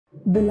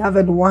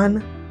Beloved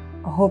one,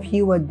 I hope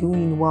you are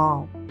doing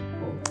well.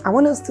 I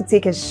want us to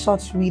take a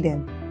short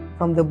reading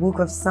from the book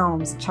of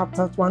Psalms,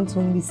 chapter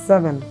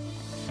 127.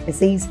 It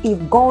says,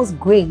 if God's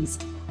grace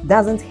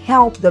doesn't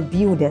help the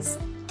builders,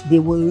 they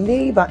will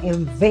labor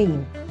in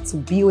vain to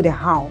build a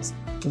house.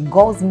 If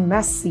God's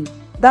mercy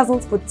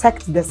doesn't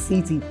protect the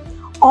city,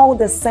 all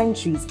the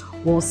centuries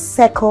will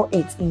circle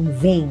it in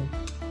vain.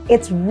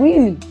 It's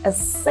really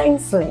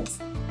senseless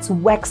to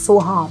work so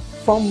hard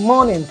from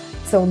morning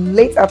till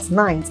late at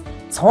night,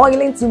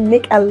 toiling to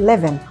make a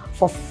living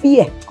for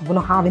fear of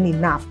not having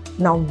enough.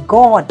 Now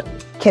God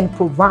can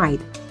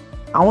provide.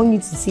 I want you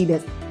to see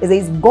this. It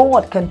says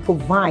God can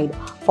provide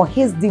for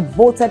his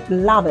devoted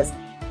lovers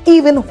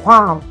even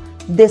while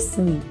they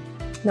sleep.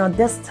 Now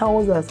this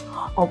tells us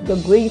of the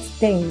great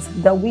things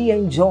that we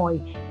enjoy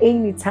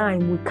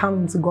anytime we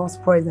come into God's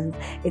presence.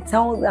 It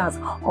tells us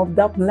of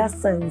the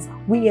blessings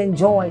we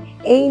enjoy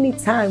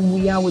anytime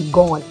we are with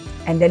God.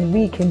 And then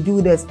we can do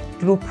this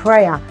through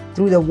prayer,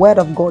 through the word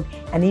of God,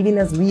 and even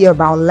as we are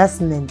about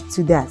listening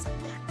to that.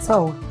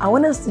 So I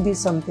want us to do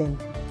something.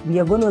 We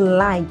are going to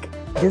like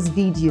this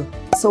video.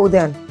 So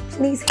then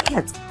please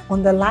hit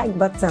on the like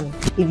button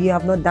if you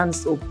have not done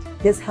so.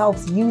 This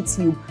helps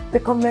YouTube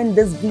recommend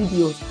these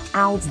videos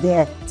out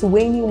there to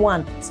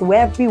anyone, so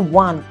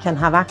everyone can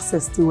have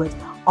access to it.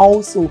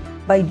 Also,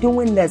 by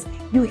doing this,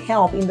 you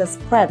help in the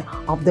spread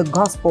of the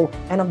gospel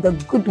and of the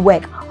good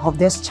work of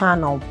this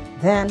channel.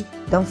 Then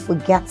don't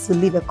forget to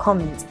leave a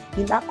comment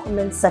in that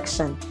comment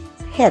section.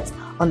 Hit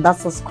on that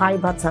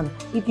subscribe button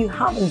if you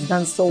haven't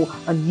done so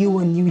and you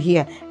are new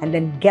here, and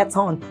then get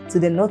on to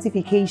the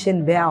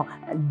notification bell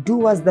and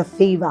do us the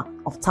favor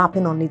of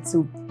tapping on it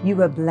too.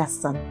 You are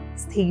blessed.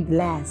 Stay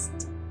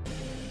blessed.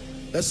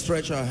 Let's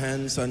stretch our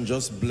hands and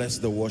just bless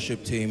the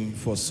worship team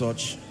for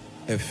such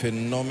a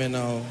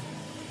phenomenal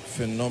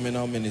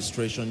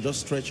ministration.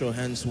 Just stretch your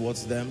hands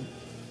towards them.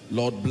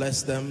 Lord,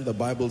 bless them. The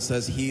Bible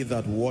says, he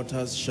that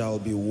waters shall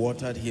be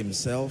watered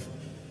himself.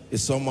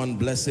 Is someone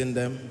blessing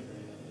them?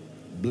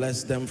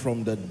 Bless them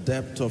from the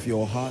depth of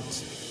your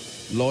heart.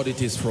 Lord,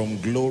 it is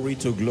from glory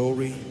to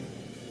glory,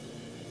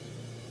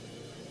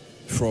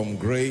 from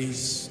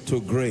grace to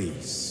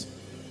grace.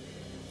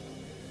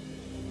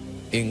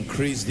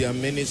 Increase their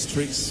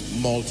ministries,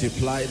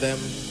 multiply them,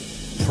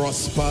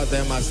 prosper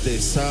them as they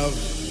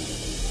serve.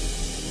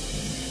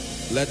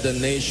 Let the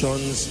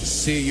nations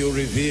see you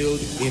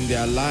revealed in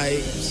their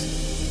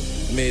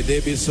lives. May they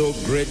be so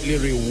greatly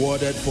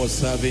rewarded for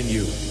serving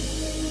you.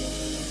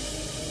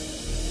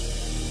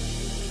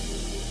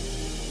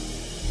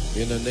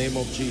 In the name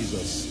of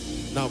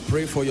Jesus. Now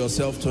pray for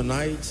yourself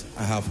tonight.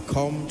 I have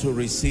come to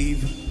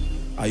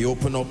receive. I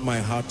open up my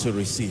heart to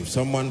receive.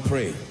 Someone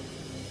pray.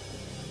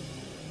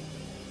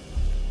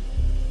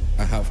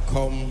 I have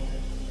come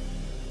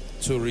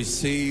to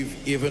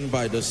receive even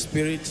by the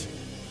Spirit.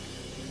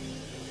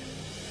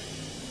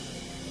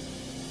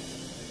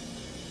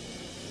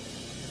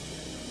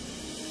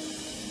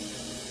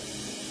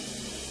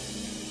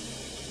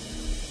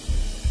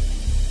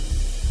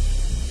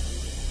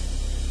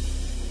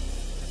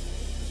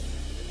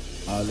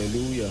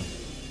 Hallelujah.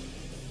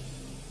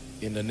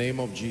 In the name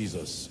of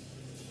Jesus.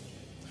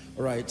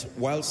 All right,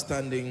 while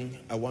standing,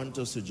 I want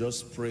us to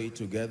just pray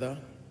together.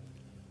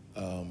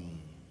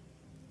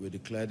 We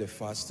declared a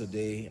fast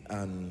today,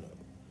 and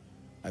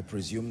I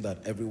presume that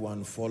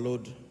everyone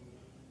followed.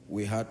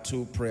 We had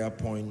 2 prayer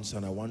points,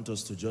 and I want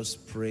us to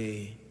just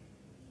pray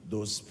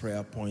those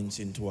prayer points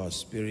into our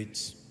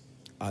spirits.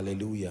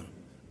 Hallelujah.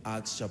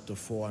 Acts chapter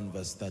 4 and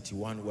verse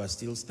 31. We're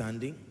still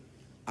standing.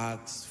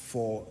 Acts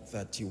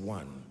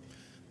 4:31.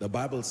 The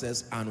Bible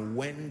says, and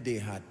when they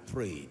had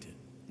prayed,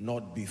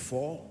 not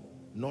before,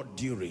 not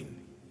during,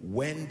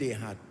 when they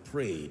had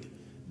prayed,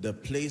 the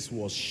place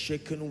was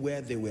shaken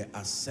where they were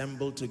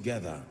assembled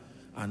together.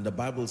 And the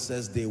Bible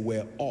says they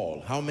were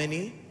all, how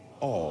many?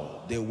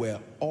 All. They were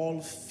all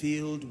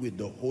filled with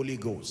the Holy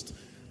Ghost,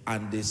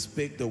 and they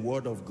spake the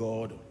word of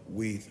God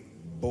with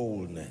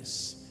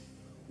boldness.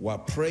 We're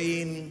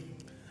praying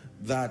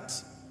that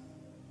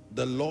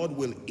the Lord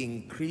will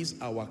increase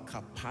our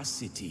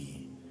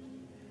capacity.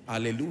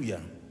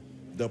 Hallelujah.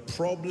 The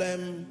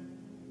problem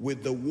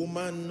with the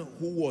woman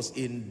who was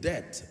in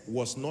debt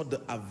was not the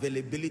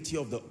availability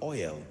of the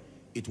oil,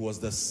 it was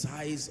the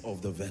size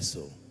of the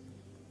vessel.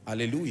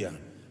 Hallelujah.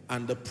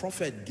 And the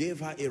prophet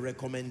gave her a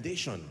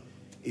recommendation.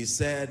 He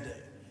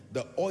said,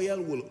 the oil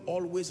will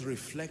always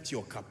reflect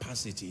your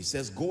capacity. He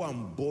says, go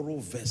and borrow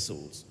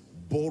vessels.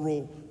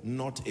 Borrow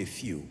not a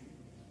few.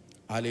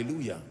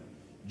 Hallelujah.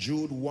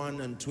 Jude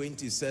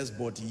 1:20 says,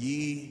 but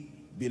ye,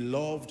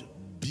 beloved,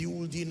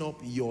 building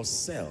up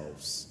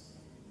yourselves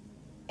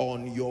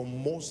on your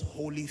most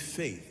holy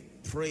faith,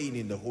 praying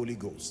in the Holy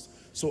Ghost.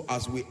 So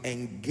as we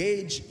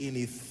engage in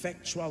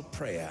effectual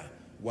prayer,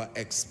 we're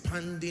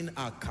expanding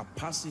our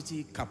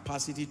capacity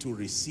to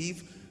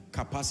receive,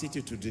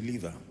 capacity to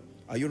deliver.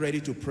 Are you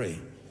ready to pray?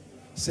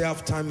 Say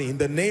after me, in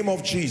the name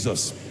of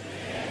Jesus.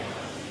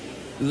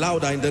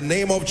 Louder, in the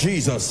name of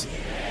Jesus.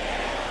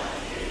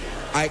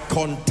 I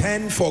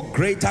contend for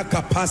greater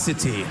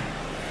capacity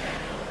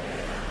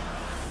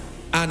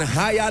and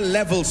higher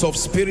levels of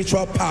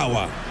spiritual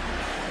power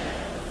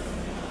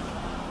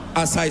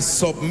as I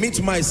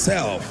submit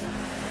myself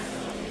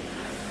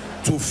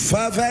to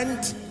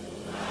fervent,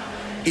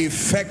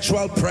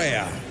 effectual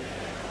prayer.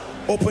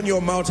 Open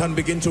your mouth and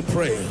begin to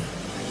pray.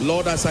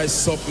 Lord, as I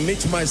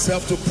submit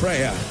myself to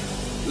prayer,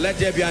 let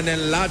there be an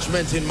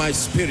enlargement in my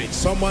spirit.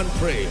 Someone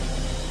pray.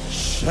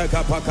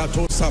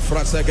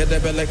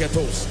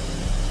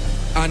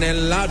 An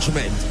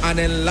enlargement, an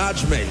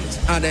enlargement,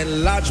 an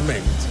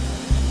enlargement.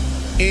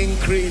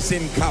 Increase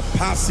in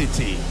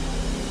capacity.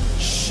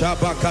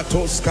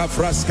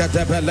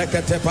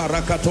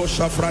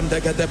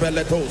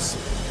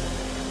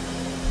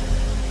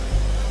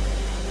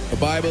 The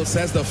Bible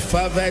says the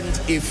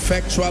fervent,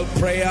 effectual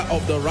prayer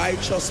of the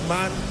righteous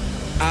man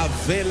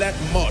availeth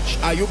much.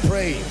 Are you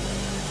praying?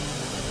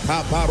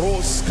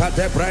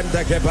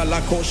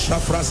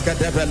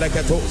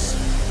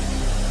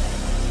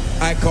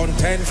 I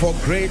contend for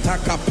greater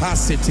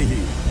capacity,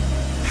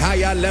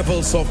 higher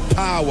levels of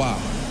power,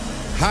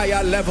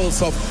 higher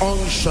levels of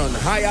unction,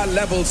 higher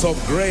levels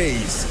of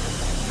grace.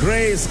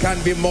 Grace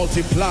can be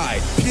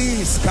multiplied,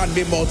 peace can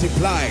be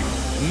multiplied,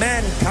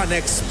 men can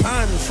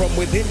expand from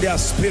within their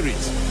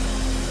spirit.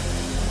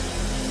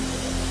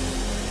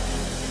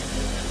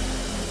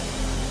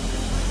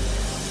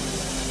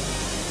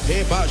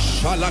 Heba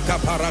shalaka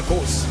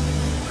parakos,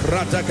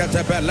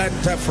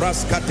 kratakatebelente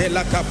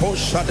fraskatela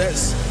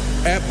kaposhades,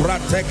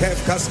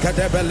 ebratekev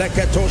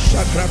kaskadebeleketo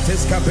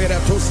shakratis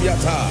kaberatus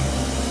yata.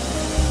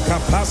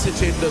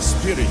 Capacity in the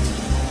spirit,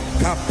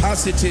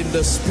 capacity in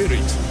the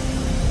spirit.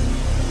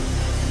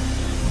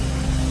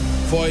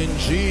 For in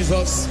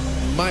Jesus'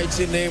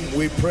 mighty name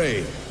we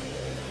pray.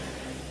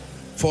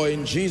 For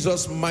in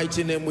Jesus'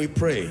 mighty name we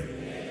pray.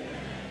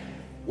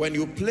 When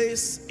you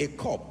place a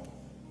cup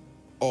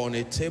on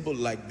a table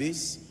like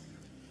this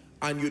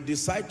and you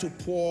decide to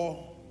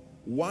pour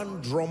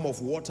 1 drum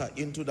of water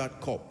into that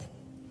cup,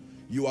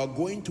 you are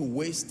going to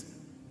waste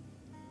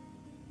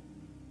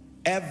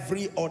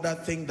every other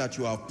thing that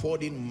you have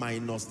poured in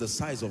minus the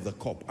size of the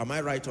cup. Am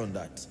I right on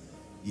that?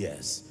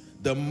 Yes.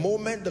 The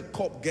moment the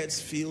cup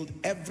gets filled,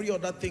 every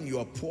other thing you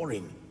are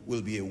pouring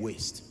will be a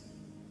waste.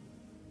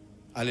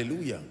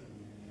 Hallelujah.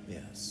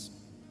 Yes.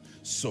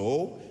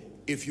 So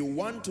if you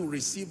want to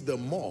receive the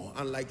more,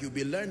 and like you'll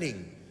be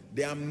learning,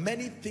 there are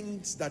many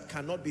things that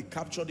cannot be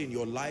captured in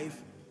your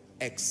life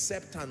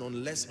except and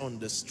unless on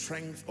the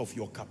strength of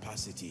your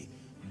capacity.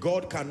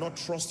 God cannot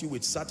trust you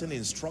with certain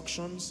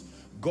instructions.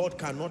 God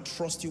cannot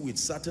trust you with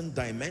certain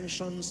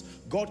dimensions.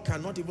 God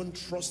cannot even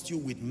trust you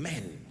with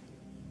men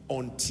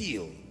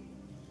until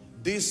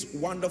this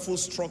wonderful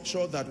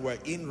structure that we're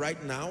in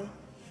right now,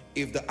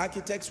 if the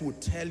architects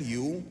would tell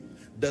you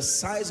the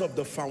size of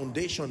the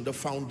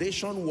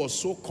foundation was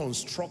so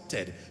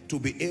constructed to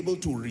be able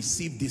to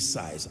receive this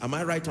size. Am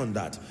I right on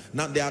that?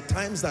 Now, there are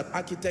times that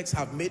architects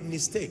have made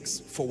mistakes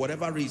for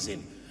whatever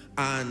reason,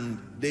 and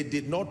they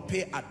did not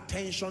pay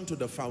attention to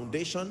the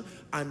foundation,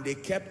 and they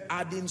kept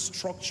adding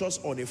structures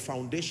on a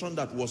foundation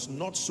that was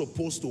not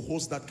supposed to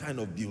host that kind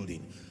of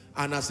building.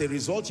 And as a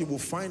result, you will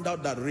find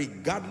out that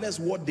regardless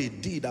what they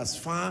did, as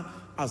far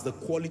as the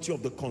quality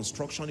of the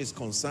construction is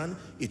concerned,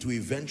 it will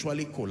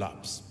eventually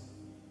collapse.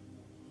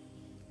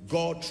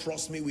 God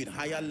trusts me with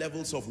higher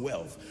levels of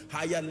wealth,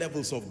 higher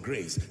levels of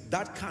grace.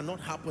 That cannot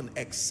happen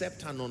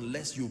except and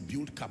unless you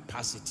build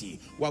capacity.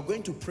 We're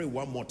going to pray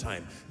one more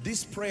time.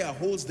 This prayer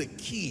holds the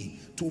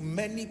key to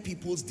many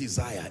people's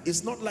desire.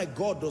 It's not like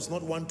God does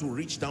not want to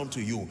reach down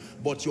to you,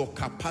 but your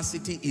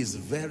capacity is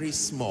very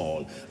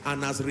small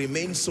and has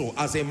remained so.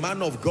 As a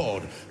man of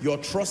God, you're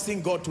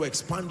trusting God to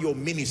expand your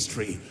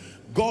ministry.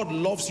 God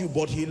loves you,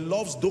 but he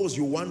loves those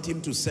you want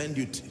him to send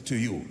you to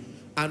you.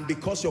 And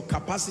because your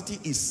capacity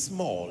is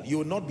small, you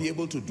will not be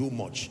able to do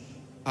much.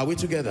 Are we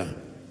together?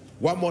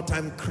 One more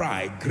time,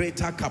 cry,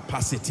 greater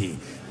capacity,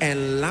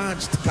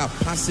 enlarged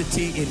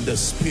capacity in the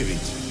spirit.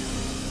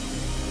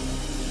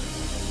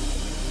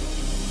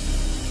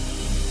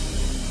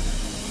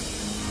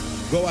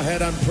 Go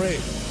ahead and pray.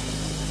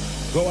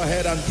 Go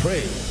ahead and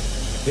pray.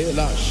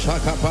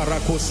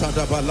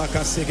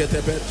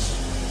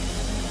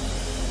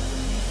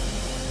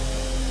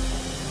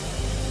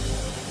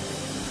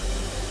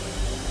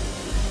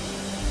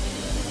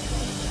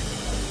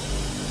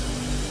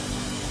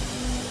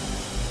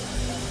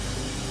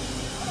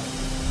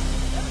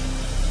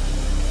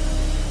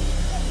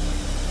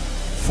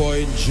 For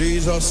in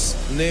Jesus'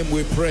 name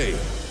we pray.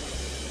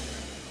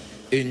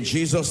 In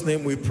Jesus'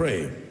 name we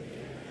pray.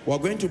 We're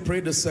going to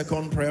pray the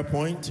second prayer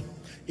point.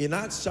 In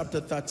Acts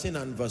chapter 13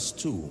 and verse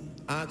 2,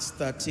 Acts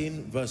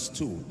 13 verse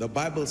 2, the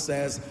Bible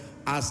says,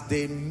 as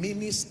they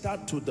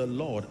ministered to the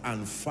Lord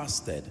and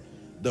fasted,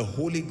 the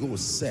Holy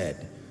Ghost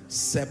said,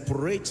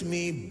 separate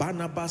me,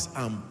 Barnabas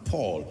and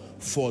Paul,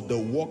 for the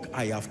work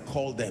I have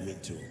called them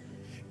into.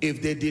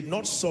 If they did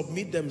not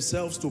submit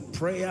themselves to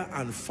prayer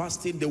and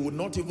fasting, they would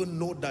not even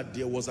know that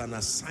there was an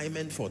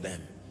assignment for them.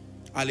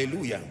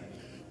 Hallelujah.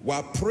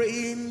 We're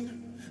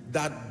praying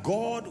that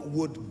God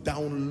would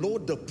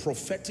download the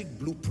prophetic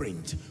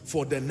blueprint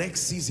for the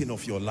next season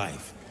of your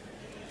life.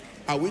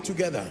 Are we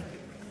together?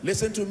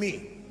 Listen to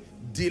me.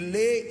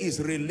 Delay is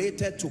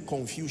related to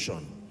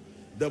confusion.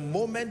 The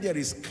moment there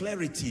is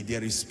clarity,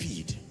 there is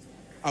speed.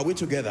 Are we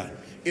together?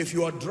 If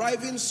you are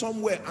driving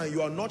somewhere and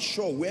you are not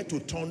sure where to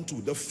turn to,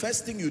 the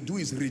first thing you do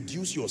is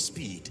reduce your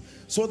speed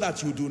so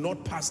that you do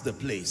not pass the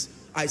place.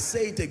 I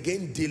say it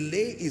again,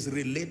 delay is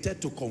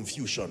related to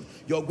confusion.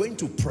 You're going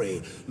to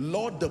pray,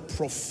 Lord, the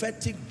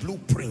prophetic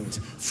blueprint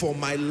for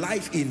my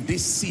life in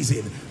this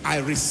season, I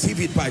receive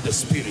it by the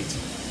Spirit.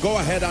 Go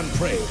ahead and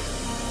pray.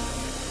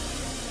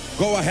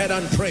 Go ahead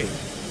and pray.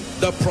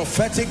 The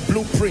prophetic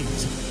blueprint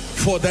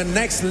for the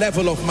next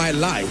level of my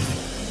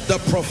life. The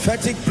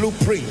prophetic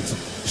blueprint.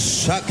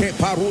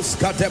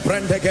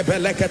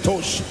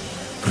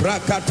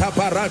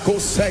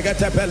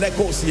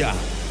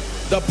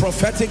 The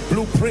prophetic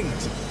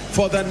blueprint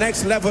for the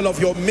next level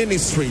of your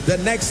ministry, the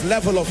next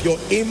level of your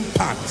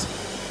impact.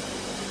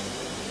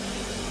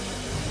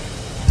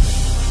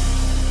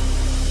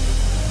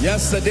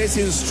 Yesterday's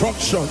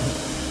instruction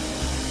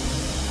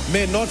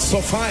may not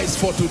suffice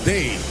for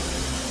today.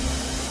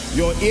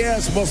 Your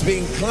ears must be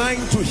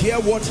inclined to hear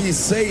what he's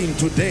saying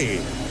today.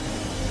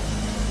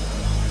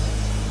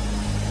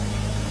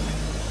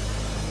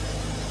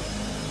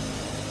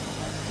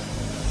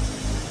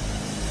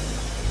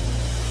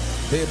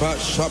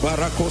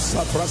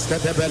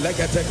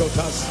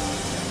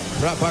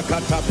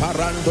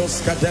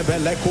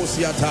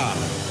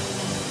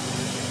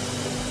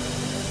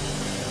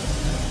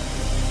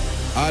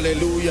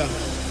 Hallelujah.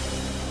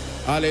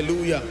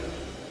 Hallelujah.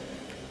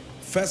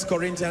 1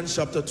 Corinthians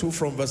chapter 2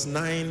 from verse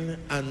 9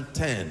 and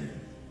 10.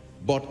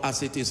 But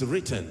as it is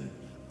written,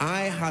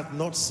 eye hath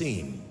not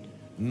seen,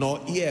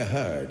 nor ear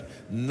heard,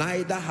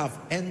 neither have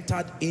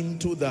entered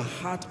into the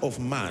heart of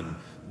man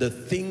the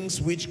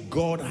things which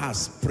God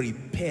has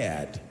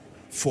prepared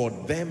for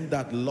them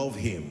that love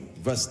him.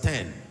 Verse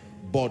 10.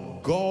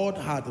 But God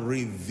hath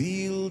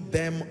revealed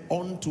them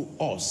unto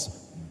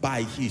us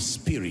by his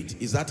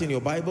Spirit. Is that in your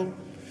Bible?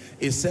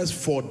 It says,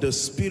 for the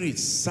Spirit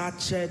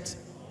searcheth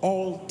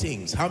all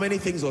things. How many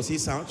things does he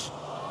search?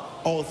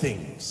 All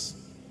things.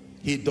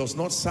 He does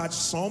not search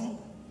some.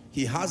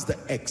 He has the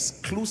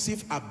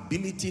exclusive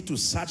ability to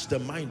search the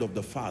mind of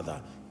the Father,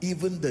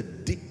 even the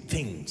deep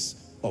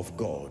things of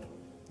God.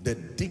 The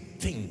deep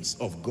things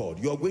of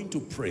God. You are going to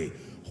pray,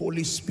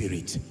 Holy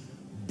Spirit,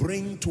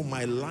 bring to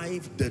my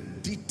life the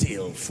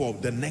detail for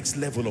the next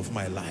level of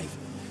my life.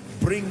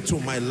 Bring to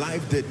my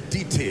life the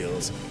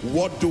details.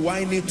 What do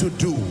I need to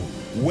do?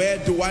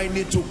 Where do I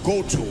need to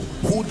go to?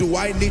 Who do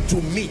I need to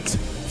meet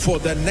for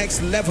the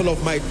next level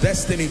of my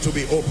destiny to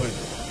be opened?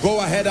 Go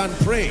ahead and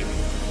pray.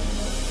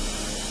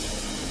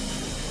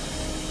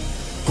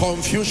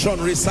 Confusion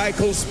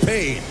recycles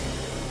pain.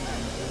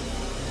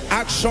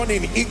 Action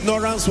in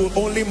ignorance will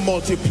only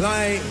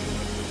multiply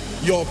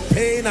your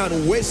pain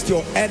and waste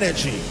your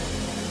energy.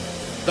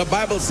 The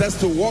Bible says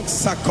to walk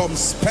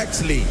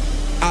circumspectly,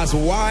 as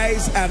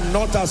wise and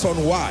not as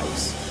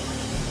unwise.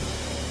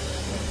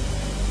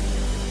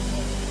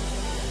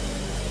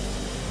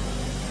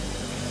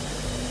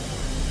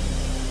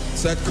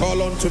 Said,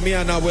 call unto me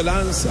and I will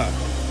answer.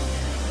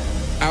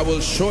 I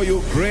will show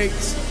you great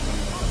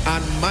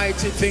and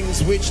mighty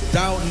things which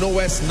thou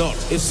knowest not.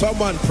 Is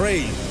someone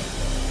praying?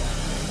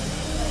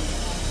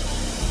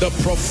 The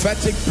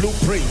prophetic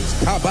blueprint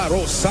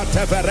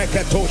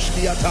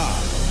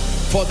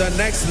for the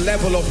next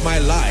level of my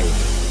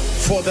life.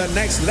 For the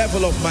next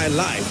level of my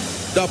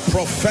life. The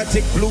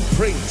prophetic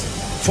blueprint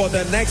for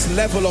the next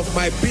level of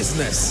my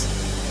business.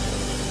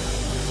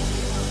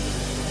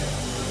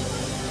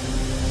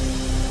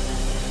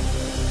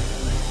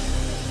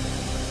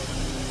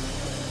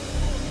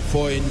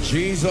 For in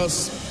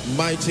Jesus'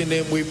 mighty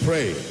name we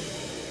pray.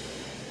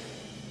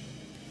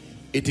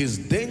 It is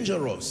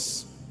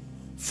dangerous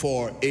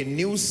for a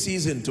new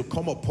season to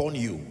come upon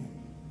you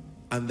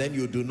and then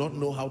you do not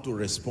know how to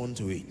respond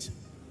to it.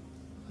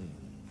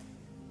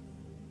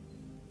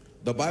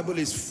 The Bible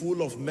is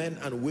full of men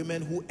and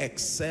women who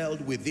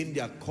excelled within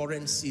their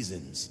current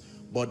seasons,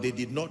 but they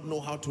did not know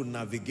how to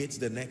navigate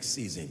the next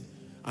season.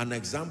 An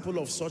example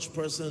of such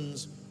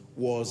persons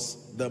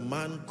was the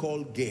man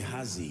called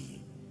Gehazi.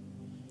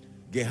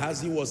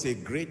 Gehazi was a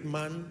great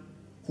man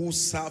who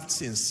served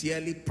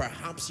sincerely.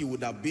 Perhaps he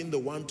would have been the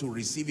one to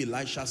receive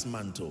Elisha's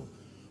mantle.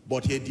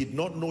 But he did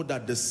not know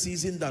that the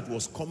season that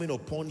was coming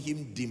upon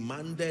him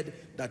demanded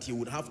that he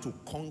would have to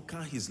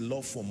conquer his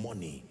love for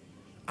money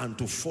and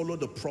to follow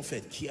the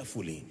prophet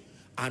carefully.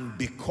 And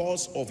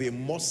because of a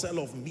morsel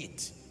of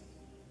meat,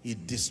 he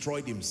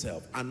destroyed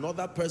himself.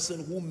 Another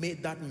person who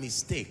made that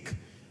mistake,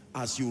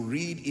 as you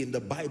read in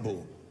the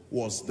Bible,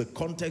 was the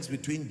context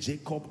between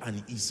Jacob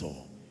and Esau.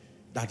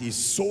 That he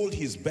sold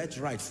his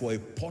birthright for a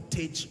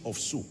pottage of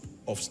soup,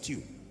 of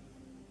stew.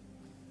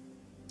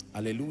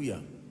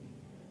 Hallelujah.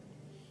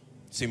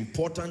 It's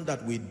important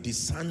that we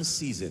discern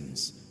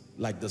seasons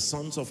like the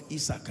sons of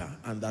Issachar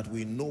and that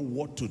we know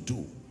what to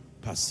do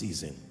per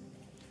season.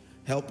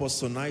 Help us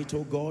tonight,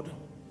 oh God,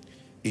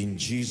 in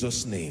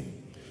Jesus'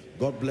 name.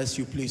 God bless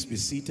you. Please be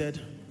seated.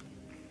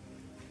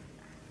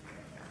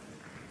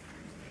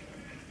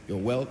 You're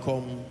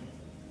welcome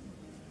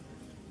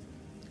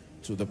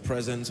to the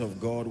presence of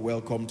God.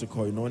 Welcome to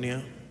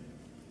Koinonia.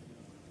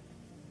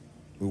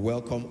 We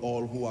welcome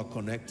all who are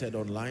connected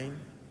online.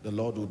 The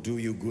Lord will do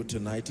you good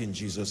tonight in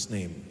Jesus'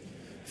 name.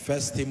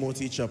 1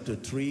 Timothy chapter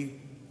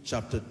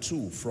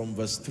 2 from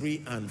verse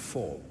 3 and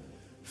 4.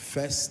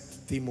 1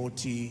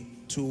 Timothy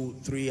 2,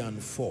 3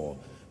 and 4.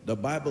 The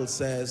Bible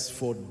says,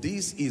 "For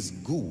this is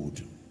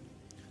good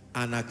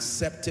and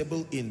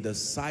acceptable in the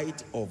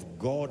sight of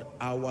God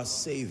our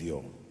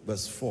Savior."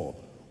 Verse 4.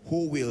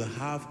 "Who will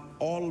have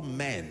all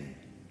men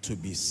to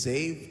be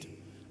saved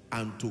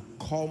and to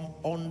come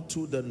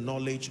unto the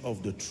knowledge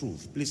of the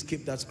truth." Please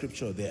keep that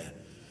scripture there.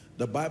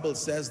 The Bible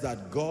says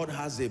that God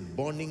has a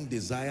burning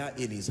desire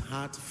in his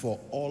heart for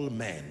all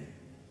men.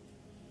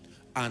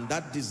 And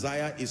that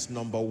desire is,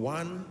 number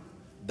one,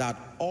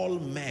 that all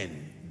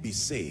men be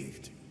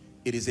saved.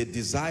 It is a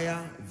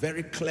desire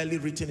very clearly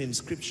written in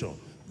scripture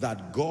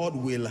that God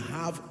will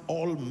have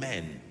all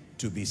men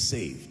to be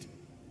saved.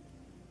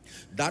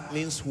 That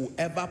means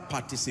whoever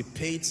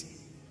participates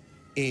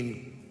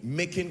in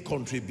making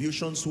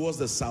contributions towards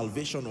the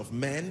salvation of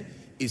men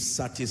is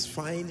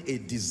satisfying a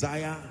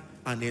desire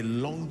and a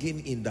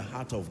longing in the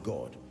heart of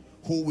God,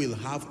 who will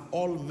have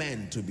all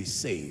men to be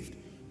saved.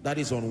 That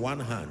is on one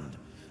hand.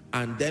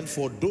 And then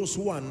for those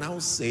who are now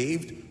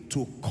saved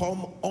to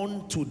come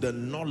unto the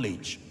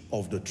knowledge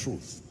of the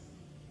truth.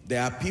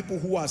 There are people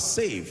who are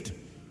saved,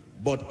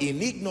 but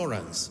in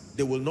ignorance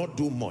they will not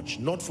do much,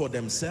 not for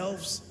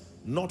themselves,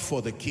 not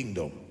for the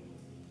kingdom.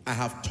 I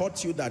have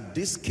taught you that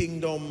this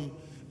kingdom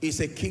is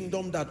a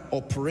kingdom that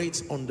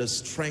operates on the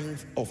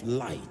strength of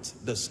light,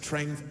 the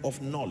strength of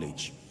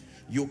knowledge.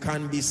 You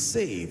can be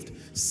saved.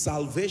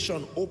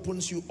 Salvation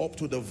opens you up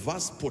to the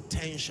vast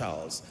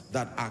potentials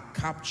that are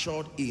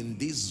captured in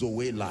this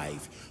Zoe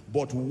life.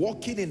 But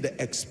walking in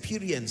the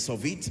experience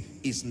of it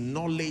is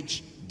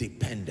knowledge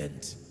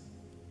dependent.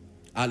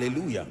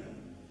 Hallelujah.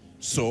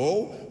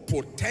 So,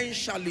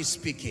 potentially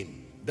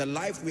speaking, the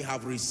life we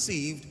have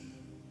received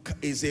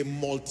is a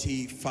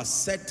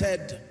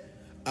multifaceted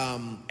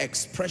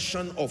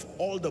expression of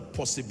all the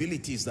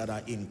possibilities that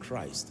are in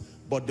Christ.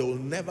 But they will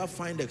never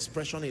find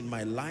expression in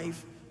my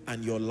life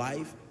and your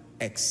life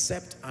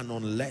except and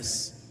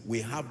unless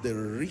we have the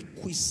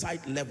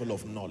requisite level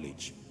of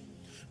knowledge.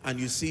 And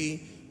you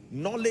see,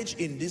 knowledge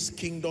in this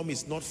kingdom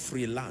is not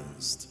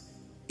freelanced.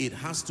 It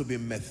has to be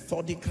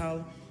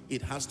methodical.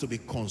 It has to be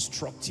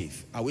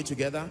constructive. Are we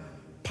together?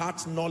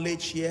 Part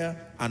knowledge here,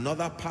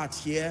 another part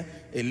here,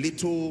 a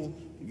little,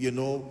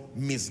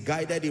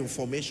 misguided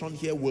information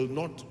here will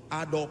not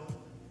add up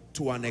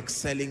to an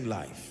excelling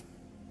life.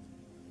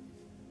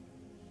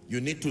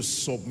 You need to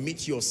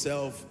submit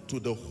yourself to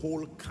the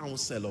whole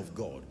counsel of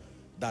God.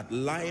 That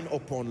line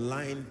upon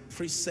line,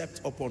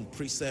 precept upon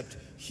precept,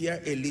 here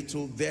a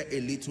little, there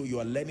a little, you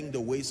are learning the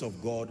ways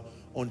of God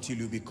until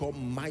you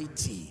become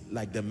mighty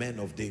like the men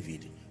of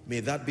David.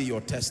 May that be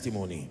your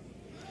testimony.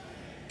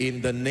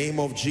 In the name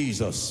of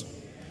Jesus.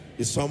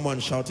 Is someone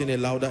shouting a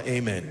louder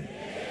amen?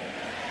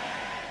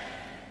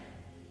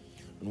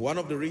 And one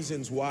of the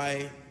reasons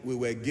why we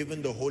were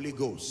given the Holy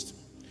Ghost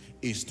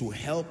is to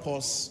help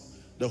us.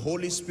 The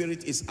Holy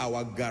Spirit is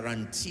our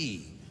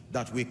guarantee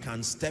that we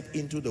can step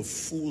into the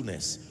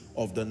fullness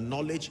of the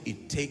knowledge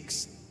it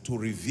takes to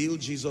reveal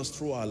Jesus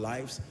through our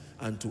lives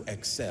and to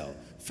excel.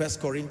 1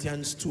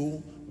 Corinthians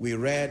 2, we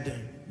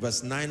read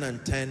verse 9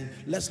 and 10.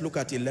 Let's look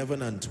at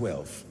 11 and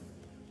 12.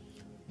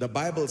 The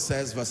Bible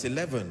says, verse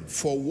 11,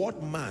 "For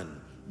what man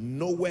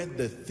knoweth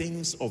the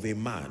things of a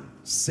man,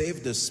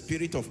 save the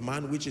spirit of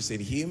man which is in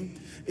him?"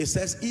 It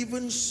says,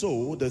 "Even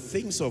so the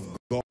things of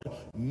God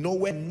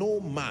knoweth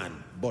no man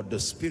but the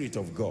Spirit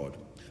of God."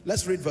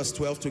 Let's read verse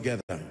 12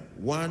 together.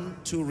 1,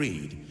 2,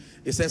 read.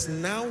 It says,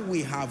 "Now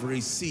we have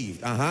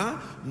received,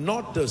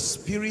 not the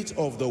spirit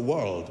of the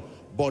world,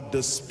 but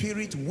the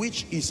Spirit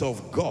which is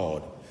of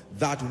God,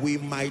 that we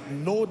might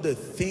know the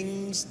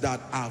things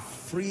that are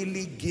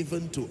freely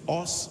given to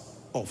us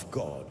of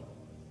God."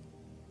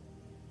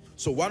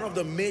 So one of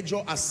the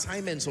major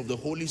assignments of the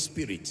Holy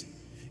Spirit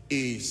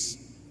is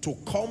to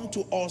come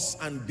to us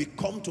and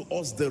become to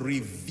us the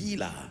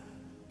revealer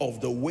of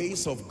the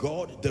ways of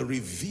God, the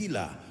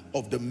revealer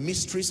of the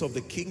mysteries of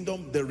the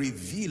kingdom, the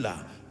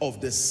revealer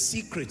of the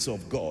secrets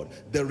of God,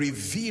 the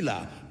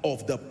revealer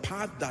of the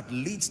path that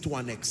leads to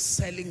an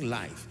excelling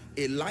life,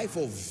 a life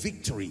of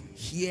victory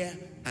here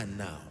and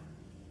now.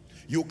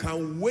 You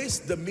can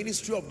waste the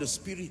ministry of the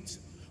Spirit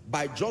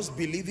by just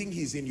believing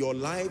he's in your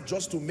life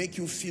just to make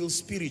you feel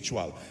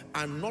spiritual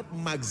and not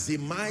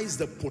maximize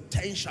the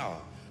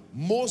potential.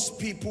 Most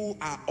people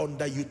are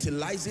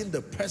underutilizing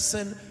the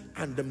person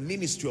and the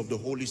ministry of the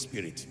Holy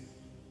Spirit.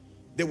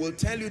 They will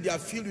tell you they are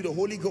filled with the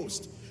Holy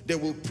Ghost. They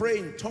will pray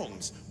in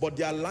tongues, but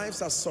their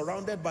lives are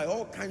surrounded by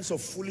all kinds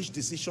of foolish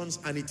decisions,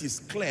 and it is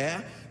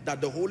clear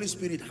that the Holy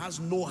Spirit has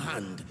no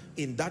hand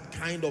in that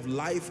kind of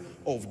life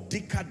of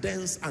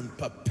decadence and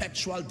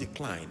perpetual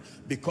decline.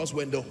 Because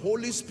when the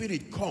Holy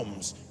Spirit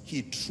comes,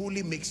 he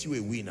truly makes you a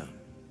winner.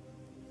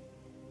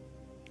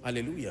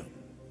 Hallelujah.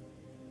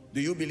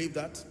 Do you believe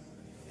that?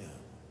 Yeah.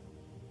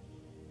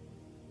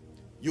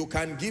 You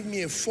can give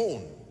me a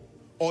phone,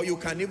 or you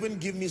can even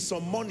give me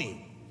some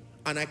money,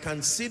 and I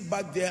can sit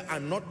back there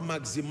and not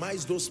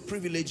maximize those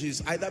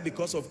privileges, either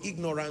because of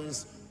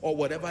ignorance or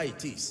whatever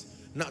it is.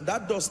 Now,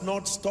 that does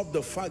not stop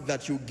the fact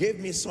that you gave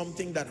me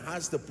something that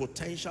has the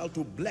potential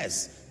to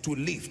bless, to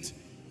lift.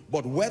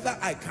 But whether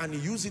I can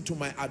use it to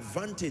my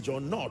advantage or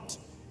not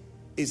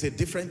is a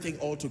different thing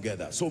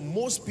altogether. So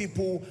most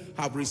people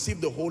have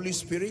received the Holy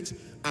Spirit,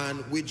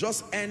 and we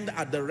just end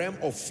at the realm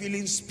of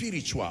feeling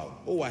spiritual.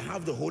 Oh, I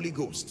have the Holy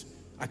Ghost.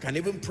 I can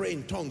even pray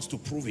in tongues to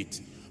prove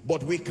it.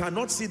 But we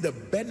cannot see the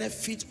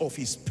benefit of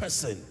his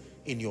person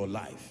in your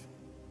life.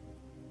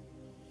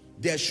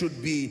 There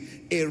should be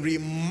a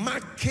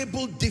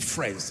remarkable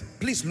difference.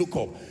 Please look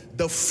up.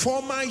 The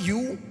former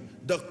you,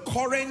 the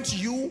current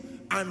you,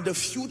 and the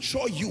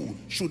future you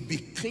should be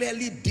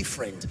clearly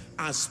different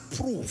as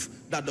proof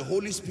that the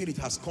Holy Spirit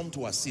has come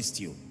to assist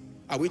you.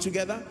 Are we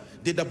together?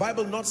 Did the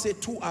Bible not say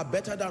two are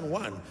better than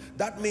one?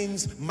 That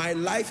means my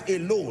life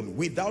alone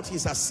without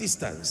his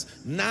assistance,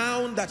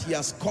 now that he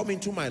has come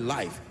into my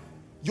life,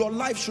 your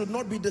life should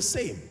not be the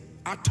same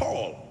at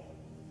all.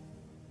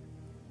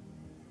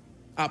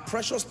 Our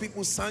precious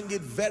people sang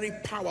it very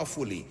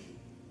powerfully.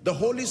 The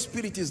Holy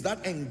Spirit is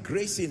that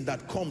engracing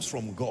that comes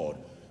from God.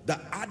 The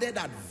added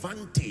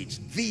advantage,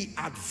 the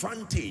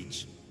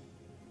advantage.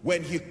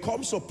 When he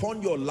comes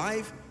upon your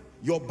life,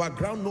 your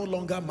background no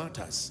longer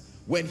matters.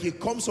 When he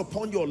comes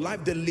upon your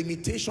life, the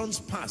limitations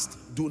past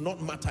do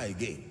not matter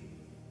again.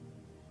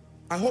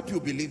 I hope you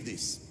believe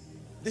this.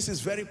 This is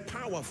very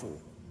powerful.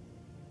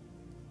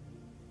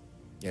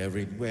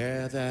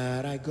 Everywhere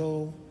that I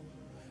go,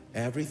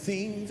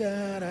 everything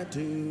that I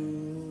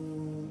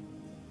do,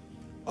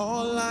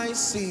 all I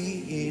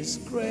see is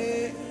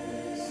grace.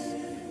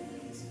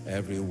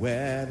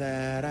 Everywhere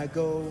that I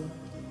go,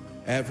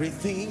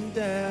 everything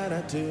that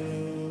I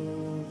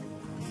do,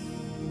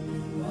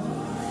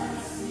 all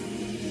I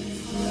see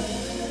is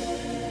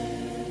grace.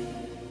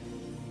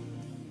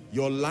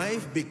 Your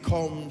life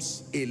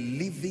becomes a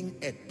living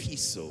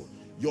epistle.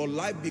 Your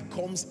life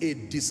becomes a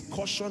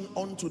discussion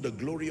unto the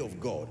glory of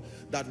God.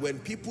 That when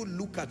people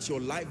look at your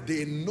life,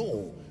 they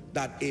know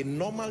that a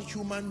normal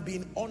human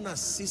being,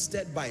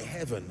 unassisted by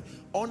heaven,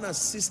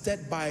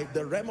 unassisted by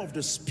the realm of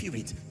the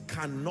spirit,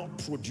 cannot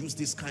produce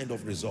this kind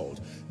of result.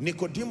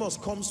 Nicodemus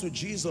comes to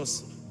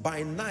Jesus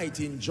by night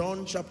in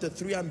John chapter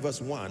 3 and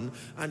verse 1,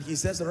 and he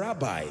says,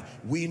 Rabbi,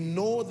 we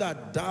know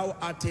that thou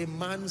art a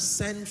man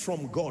sent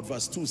from God.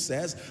 Verse 2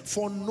 says,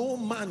 for no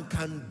man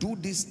can do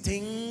these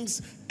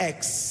things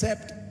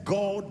except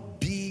God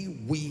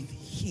be with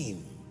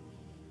him.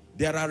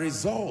 There are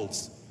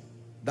results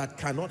that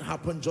cannot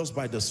happen just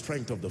by the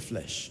strength of the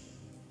flesh.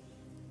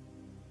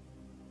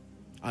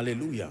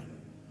 Hallelujah.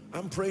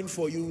 I'm praying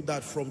for you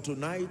that from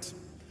tonight,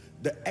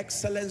 the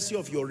excellency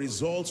of your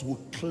results will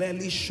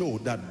clearly show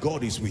that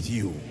God is with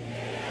you.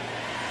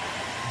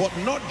 But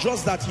not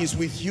just that he's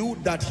with you,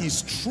 that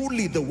he's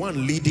truly the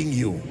one leading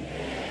you.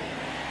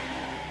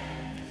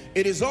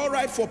 It is all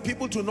right for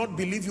people to not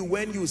believe you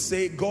when you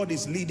say God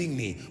is leading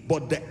me,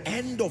 but the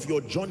end of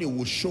your journey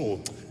will show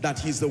that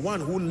he's the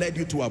one who led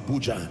you to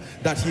Abuja,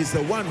 that he's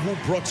the one who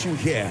brought you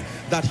here,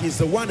 that he's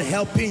the one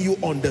helping you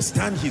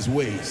understand his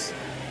ways.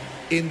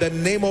 In the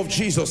name of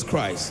Jesus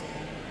Christ.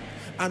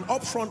 And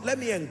up front, let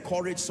me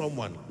encourage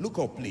someone. Look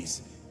up,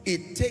 please.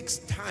 It takes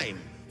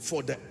time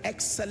for the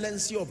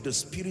excellency of the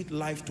spirit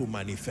life to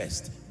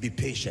manifest. Be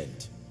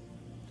patient.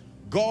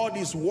 God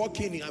is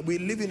working. We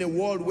live in a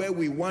world where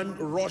we want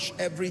to rush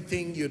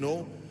everything, you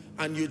know,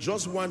 and you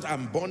just want,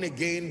 I'm born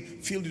again,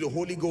 filled with the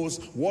Holy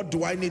Ghost. What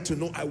do I need to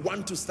know? I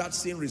want to start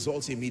seeing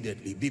results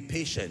immediately. Be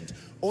patient.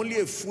 Only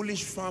a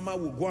foolish farmer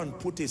will go and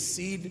put a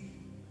seed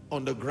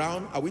on the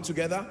ground. Are we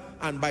together?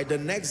 And by the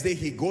next day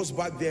he goes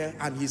back there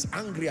and he's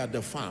angry at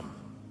the farm.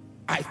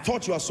 I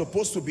thought you are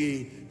supposed to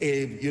be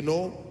a, you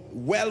know,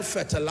 well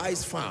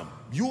fertilized farm.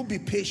 You be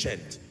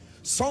patient.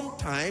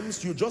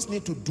 Sometimes you just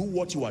need to do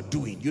what you are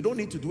doing. You don't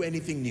need to do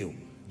anything new.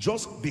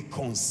 Just be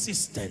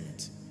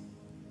consistent.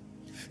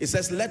 It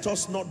says, let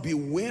us not be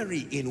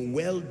weary in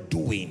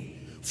well-doing,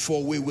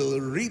 for we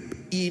will reap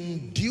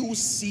in due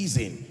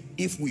season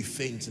if we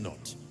faint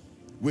not.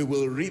 We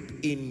will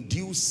reap in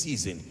due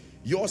season.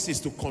 Yours is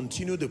to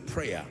continue the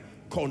prayer,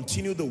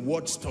 continue the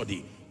word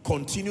study,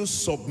 continue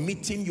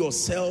submitting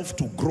yourself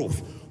to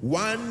growth.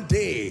 One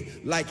day,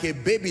 like a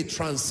baby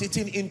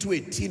transiting into a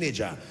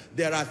teenager,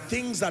 there are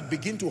things that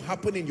begin to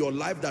happen in your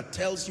life that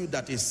tells you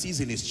that a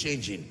season is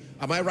changing.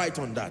 Am I right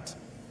on that?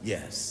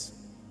 Yes.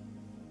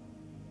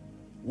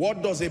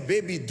 What does a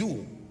baby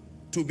do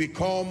to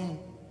become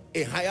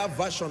a higher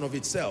version of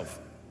itself?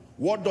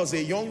 What does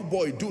a young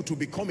boy do to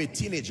become a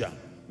teenager?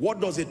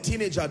 What does a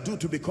teenager do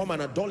to become an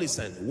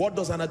adolescent? What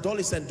does an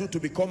adolescent do to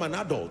become an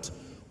adult?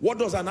 What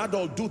does an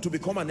adult do to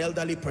become an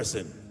elderly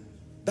person?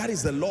 That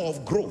is the law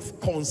of growth.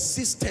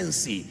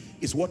 Consistency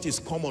is what is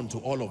common to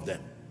all of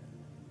them.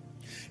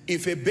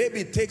 If a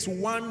baby takes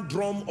 1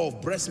 drum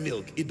of breast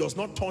milk, it does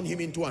not turn him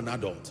into an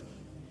adult.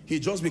 He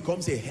just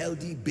becomes a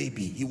healthy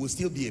baby. He will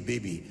still be a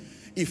baby.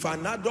 If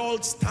an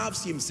adult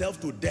starves himself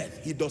to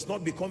death, he does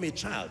not become a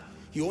child.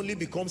 he only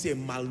becomes a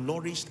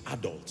malnourished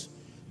adult.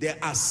 There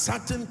are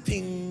certain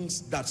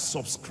things that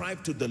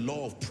subscribe to the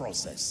law of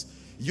process.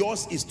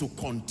 Yours is to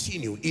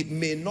continue. It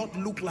may not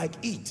look like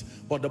it,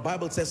 but the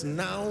Bible says,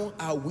 now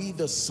are we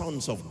the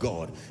sons of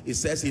God. It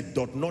says it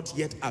doth not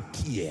yet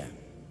appear.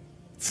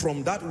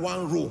 From that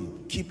one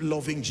room, keep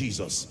loving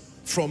Jesus.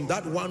 From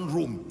that one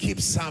room, keep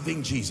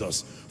serving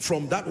Jesus.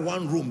 From that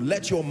one room,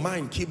 let your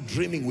mind keep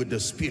dreaming with the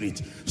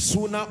Spirit.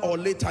 Sooner or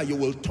later, you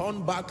will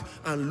turn back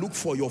and look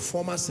for your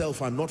former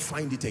self and not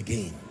find it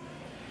again.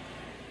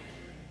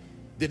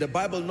 Did the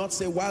Bible not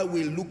say, while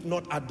we look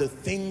not at the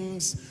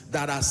things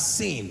that are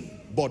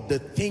seen, but the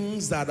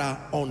things that are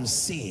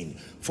unseen?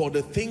 For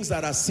the things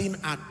that are seen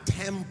are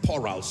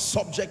temporal,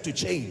 subject to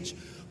change,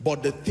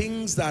 but the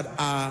things that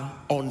are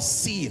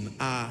unseen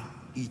are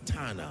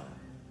eternal.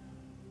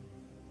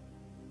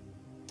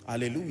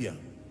 Hallelujah.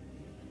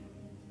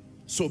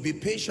 So be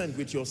patient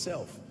with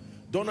yourself.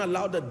 Don't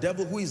allow the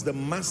devil, who is the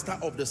master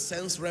of the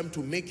sense realm, to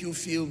make you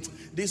feel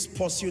this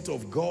pursuit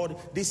of God,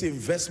 this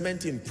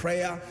investment in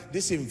prayer,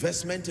 this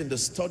investment in the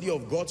study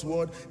of God's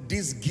word,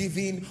 this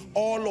giving,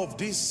 all of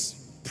these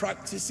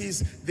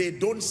practices, they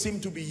don't seem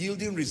to be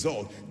yielding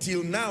result.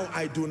 Till now,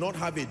 I do not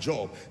have a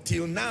job.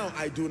 Till now,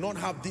 I do not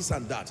have this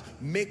and that.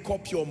 Make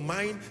up your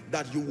mind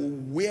that you will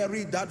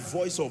weary that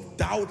voice of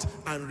doubt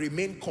and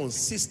remain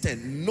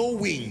consistent,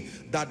 knowing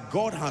that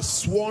God has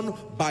sworn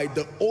by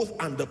the oath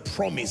and the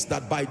promise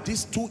that by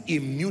these two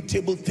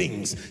immutable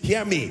things,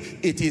 hear me,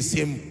 it is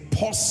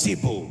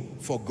impossible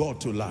for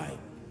God to lie.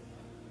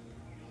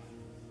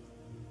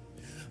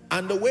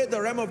 And the way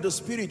the realm of the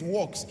Spirit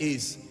works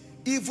is,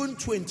 even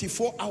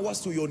 24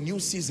 hours to your new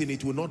season,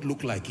 it will not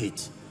look like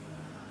it.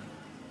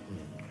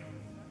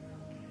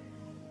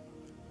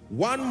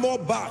 One more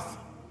bath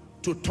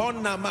to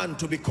turn Naaman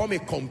to become a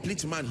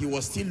complete man. He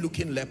was still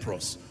looking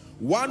leprous.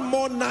 One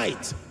more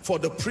night for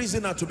the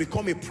prisoner to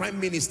become a prime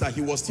minister. He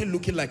was still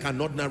looking like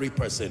an ordinary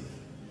person.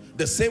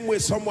 The same way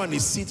someone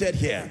is seated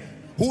here.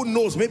 Who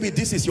knows, maybe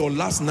this is your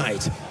last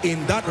night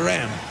in that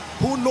realm.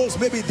 Who knows,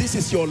 maybe this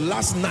is your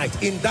last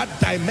night in that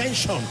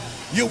dimension.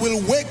 You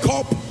will wake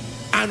up,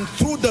 and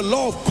through the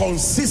law of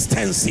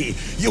consistency,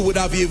 you would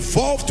have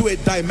evolved to a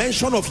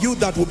dimension of you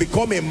that will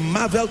become a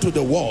marvel to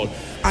the world.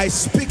 I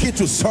speak it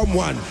to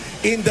someone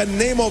in the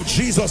name of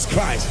Jesus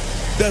Christ.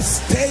 The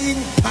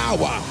staying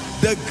power,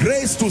 the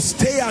grace to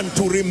stay and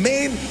to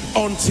remain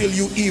until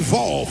you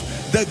evolve,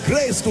 the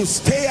grace to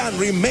stay and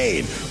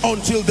remain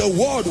until the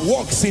word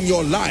works in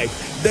your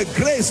life, the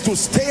grace to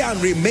stay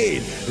and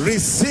remain.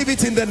 Receive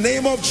it in the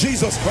name of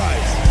Jesus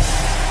Christ.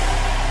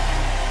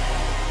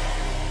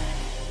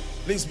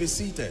 Please be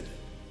seated.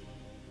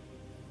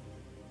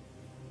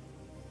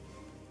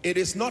 It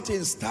is not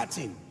in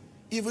starting,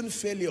 even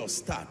failures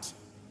start.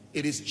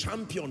 It is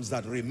champions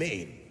that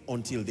remain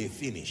until they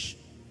finish.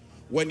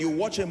 When you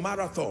watch a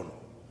marathon,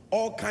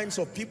 all kinds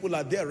of people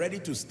are there ready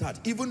to start.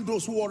 Even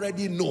those who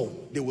already know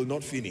they will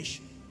not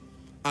finish.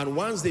 And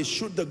once they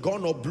shoot the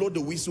gun or blow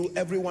the whistle,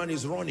 everyone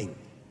is running.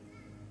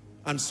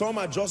 And some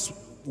are just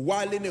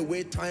whiling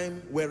away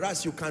time,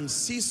 whereas you can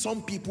see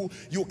some people,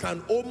 you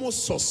can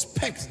almost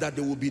suspect that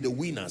they will be the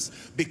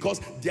winners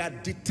because their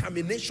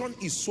determination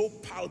is so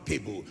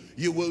palpable.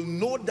 You will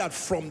know that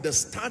from the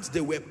start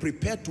they were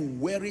prepared to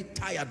weary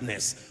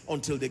tiredness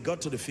until they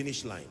got to the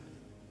finish line.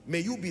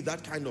 May you be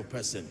that kind of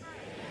person.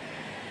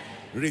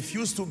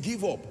 Refuse to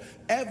give up.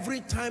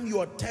 Every time you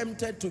are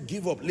tempted to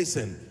give up,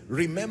 listen,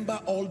 remember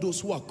all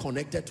those who are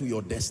connected to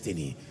your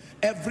destiny.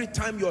 Every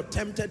time you're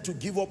tempted to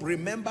give up,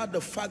 remember the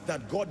fact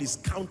that God is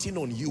counting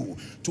on you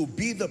to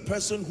be the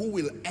person who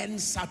will end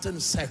certain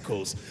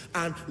circles,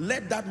 and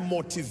let that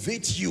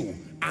motivate you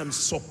and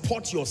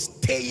support your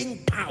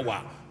staying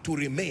power to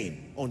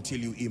remain until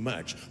you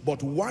emerge.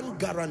 But one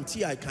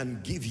guarantee I can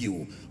give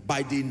you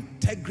by the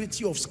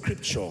integrity of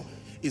Scripture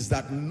is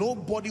that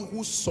nobody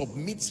who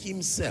submits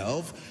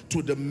himself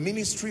to the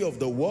ministry of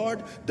the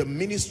word, the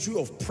ministry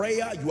of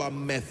prayer, you are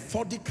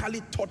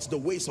methodically taught the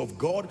ways of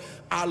God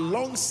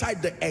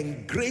alongside the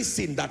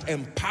engracing that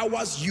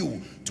empowers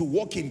you to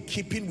walk in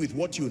keeping with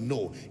what you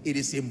know. It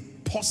is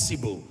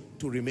impossible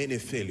to remain a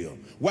failure.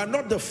 We are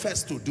not the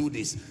first to do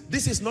this.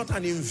 This is not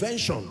an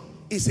invention.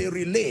 It's a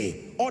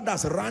relay.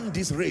 Others ran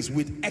this race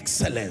with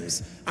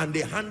excellence and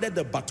they handed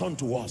the baton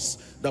to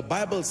us. The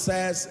Bible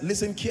says,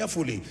 listen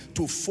carefully,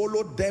 to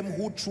follow them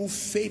who through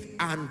faith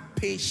and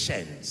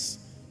patience.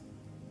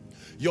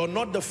 You're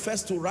not the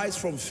first to rise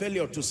from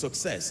failure to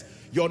success.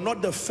 You're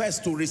not the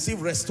first to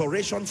receive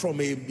restoration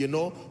from a,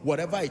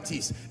 whatever it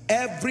is.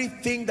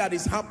 Everything that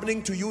is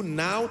happening to you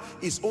now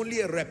is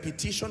only a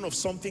repetition of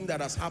something that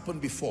has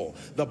happened before.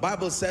 The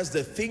Bible says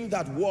the thing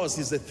that was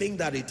is the thing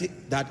that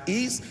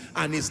is,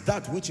 and is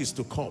that which is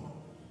to come.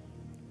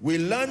 We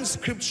learn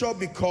Scripture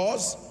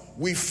because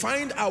we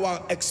find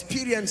our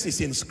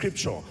experiences in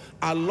Scripture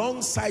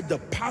alongside the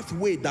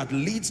pathway that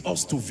leads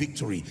us to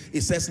victory.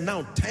 It says,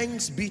 now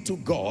thanks be to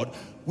God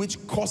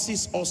which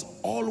causes us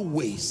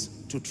always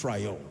to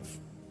triumph.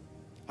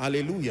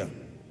 Hallelujah.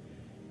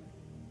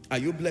 Are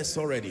you blessed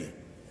already?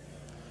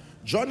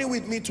 Journey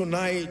with me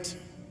tonight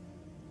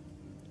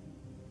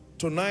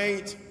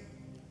Tonight,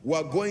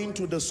 we're going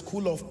to the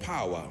school of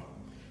power.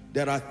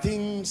 There are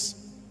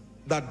things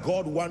that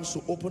God wants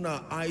to open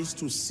our eyes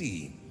to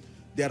see.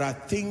 There are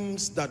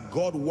things that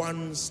God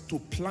wants to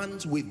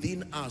plant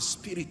within our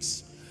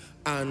spirits.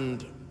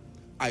 And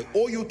I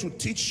owe you to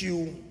teach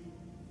you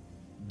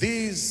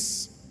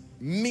these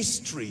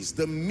mysteries,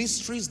 the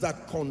mysteries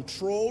that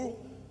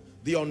control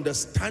the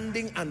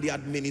understanding and the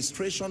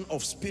administration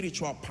of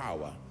spiritual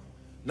power.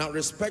 Now,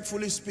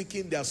 respectfully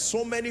speaking, there are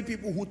so many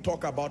people who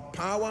talk about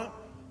power.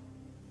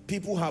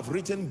 People have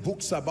written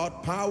books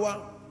about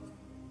power,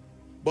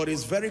 but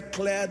it's very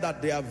clear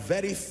that there are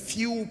very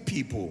few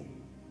people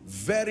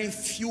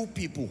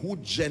who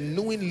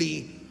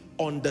genuinely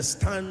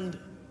understand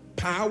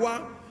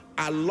power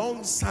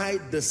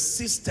alongside the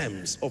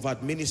systems of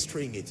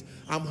administering it.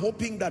 I'm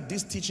hoping that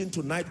this teaching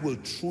tonight will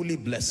truly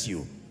bless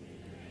you.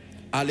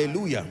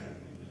 Hallelujah.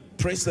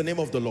 Praise the name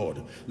of the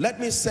Lord.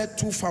 Let me set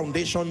two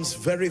foundations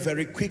very,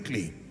 very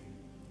quickly.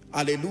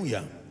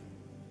 Hallelujah.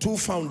 Two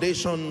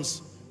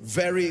foundations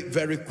very,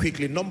 very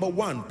quickly. Number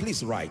one,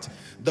 please write.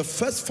 The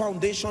first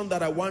foundation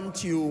that I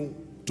want you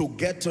to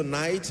get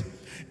tonight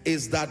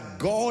is that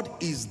God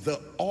is the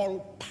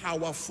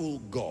all-powerful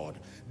God.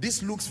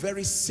 This looks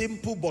very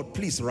simple, but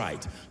please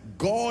write.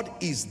 God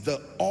is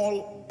the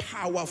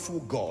all-powerful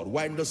God.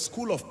 We're in the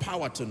school of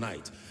power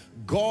tonight.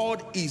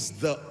 God is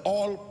the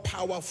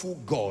all-powerful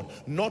God.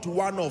 Not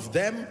one of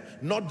them,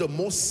 not the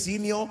most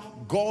senior.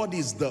 God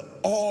is the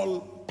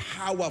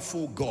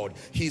all-powerful God.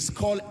 He's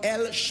called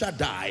El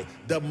Shaddai,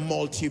 the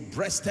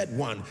multi-breasted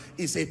one.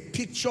 Is a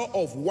picture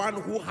of one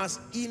who has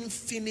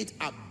infinite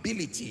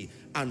ability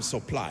and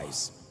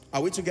supplies.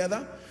 Are we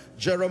together?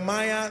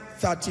 Jeremiah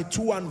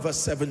 32 and verse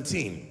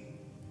 17.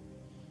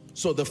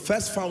 So the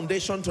first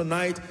foundation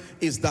tonight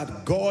is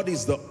that God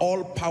is the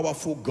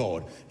all-powerful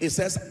God. It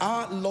says,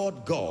 our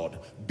Lord God,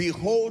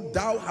 behold,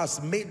 thou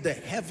hast made the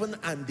heaven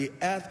and the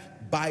earth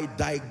by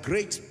thy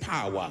great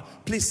power.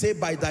 Please say,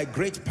 by thy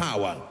great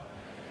power.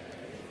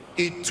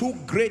 It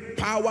took great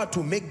power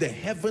to make the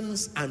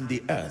heavens and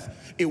the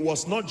earth. It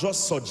was not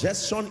just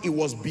suggestion, it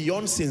was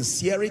beyond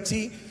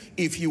sincerity.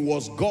 If he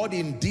was God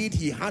indeed,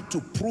 he had to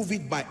prove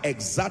it by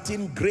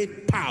exerting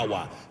great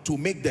power to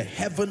make the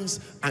heavens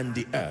and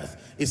the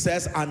earth. It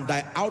says, and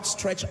thy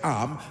outstretched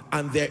arm,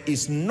 and there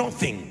is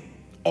nothing.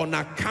 On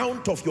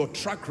account of your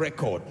track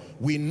record,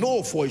 we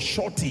know for a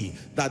surety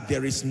that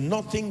there is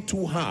nothing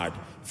too hard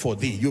for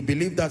thee. You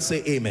believe that?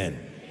 Say amen.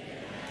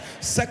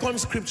 Second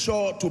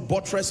scripture to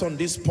buttress on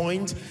this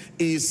point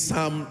is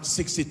Psalm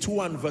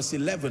 62 and verse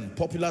 11.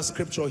 Popular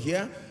scripture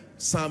here.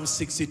 Psalm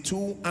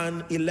 62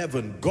 and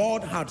 11.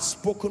 God had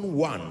spoken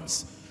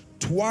once,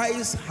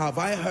 twice have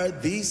I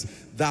heard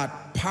this,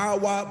 that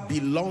power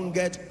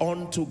belongeth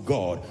unto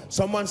God.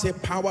 Someone say,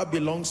 power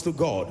belongs to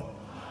God.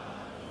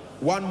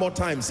 One more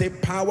time, say,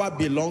 power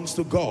belongs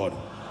to God.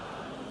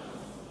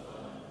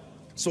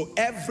 So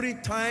every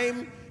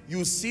time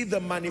you see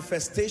the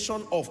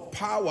manifestation of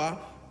power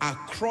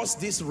across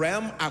this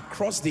realm,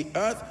 across the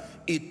earth,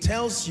 it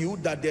tells you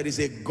that there is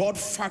a God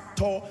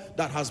factor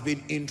that has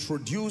been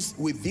introduced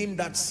within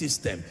that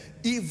system,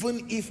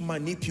 even if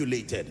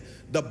manipulated.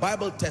 The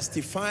Bible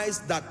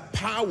testifies that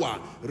power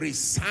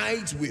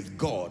resides with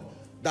God,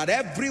 that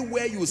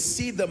everywhere you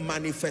see the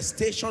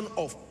manifestation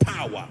of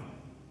power,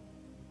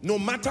 no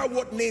matter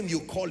what name you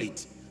call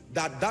it,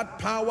 that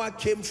power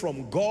came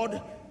from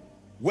God,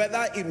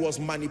 whether it was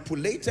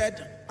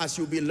manipulated, as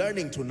you'll be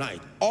learning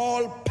tonight.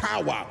 All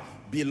power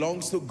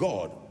belongs to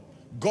God.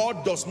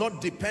 God does not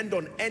depend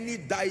on any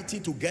deity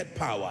to get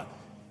power.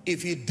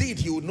 If he did,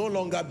 he would no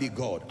longer be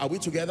God. Are we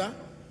together?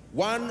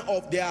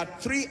 There are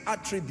three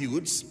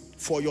attributes,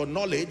 for your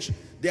knowledge,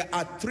 there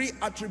are three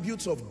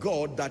attributes of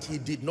God that he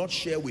did not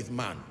share with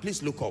man.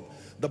 Please look up.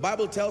 The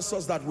Bible tells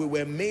us that we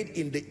were made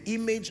in the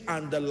image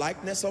and the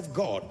likeness of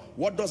God.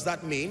 What does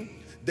that mean?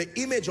 The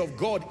image of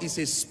God is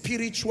the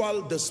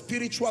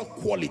spiritual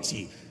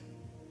quality.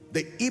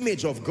 The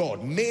image of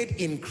God made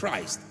in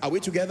Christ. Are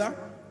we together?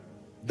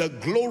 The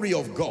glory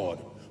of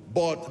God.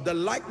 But the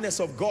likeness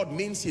of God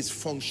means his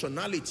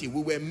functionality.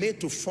 We were made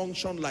to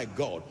function like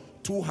God.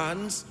 2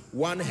 hands,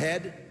 1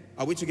 head.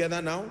 Are we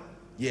together now?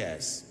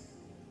 Yes.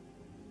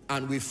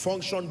 And we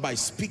function by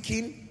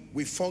speaking.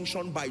 We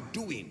function by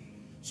doing.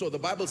 So the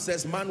Bible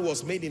says man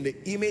was made in the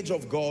image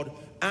of God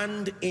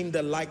and in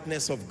the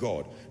likeness of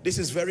God. This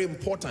is very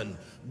important.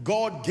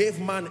 God gave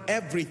man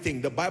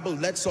everything. The Bible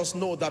lets us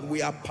know that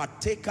we are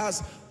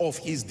partakers of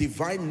his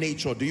divine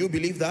nature. Do you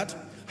believe that?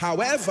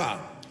 However,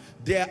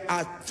 there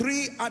are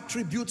three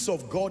attributes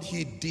of God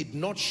he did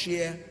not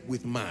share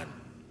with man.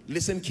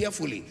 Listen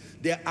carefully.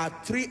 There are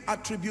three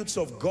attributes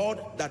of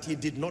God that he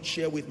did not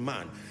share with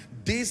man.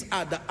 These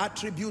are the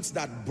attributes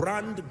that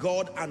brand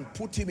God and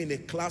put him in a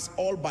class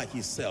all by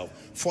himself.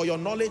 For your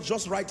knowledge,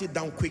 just write it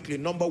down quickly.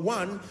 Number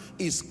one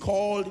is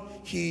called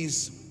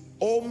his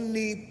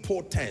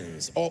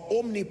omnipotence or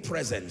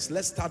omnipresence.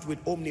 Let's start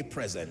with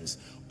omnipresence.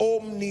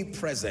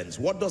 Omnipresence.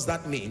 What does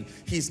that mean?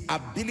 His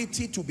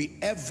ability to be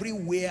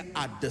everywhere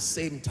at the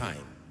same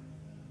time.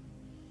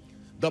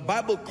 The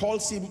Bible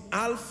calls him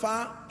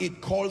Alpha,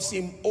 it calls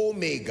him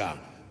Omega.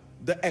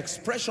 The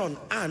expression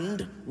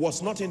 "and"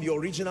 was not in the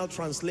original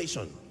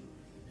translation.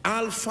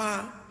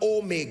 Alpha,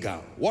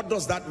 Omega. What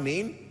does that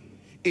mean?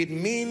 It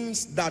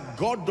means that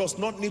God does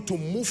not need to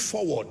move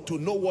forward to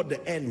know what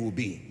the end will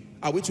be.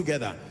 Are we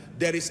together?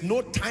 There is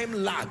no time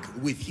lag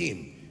with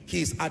him.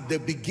 He's at the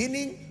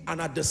beginning and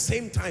at the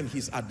same time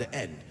he's at the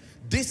end.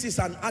 This is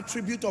an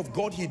attribute of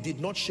God he did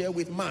not share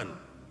with man.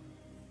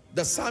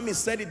 The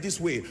psalmist said it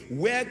this way: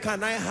 where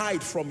can I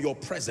hide from your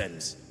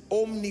presence?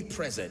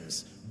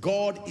 Omnipresence.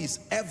 God is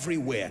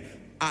everywhere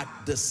at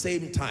the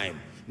same time.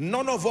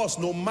 None of us,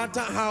 no matter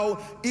how,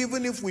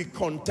 even if we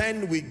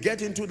contend, we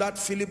get into that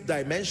Philip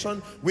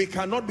dimension, we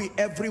cannot be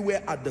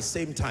everywhere at the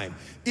same time.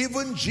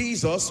 Even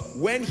Jesus,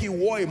 when he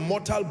wore a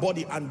mortal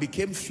body and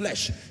became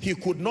flesh, he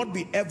could not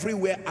be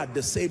everywhere at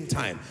the same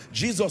time.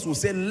 Jesus will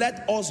say,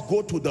 let us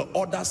go to the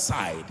other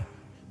side.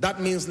 That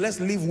means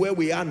let's leave where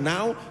we are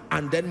now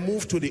and then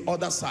move to the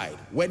other side,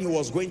 when he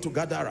was going to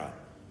Gadara.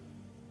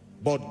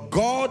 But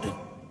God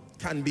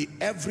can be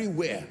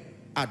everywhere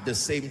at the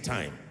same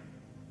time.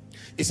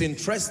 It's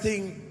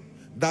interesting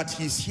that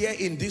he's here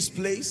in this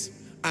place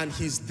and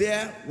he's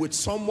there with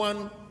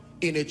someone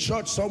in a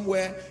church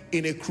somewhere,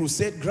 in a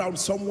crusade ground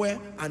somewhere,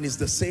 and it's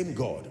the same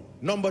God.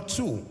 Number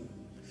two,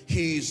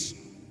 he's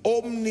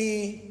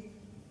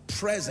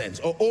omnipresence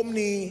or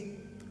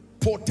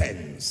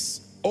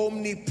omnipotence.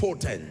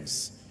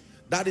 Omnipotence.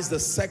 That is the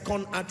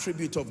second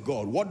attribute of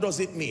God. What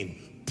does it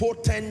mean?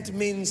 Potent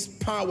means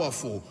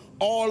powerful,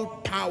 all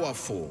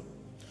powerful.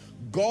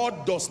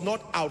 God does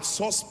not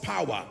outsource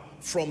power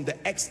from the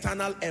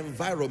external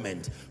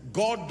environment.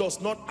 God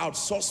does not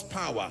outsource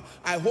power.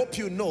 I hope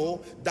you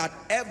know that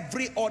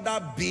every other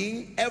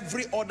being,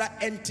 every other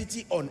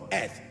entity on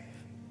earth,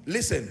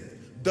 listen,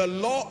 the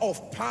law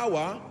of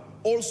power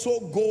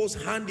also goes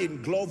hand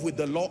in glove with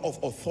the law of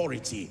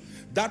authority.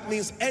 That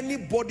means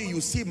anybody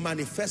you see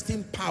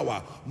manifesting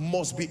power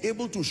must be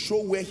able to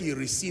show where he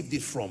received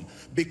it from,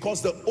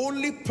 because the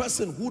only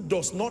person who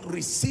does not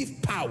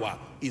receive power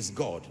is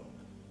God.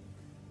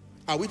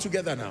 Are we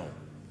together now?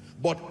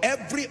 But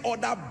every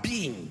other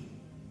being,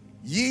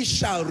 ye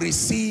shall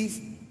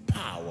receive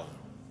power.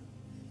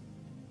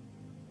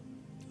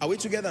 Are we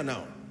together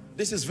now?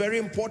 This is very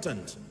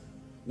important.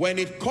 When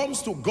it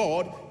comes to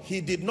God,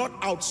 he did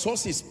not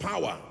outsource his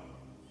power.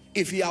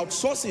 If he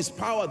outsourced his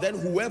power, then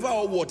whoever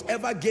or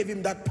whatever gave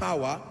him that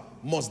power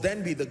must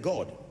then be the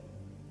God.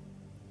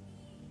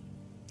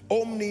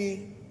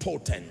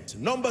 Omnipotent.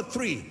 Number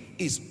three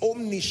is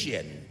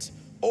omniscient.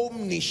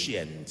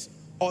 Omniscient.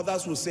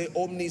 Others will say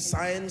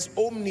omniscience,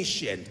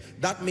 omniscient.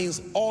 That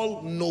means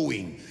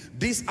all-knowing.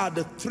 These are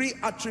the three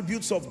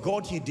attributes of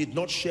God he did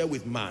not share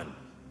with man.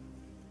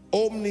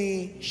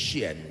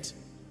 Omniscient.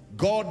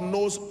 God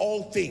knows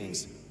all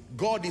things.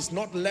 God is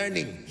not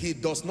learning. He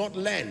does not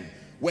learn.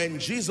 When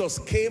Jesus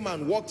came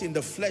and walked in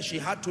the flesh, he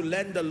had to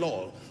learn the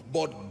law.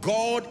 But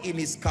God, in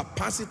his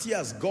capacity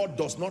as God,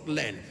 does not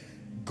learn.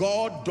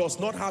 God does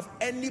not have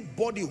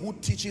anybody who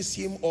teaches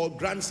him or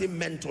grants him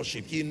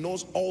mentorship. He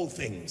knows all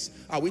things.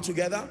 Are we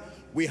together?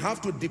 We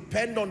have to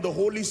depend on the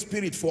Holy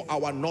Spirit for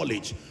our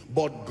knowledge.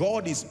 But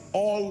God is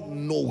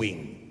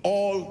all-knowing,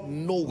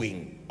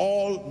 all-knowing,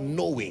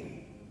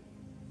 all-knowing,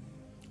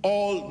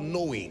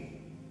 all-knowing.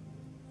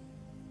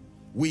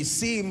 We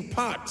see in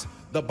part,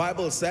 the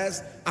Bible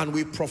says, and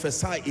we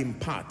prophesy in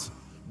part.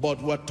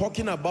 But we're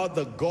talking about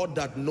the God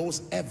that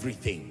knows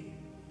everything.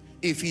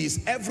 If he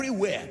is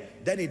everywhere,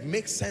 then it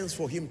makes sense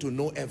for him to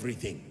know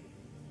everything.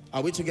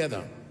 Are we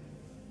together?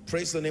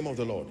 Praise the name of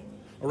the Lord.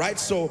 All right,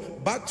 so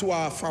back to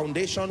our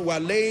foundation. We're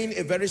laying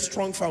a very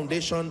strong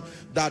foundation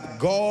that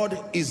God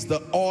is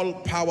the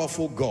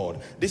all-powerful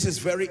God. This is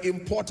very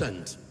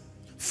important.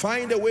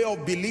 Find a way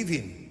of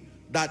believing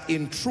that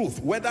in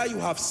truth, whether you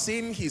have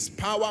seen his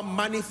power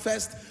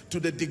manifest to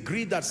the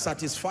degree that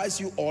satisfies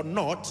you or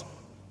not,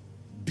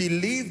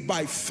 believe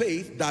by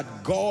faith that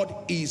God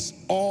is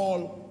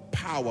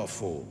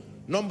all-powerful.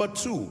 Number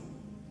two,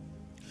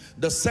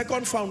 the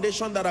second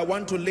foundation that I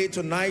want to lay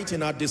tonight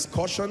in our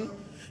discussion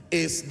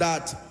is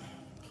that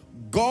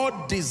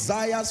God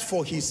desires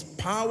for his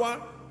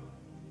power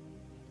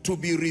to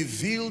be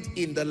revealed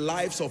in the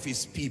lives of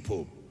his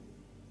people.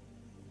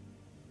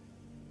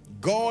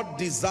 God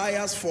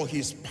desires for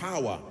his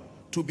power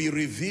to be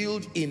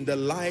revealed in the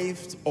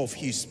lives of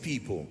his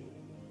people.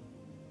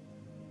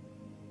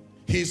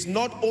 He's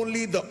not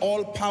only the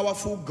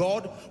all-powerful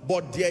God,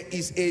 but there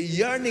is a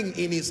yearning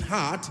in his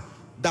heart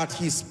that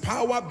his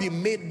power be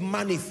made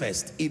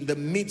manifest in the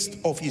midst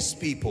of his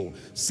people.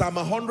 Psalm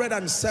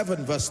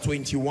 107 verse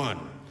 21.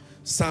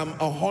 Psalm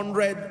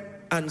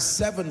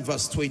 107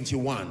 verse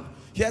 21.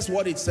 Here's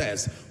what it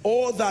says.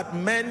 Oh, that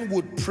men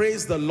would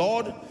praise the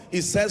Lord.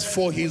 It says,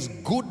 for his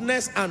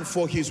goodness and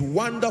for his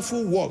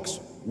wonderful works.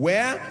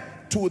 Where?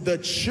 To the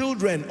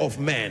children of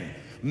men.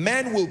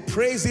 Men will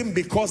praise him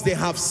because they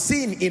have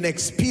seen in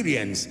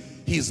experience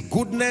his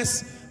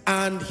goodness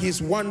and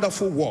his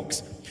wonderful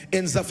works.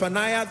 In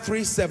Zephaniah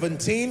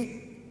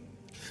 3:17,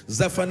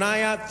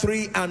 Zephaniah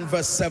 3 and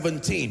verse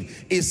 17.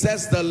 It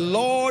says, the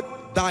Lord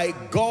thy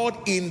God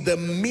in the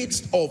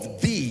midst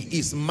of thee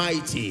is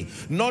mighty.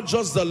 Not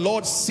just the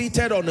Lord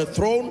seated on a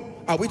throne.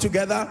 Are we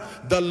together?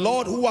 The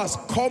Lord who has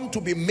come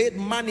to be made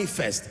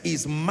manifest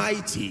is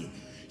mighty.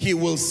 He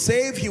will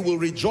save, he will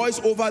rejoice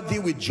over thee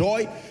with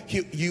joy.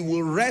 He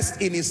will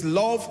rest in his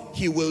love.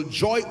 He will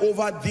joy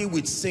over thee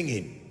with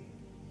singing.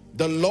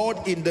 The Lord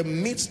in the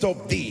midst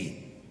of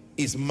thee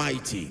is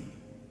mighty.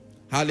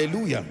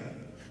 Hallelujah.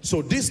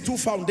 So these two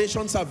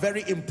foundations are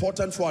very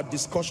important for our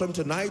discussion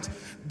tonight.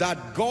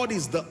 That God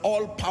is the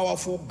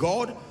all-powerful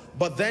God,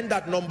 but then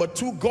that number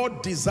two,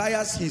 God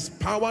desires his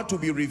power to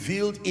be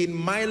revealed in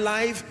my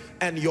life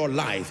and your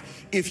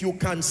life. If you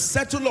can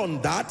settle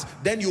on that,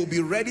 then you'll be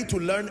ready to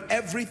learn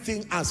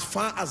everything as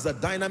far as the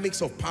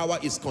dynamics of power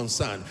is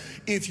concerned.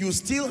 If you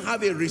still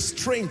have a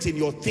restraint in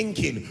your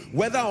thinking,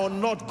 whether or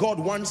not God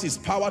wants his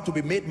power to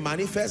be made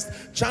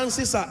manifest,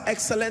 chances are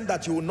excellent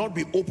that you will not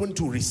be open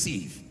to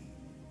receive.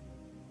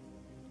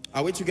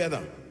 Are we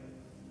together?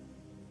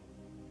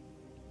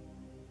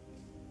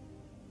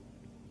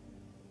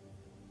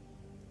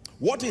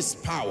 What is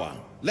power?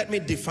 Let me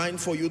define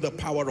for you the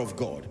power of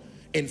God.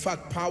 In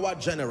fact, power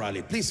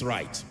generally. Please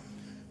write.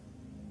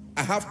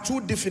 I have two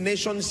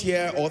definitions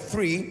here, or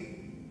three,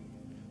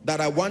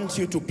 that I want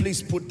you to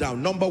please put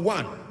down. Number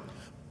one,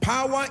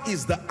 power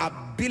is the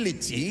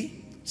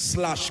ability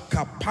 /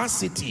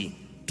 capacity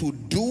to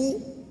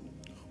do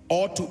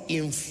or to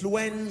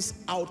influence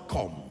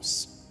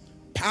outcomes.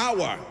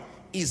 Power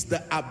is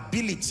the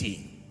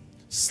ability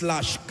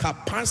 /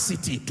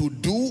 capacity to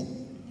do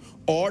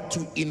or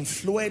to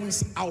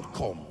influence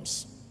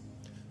outcomes.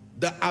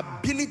 The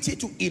ability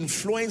to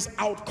influence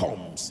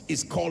outcomes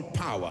is called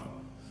power.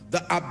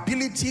 The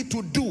ability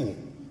to do,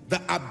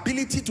 the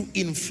ability to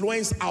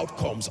influence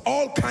outcomes,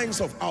 all kinds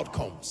of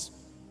outcomes.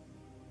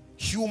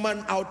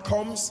 Human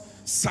outcomes,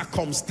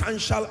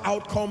 circumstantial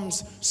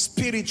outcomes,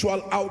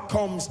 spiritual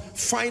outcomes,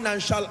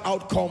 financial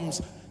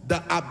outcomes.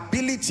 The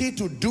ability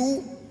to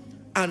do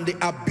and the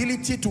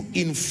ability to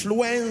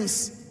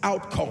influence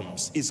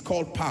outcomes is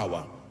called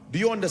power. Do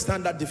you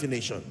understand that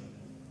definition?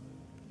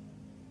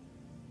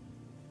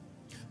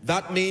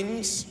 That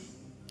means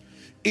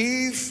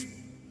if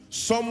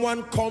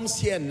someone comes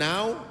here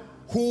now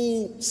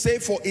who, say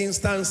for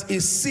instance,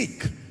 is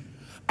sick,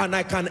 and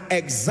I can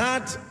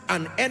exert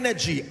an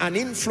energy, an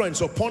influence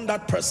upon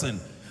that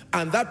person,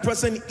 and that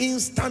person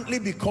instantly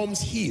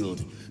becomes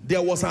healed.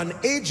 There was an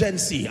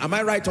agency, am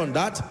I right on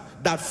that,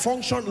 that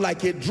functioned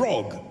like a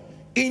drug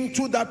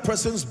into that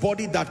person's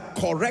body that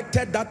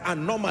corrected that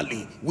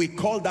anomaly. We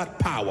call that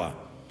power.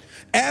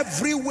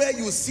 Everywhere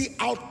you see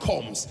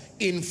outcomes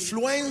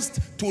influenced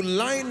to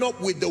line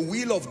up with the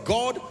will of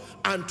God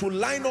and to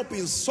line up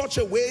in such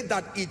a way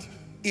that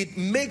it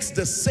makes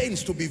the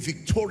saints to be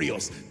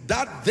victorious.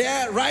 That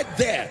there, right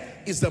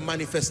there, is the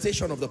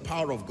manifestation of the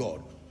power of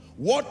God.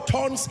 What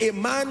turns a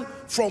man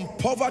from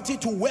poverty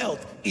to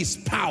wealth is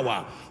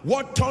power.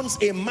 What turns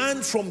a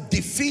man from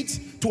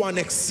defeat to an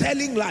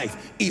excelling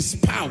life is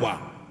power.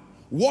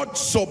 What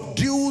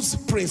subdues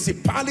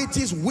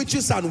principalities,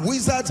 witches and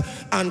wizards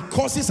and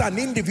causes an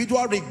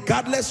individual,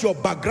 regardless your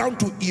background,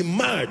 to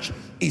emerge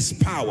is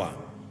power.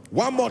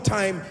 One more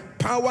time,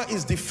 power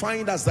is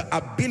defined as the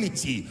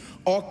ability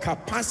or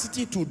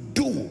capacity to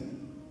do,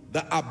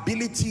 the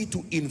ability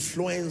to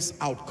influence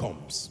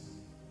outcomes.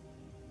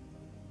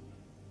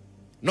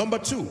 Number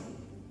two,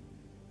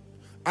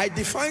 I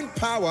define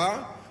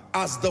power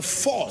as the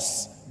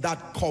force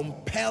that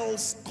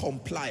compels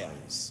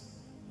compliance.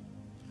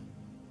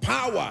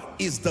 Power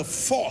is the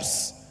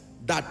force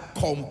that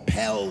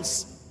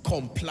compels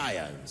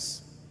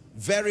compliance.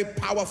 Very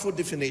powerful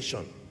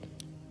definition.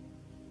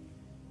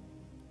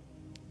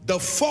 The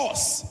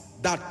force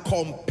that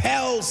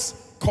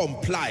compels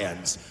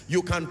compliance.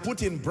 You can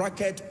put in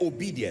bracket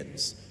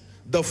obedience.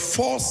 The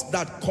force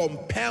that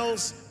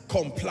compels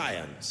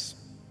compliance.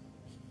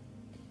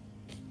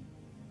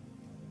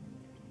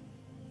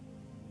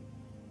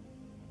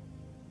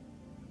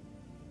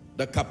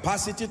 The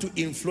capacity to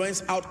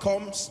influence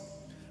outcomes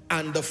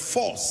and the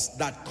force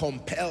that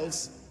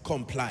compels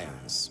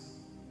compliance.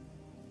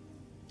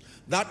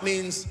 That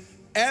means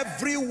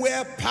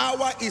everywhere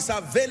power is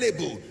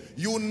available,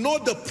 you know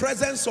the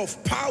presence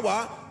of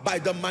power by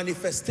the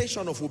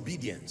manifestation of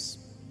obedience.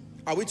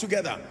 Are we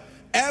together?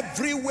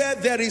 Everywhere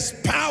there is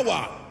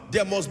power,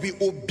 there must be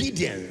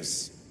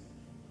obedience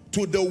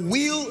to the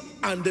will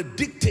and the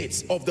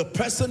dictates of the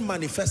person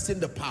manifesting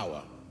the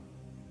power.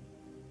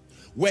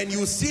 When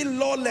you see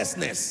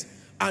lawlessness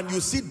and you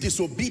see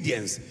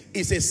disobedience,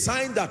 it's a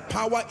sign that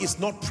power is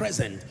not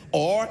present,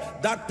 or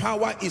that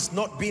power is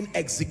not being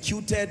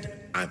executed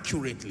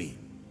accurately.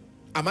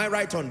 Am I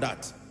right on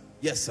that?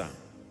 Yes, sir.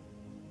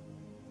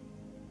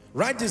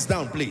 Write this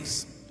down,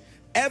 please.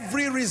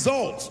 Every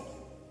result,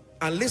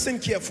 and listen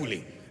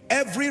carefully,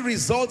 every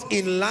result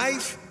in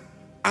life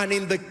and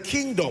in the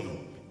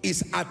kingdom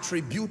is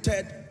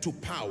attributed to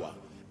power.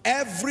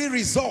 Every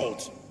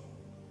result,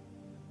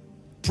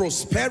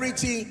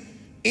 prosperity,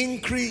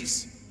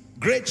 increase,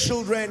 great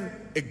children,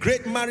 a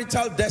great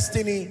marital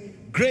destiny,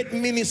 great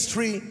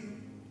ministry,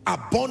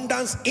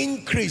 abundance,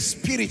 increase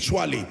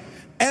spiritually.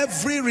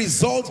 Every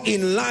result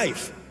in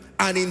life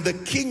and in the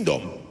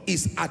kingdom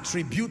is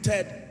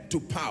attributed to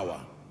power.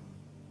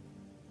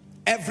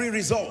 Every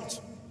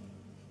result.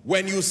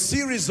 When you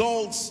see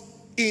results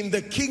in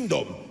the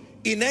kingdom,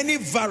 in any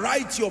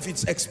variety of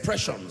its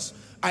expressions,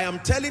 I am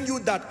telling you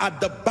that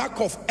at the back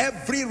of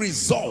every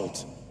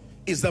result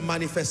is the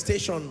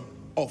manifestation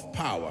of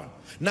power.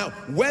 Now,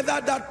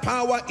 whether that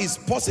power is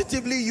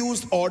positively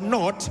used or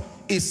not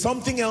is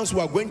something else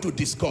we are going to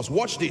discuss.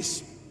 Watch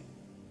this.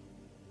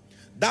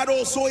 That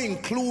also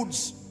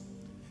includes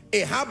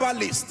a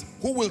herbalist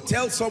who will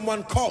tell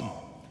someone, come,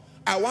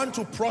 I want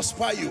to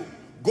prosper you.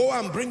 Go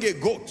and bring a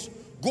goat.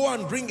 Go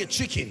and bring a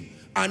chicken.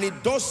 And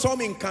it does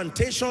some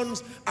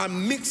incantations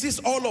and mixes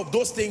all of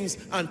those things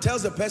and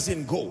tells the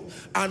person go.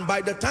 And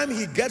by the time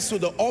he gets to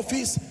the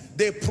office,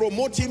 they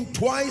promote him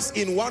twice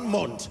in 1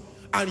 month.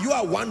 And you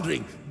are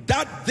wondering,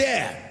 that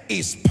there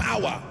is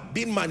power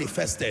being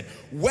manifested.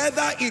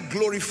 Whether it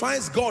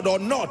glorifies God or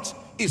not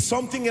is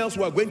something else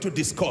we're going to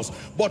discuss.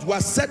 But we're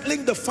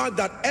settling the fact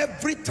that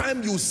every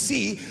time you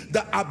see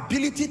the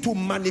ability to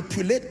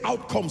manipulate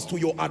outcomes to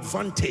your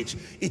advantage,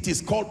 it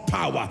is called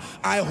power.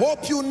 I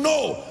hope you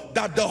know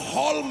that the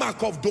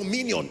hallmark of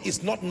dominion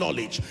is not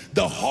knowledge.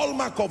 The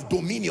hallmark of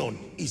dominion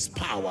is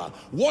power.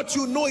 What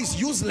you know is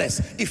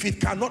useless if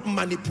it cannot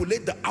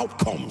manipulate the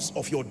outcomes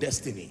of your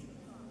destiny.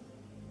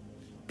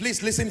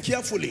 Please listen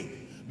carefully.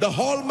 The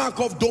hallmark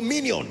of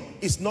dominion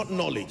is not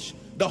knowledge.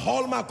 The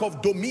hallmark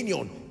of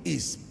dominion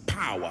is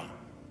power.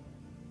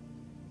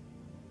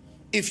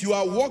 If you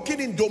are walking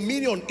in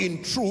dominion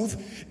in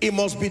truth, it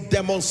must be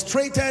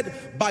demonstrated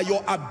by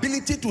your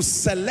ability to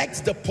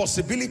select the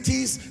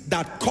possibilities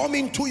that come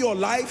into your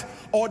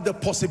life or the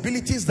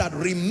possibilities that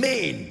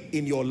remain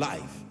in your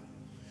life.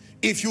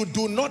 If you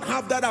do not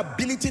have that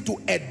ability to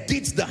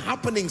edit the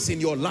happenings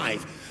in your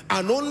life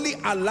and only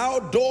allow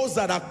those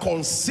that are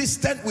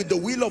consistent with the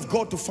will of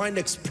God to find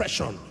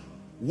expression,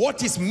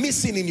 what is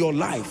missing in your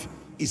life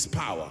is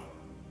power.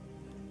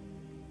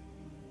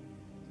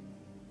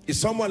 Is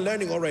someone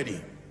learning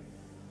already?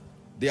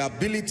 The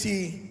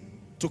ability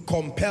to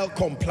compel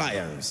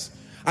compliance.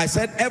 I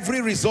said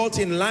every result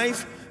in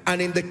life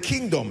and in the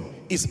kingdom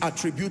is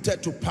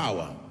attributed to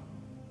power.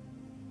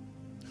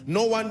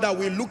 No wonder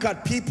we look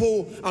at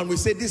people and we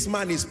say this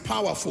man is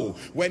powerful.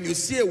 When you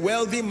see a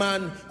wealthy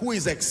man who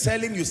is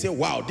excelling, you say,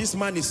 wow, this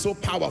man is so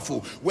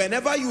powerful.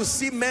 Whenever you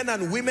see men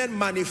and women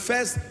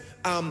manifest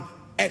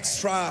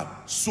extra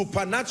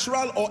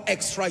supernatural or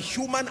extra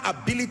human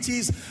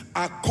abilities,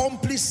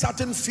 accomplish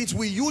certain feats,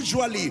 we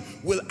usually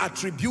will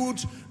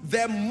attribute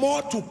them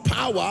more to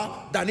power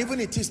than even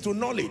it is to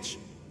knowledge.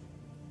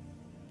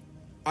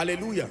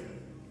 Hallelujah.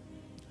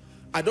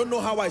 I don't know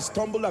how I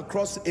stumbled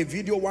across a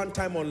video one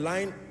time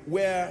online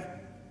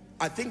where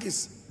I think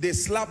they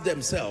slap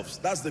themselves.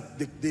 That's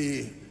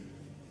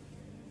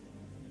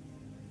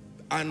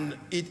and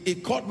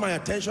it caught my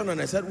attention,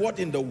 and I said, what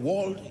in the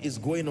world is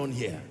going on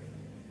here?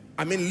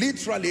 I mean,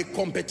 literally a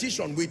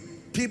competition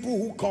with people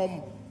who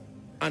come,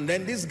 and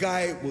then this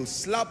guy will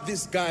slap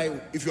this guy.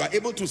 If you are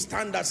able to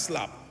stand that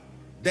slap,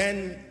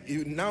 then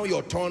now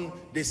your turn,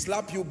 they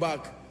slap you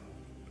back.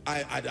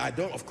 I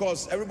don't, of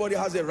course, everybody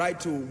has a right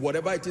to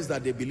whatever it is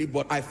that they believe,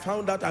 but I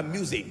found that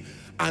amusing.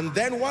 And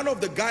then one of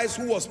the guys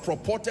who was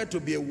purported to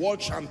be a world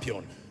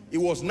champion, it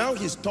was now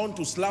his turn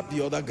to slap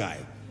the other guy.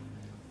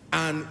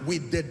 And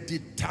with the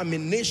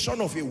determination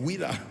of a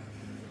winner,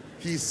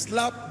 he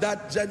slapped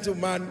that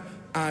gentleman,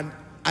 and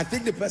I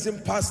think the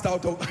person passed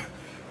out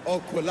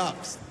or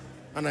collapsed.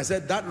 And I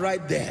said, that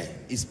right there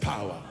is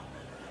power.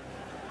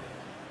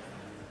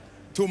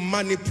 To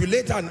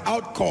manipulate an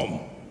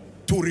outcome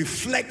to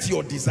reflect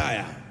your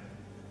desire.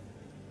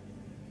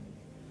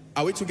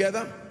 Are we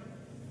together?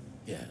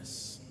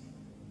 Yes.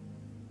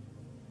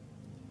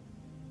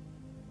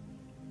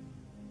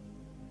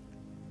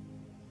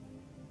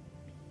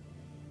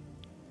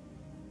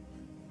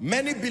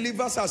 Many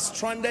believers are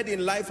stranded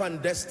in life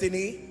and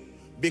destiny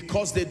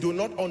because they do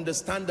not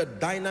understand the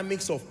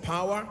dynamics of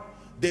power.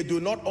 They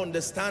do not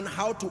understand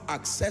how to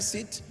access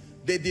it.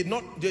 They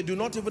do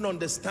not even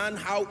understand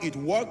how it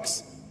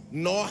works,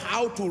 nor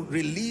how to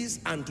release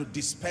and to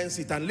dispense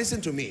it. And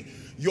listen to me,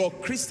 your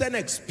Christian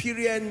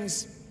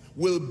experience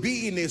will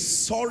be in a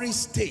sorry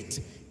state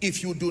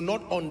if you do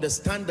not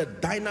understand the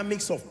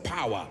dynamics of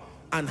power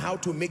and how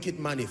to make it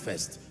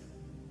manifest.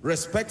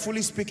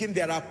 Respectfully speaking,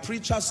 there are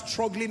preachers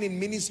struggling in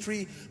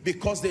ministry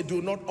because they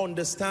do not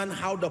understand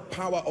how the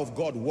power of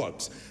God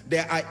works.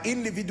 There are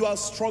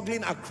individuals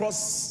struggling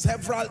across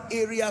several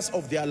areas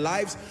of their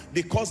lives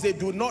because they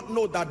do not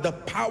know that the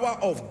power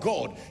of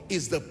God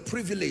is the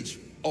privilege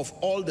of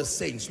all the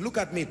saints. Look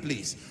at me,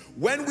 please.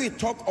 When we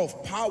talk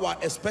of power,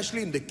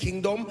 especially in the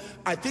kingdom,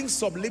 I think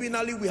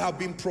subliminally we have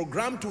been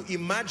programmed to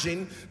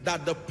imagine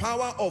that the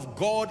power of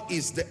God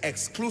is the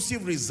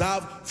exclusive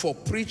reserve for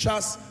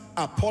preachers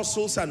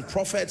apostles and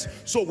prophets.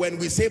 So when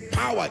we say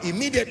power,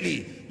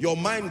 immediately your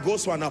mind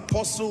goes to an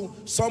apostle,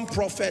 some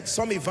prophet,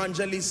 some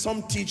evangelist,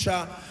 some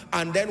teacher.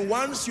 And then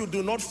once you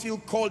do not feel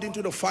called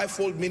into the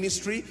fivefold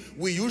ministry,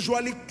 we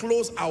usually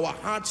close our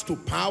hearts to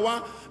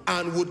power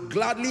and would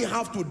gladly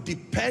have to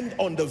depend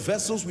on the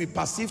vessels we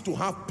perceive to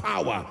have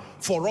power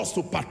for us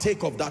to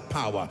partake of that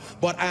power.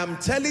 But I am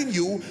telling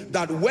you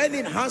that when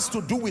it has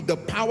to do with the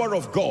power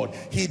of God,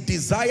 he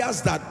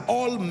desires that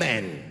all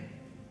men.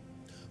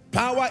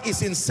 Power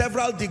is in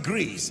several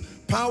degrees.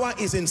 Power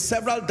is in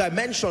several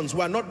dimensions.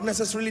 We are not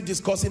necessarily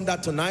discussing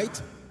that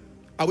tonight.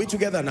 Are we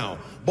together now?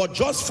 But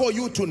just for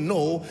you to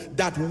know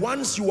that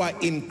once you are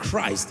in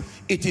Christ,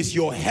 it is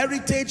your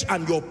heritage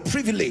and your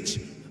privilege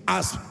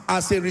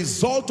as a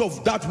result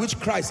of that which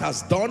Christ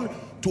has done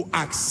to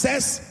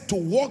access, to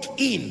walk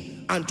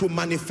in, and to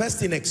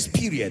manifest in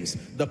experience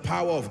the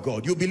power of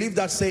God. You believe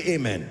that? Say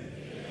amen.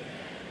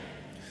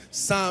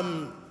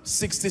 Psalm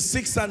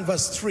 66 and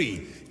verse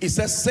 3, it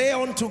says, say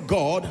unto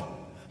God,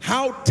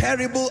 how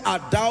terrible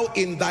art thou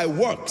in thy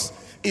works.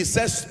 It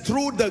says,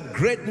 through the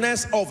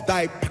greatness of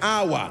thy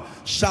power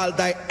shall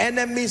thy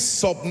enemies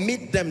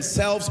submit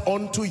themselves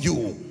unto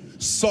you.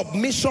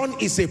 Submission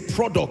is a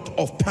product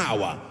of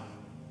power.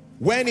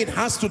 When it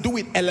has to do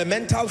with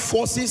elemental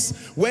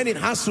forces, when it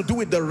has to do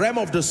with the realm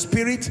of the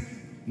spirit,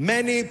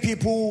 many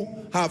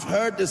people have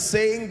heard the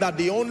saying that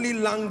the only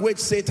language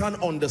Satan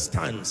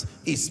understands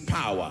is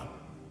power.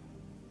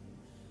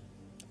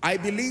 I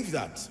believe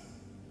that.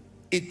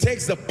 It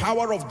takes the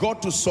power of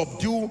God to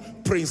subdue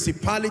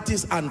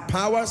principalities and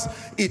powers.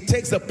 It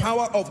takes the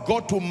power of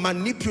God to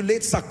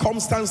manipulate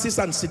circumstances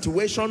and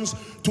situations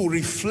to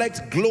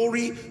reflect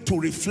glory, to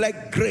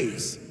reflect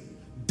grace.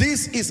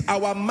 This is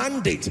our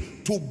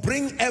mandate, to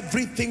bring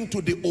everything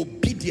to the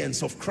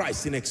obedience of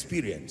Christ in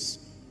experience.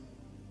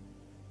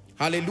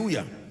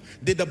 Hallelujah.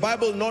 Did the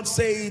Bible not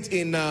say it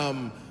in,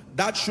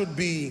 that should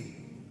be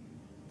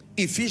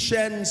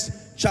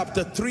Ephesians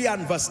chapter 3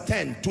 and verse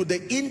 10. To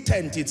the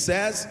intent it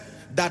says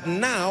that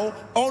now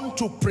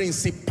unto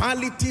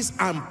principalities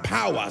and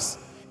powers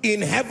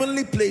in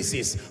heavenly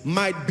places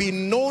might be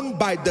known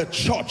by the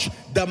church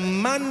the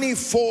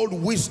manifold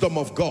wisdom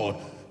of God.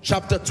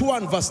 Chapter 2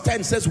 and verse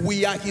 10 says,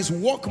 we are his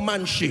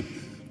workmanship,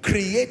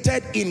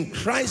 created in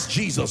Christ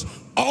Jesus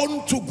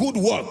unto good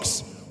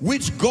works,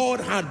 which God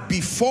had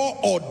before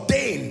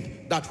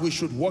ordained that we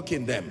should walk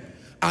in them.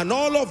 And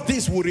all of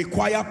this will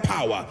require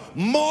power.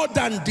 More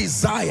than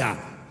desire,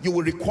 you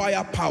will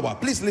require power.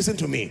 Please listen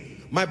to me.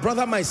 My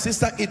brother, my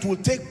sister, it will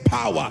take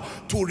power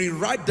to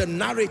rewrite the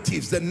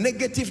narratives, the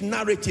negative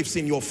narratives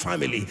in your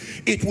family.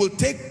 It will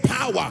take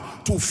power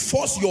to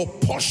force your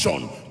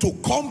portion to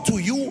come to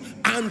you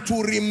and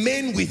to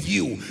remain with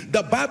you.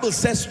 The Bible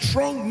says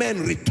strong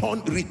men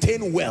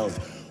retain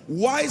wealth.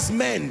 Wise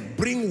men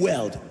bring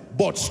wealth,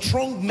 but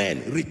strong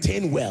men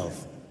retain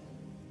wealth.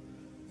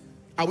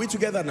 Are we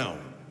together now?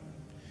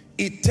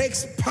 It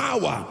takes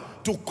power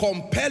to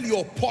compel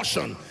your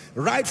portion.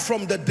 Right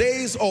from the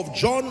days of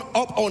John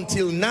up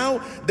until now,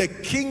 the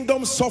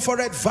kingdom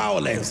suffereth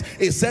violence.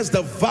 It says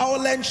the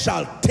violent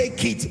shall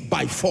take it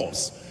by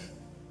force.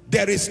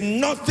 There is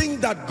nothing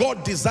that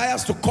God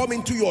desires to come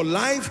into your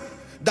life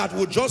that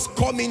will just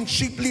come in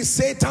cheaply.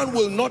 Satan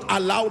will not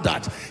allow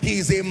that. He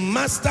is a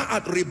master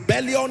at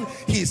rebellion.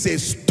 He is a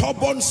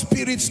stubborn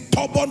spirit,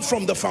 stubborn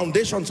from the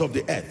foundations of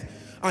the earth.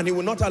 And he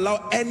will not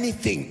allow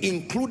anything,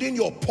 including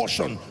your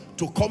portion,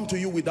 to come to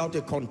you without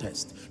a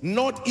contest.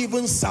 Not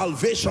even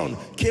salvation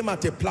came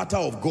at a platter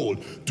of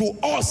gold. To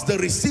us, the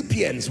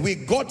recipients, we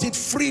got it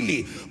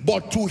freely.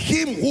 But to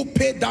him who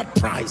paid that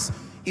price,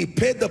 he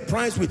paid the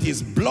price with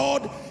his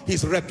blood,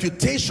 his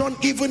reputation,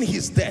 even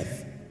his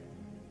death.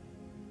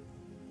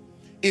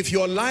 If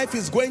your life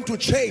is going to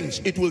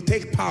change, it will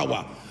take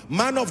power.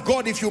 Man of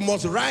God, if you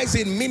must rise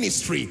in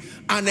ministry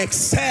and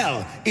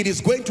excel, it is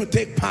going to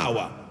take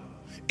power.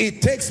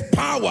 It takes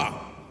power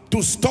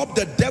to stop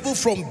the devil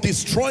from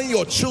destroying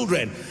your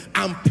children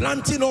and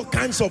planting all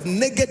kinds of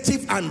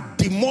negative and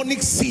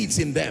demonic seeds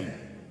in them.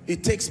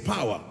 It takes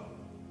power.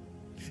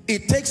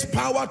 It takes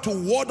power to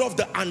ward off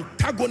the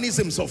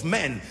antagonisms of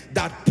men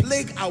that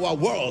plague our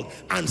world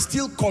and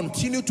still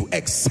continue to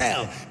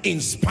excel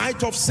in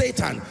spite of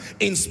Satan,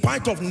 in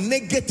spite of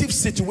negative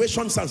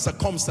situations and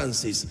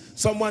circumstances.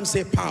 Someone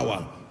say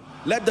power.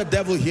 Let the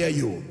devil hear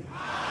you.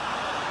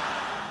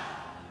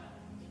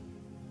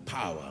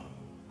 Power.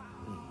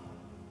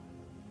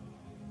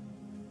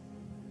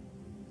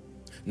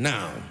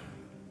 Now,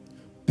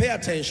 pay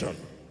attention.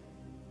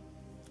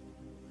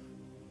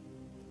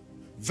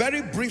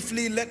 Very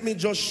briefly, let me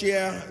just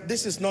share.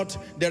 This is not,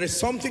 there is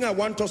something I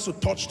want us to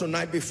touch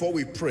tonight before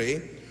we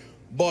pray.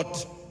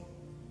 But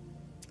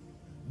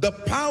the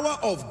power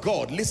of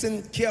God,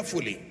 listen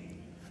carefully.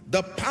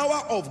 The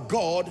power of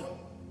God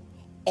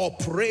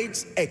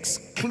operates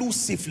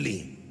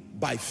exclusively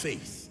by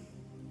faith.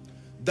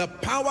 The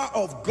power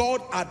of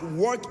God at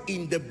work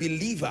in the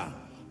believer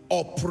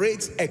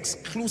operates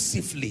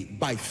exclusively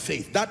by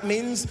faith. That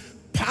means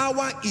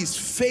power is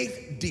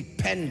faith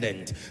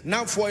dependent.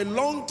 Now, for a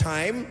long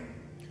time,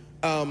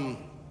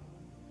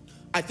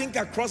 I think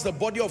across the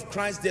body of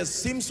Christ, there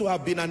seems to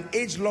have been an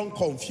age-long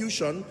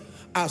confusion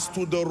as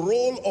to the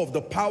role of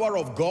the power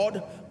of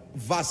God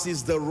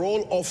versus the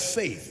role of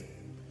faith.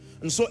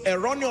 And so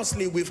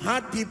erroneously, we've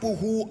had people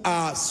who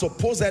are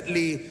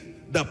supposedly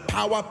the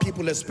power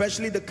people,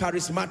 especially the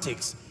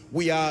charismatics.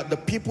 We are the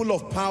people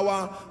of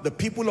power, the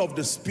people of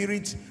the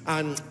Spirit,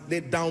 and they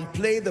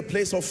downplay the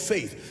place of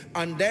faith.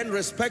 And then,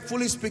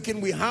 respectfully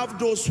speaking, we have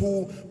those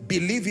who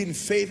believe in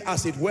faith,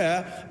 as it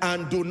were,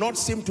 and do not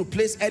seem to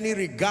place any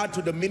regard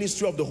to the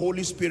ministry of the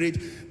Holy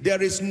Spirit.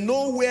 There is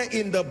nowhere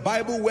in the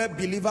Bible where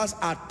believers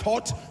are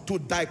taught to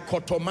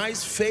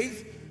dichotomize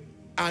faith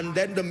and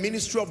then the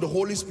ministry of the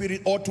Holy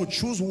Spirit, or to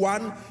choose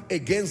one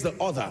against the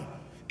other.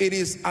 It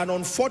is an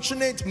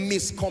unfortunate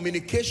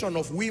miscommunication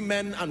of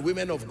women and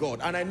women of God.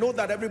 And I know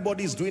that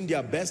everybody is doing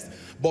their best,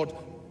 but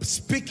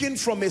speaking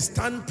from a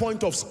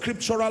standpoint of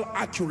scriptural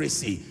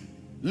accuracy,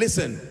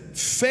 listen,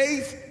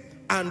 faith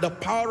and the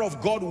power of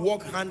God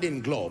walk hand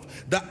in glove.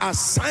 The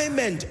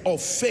assignment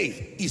of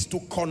faith is to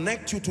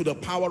connect you to the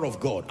power of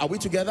God. Are we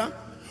together?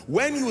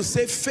 When you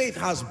say faith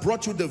has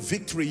brought you the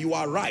victory, you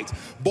are right.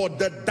 But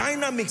the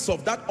dynamics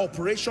of that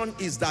operation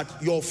is that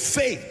your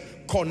faith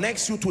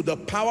connects you to the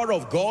power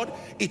of God.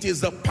 It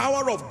is the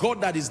power of God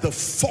that is the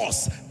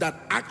force that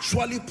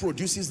actually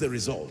produces the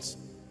results.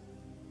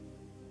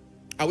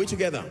 Are we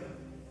together?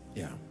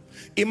 Yeah.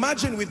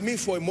 Imagine with me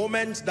for a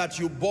moment that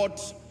you bought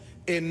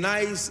a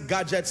nice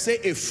gadget, say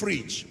a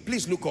fridge.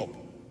 Please look up.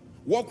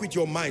 Walk with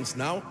your minds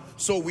now.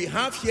 So we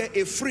have here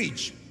a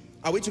fridge.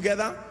 Are we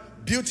together?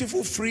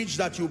 Beautiful fridge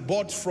that you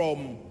bought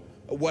from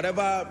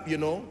whatever, you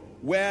know,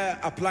 where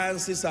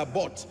appliances are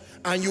bought.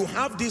 And you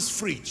have this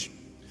fridge.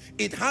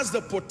 It has the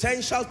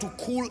potential to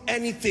cool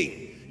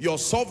anything, your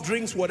soft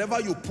drinks, whatever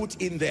you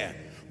put in there.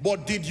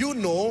 But did you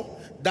know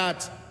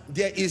that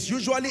there is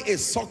usually a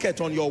socket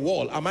on your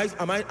wall? Am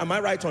I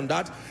right on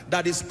that?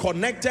 That is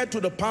connected to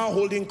the power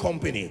holding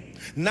company.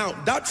 Now,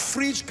 that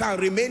fridge can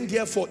remain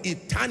there for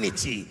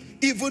eternity,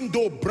 even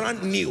though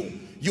brand new.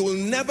 You will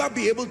never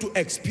be able to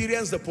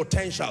experience the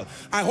potential.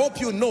 I hope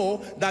you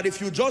know that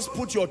if you just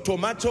put your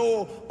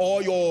tomato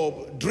or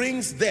your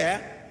drinks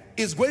there,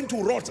 it's going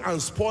to rot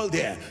and spoil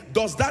there.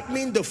 Does that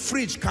mean the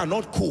fridge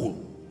cannot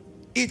cool?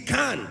 It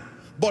can,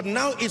 but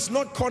now it's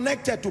not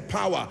connected to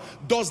power.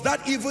 Does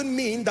that even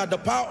mean that the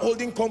power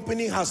holding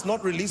company has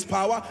not released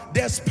power?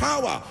 There's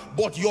power,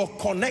 but your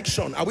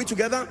connection. Are we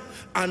together?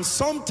 And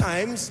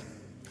sometimes,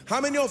 how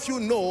many of you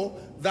know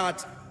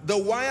that the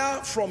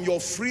wire from your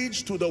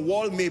fridge to the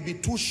wall may be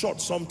too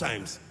short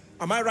sometimes?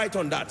 Am I right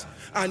on that?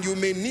 And you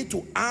may need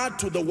to add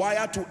to the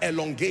wire to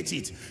elongate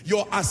it.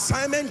 Your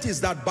assignment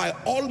is that by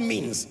all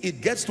means,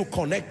 it gets to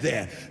connect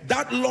there.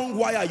 That long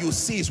wire you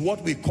see is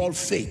what we call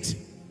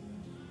faith.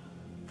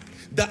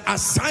 The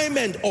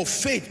assignment of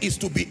faith is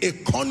to be a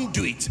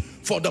conduit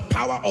for the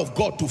power of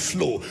God to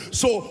flow.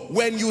 So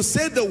when you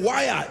say the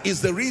wire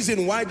is the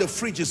reason why the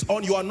fridge is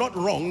on, you are not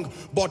wrong.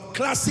 But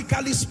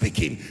classically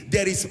speaking,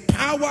 there is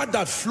power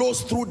that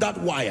flows through that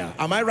wire.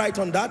 Am I right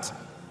on that?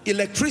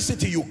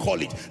 Electricity, you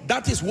call it.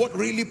 That is what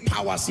really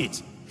powers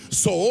it.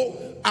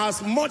 So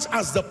as much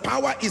as the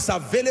power is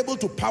available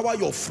to power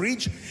your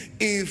fridge,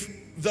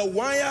 if the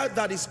wire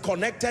that is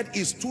connected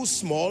is too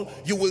small,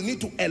 you will need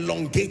to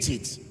elongate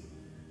it.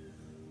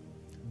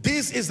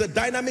 This is the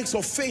dynamics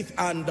of faith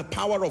and the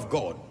power of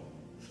God.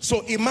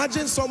 So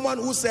imagine someone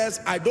who says,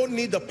 I don't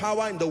need the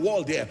power in the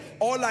wall there.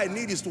 All I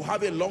need is to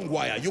have a long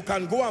wire. You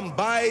can go and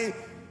buy,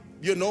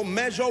 you know,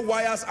 measure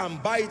wires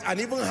and buy it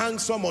and even hang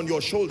some on your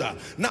shoulder.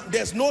 Now,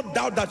 there's no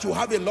doubt that you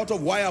have a lot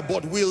of wire,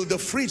 but will the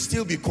fridge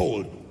still be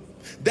cold?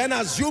 Then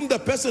assume the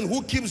person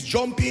who keeps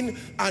jumping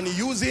and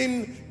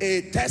using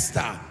a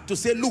tester to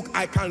say, look,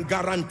 I can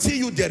guarantee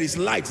you there is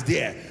light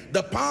there.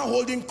 The power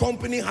holding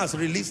company has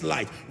released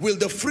light. Will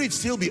the fridge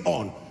still be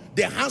on?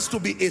 There has to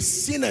be a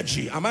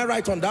synergy. Am I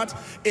right on that?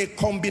 A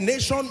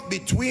combination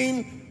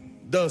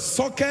between the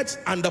socket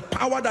and the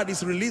power that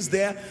is released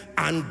there,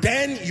 and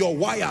then your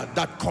wire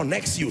that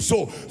connects you.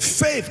 So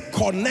faith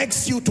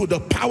connects you to the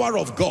power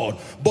of God,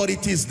 but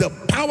it is the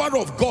power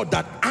of God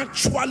that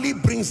actually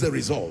brings the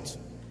result.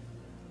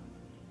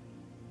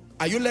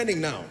 Are you learning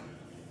now?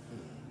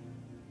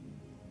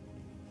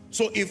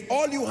 So if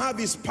all you have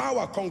is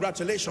power,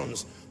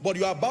 congratulations, but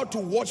you are about to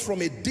watch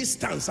from a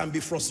distance and be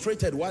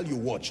frustrated while you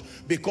watch,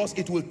 because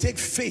it will take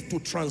faith to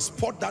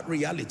transport that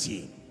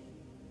reality.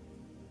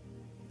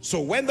 So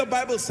when the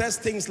Bible says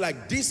things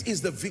like, this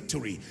is the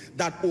victory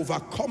that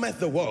overcometh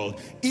the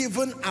world,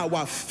 even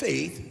our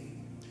faith,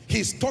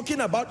 he's talking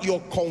about your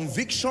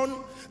conviction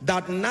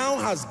that now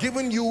has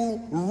given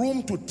you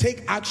room to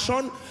take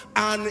action,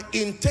 and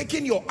in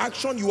taking your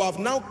action, you have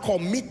now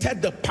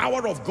committed the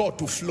power of God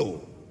to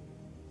flow.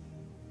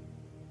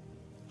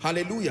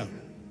 Hallelujah.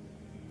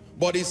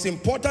 But it's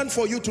important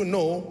for you to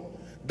know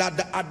that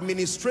the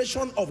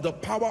administration of the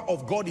power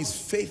of God is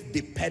faith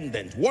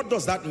dependent. What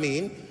does that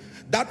mean?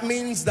 That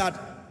means that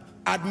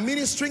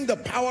administering the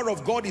power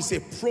of God is a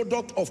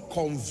product of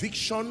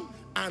conviction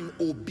and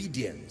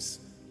obedience.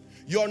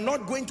 You're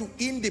not going to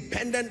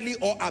independently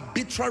or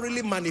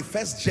arbitrarily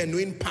manifest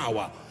genuine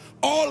power.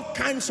 All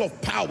kinds of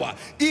power,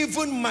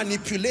 even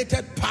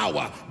manipulated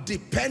power,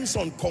 depends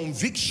on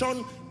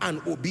conviction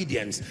and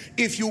obedience.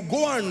 If you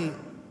go and,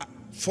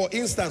 for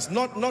instance,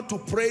 not to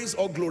praise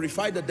or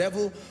glorify the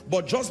devil,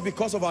 but just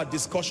because of our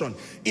discussion,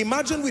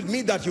 imagine with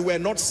me that you were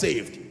not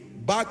saved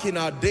back in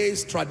our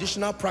days,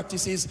 traditional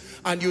practices,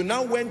 and you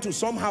now went to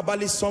some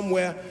herbalist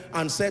somewhere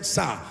and said,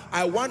 sir,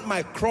 I want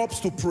my crops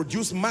to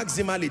produce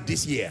maximally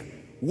this year.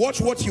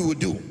 Watch what he will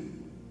do.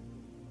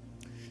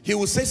 He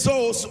will say,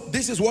 so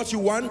this is what you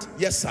want?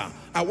 Yes, sir.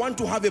 I want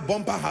to have a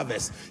bumper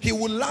harvest. He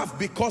will laugh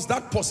because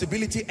that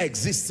possibility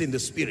exists in the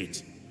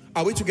spirit.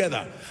 Are we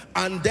together?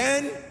 And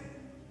then,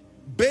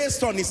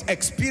 based on his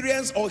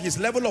experience or his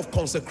level of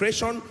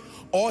consecration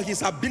or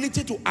his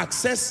ability to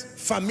access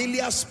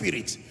familiar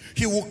spirits,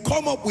 he will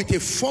come up with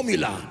a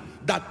formula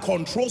that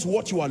controls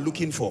what you are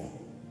looking for.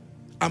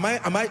 Am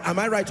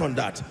I right on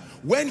that?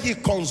 When he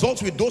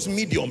consults with those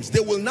mediums, they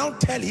will now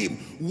tell him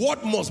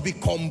what must be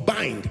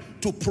combined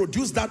to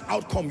produce that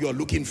outcome you're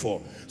looking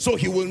for. So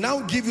he will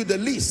now give you the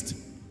list.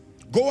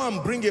 Go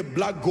and bring a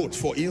black goat,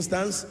 for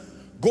instance.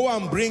 Go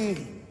and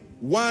bring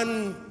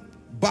 1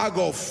 bag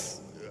of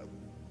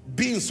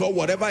beans or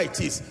whatever it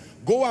is.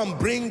 Go and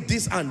bring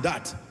this and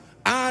that.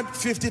 Add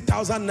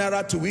 50,000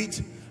 naira to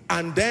it,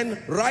 and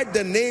then write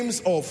the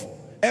names of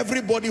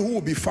everybody who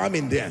will be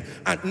farming there.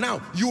 And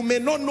now, you may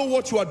not know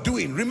what you are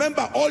doing.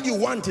 Remember, all you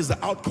want is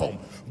the outcome.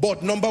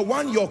 But number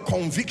 1, your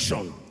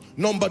conviction.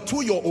 Number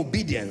 2, your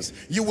obedience.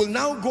 You will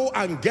now go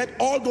and get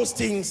all those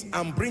things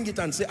and bring it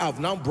and say, I've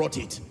now brought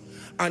it.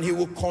 And he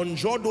will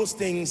conjure those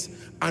things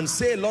and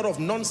say a lot of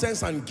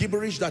nonsense and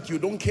gibberish that you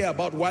don't care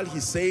about while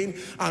he's saying.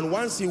 And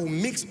once he will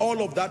mix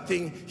all of that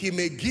thing, he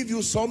may give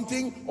you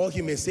something or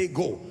he may say,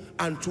 go.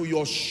 And to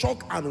your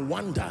shock and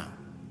wonder,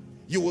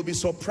 you will be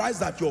surprised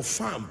that your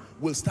farm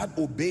will start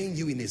obeying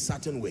you in a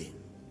certain way.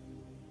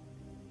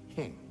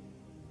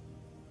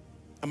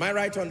 Am I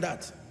right on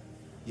that?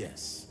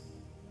 Yes.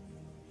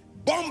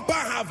 Bumper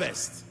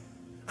harvest.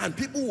 And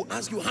people will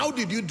ask you, how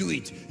did you do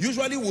it?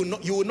 Usually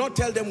you will not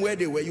tell them where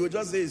they were. You will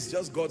just say, it's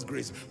just God's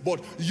grace.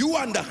 But you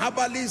and the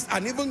herbalist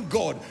and even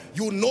God,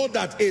 you know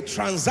that a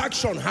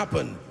transaction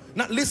happened.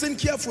 Now listen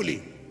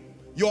carefully.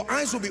 Your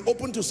eyes will be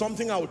open to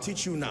something I will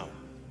teach you now.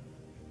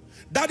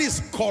 That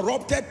is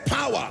corrupted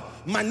power,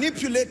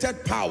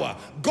 manipulated power.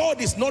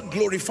 God is not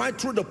glorified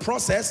through the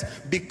process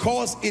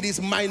because it is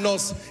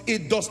minus.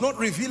 It does not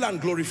reveal and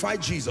glorify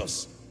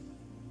Jesus.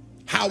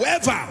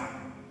 However,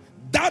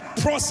 that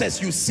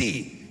process you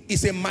see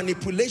is a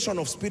manipulation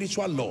of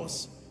spiritual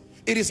laws.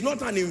 It is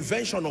not an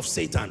invention of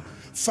Satan.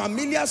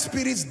 Familiar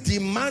spirits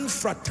demand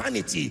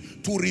fraternity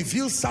to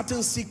reveal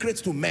certain secrets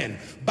to men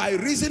by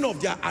reason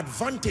of their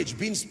advantage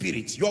being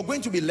spirits. You are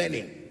going to be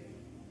learning.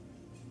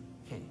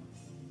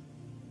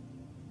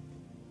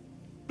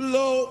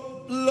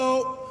 Blow,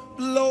 blow,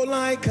 blow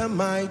like a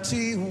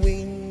mighty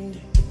wind,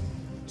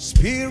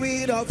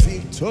 Spirit of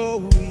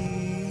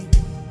victory,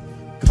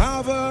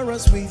 cover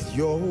us with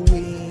your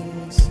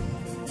wings.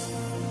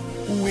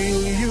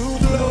 Will you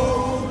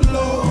blow,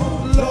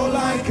 blow, blow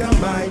like a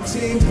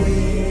mighty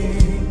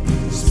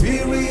wind,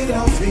 Spirit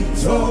of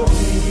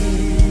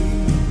victory,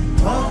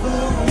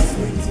 cover us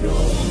with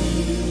your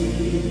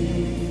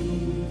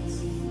wings.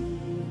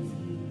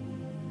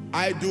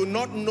 I do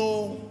not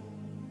know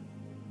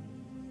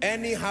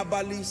any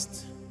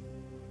herbalist,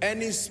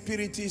 any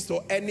spiritist,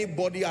 or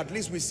anybody, at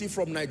least we see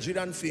from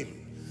Nigerian film,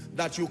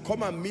 that you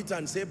come and meet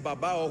and say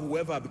Baba or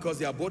whoever, because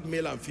they are both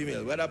male and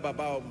female, whether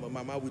Baba or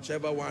Mama,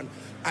 whichever one,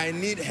 I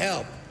need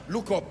help.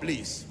 Look up,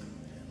 please.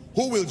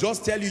 Who will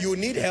just tell you, you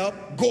need help?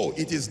 Go,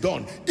 it is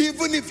done.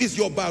 Even if it's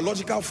your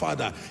biological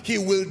father, he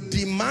will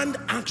demand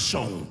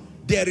action.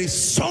 There is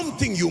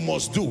something you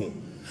must do.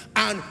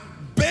 And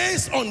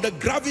based on the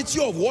gravity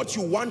of what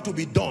you want to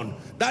be done,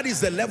 that is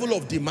the level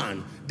of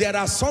demand. There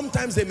are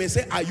sometimes they may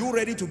say, are you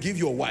ready to give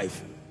your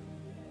wife?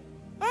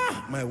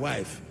 Ah, my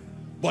wife.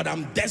 But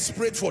I'm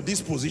desperate for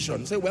this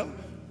position. Say, well,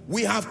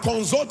 we have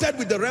consulted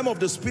with the realm of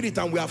the spirit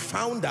and we have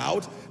found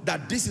out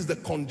that this is the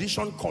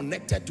condition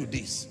connected to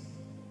this.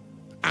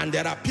 And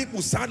there are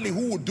people, sadly,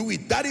 who will do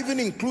it. That even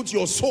includes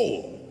your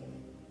soul.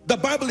 The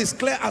Bible is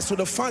clear as to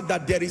the fact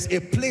that there is a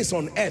place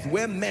on earth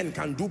where men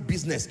can do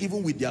business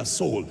even with their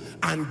soul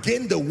and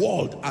gain the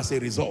world as a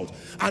result.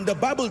 And the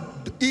Bible,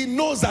 he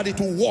knows that it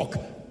will work.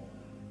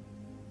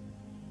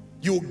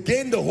 You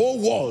gain the whole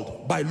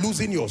world by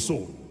losing your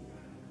soul.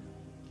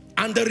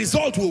 And the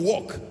result will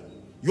work.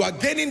 You are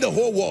gaining the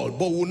whole world,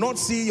 but will not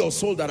see your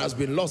soul that has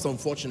been lost,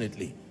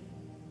 unfortunately.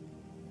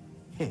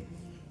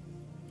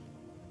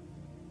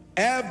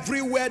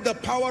 Everywhere the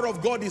power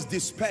of God is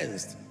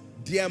dispensed,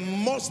 there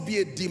must be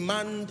a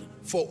demand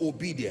for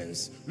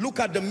obedience. Look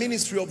at the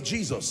ministry of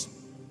Jesus.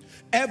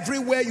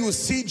 Everywhere you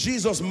see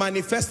Jesus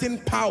manifesting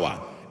power,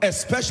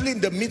 especially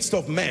in the midst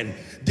of men,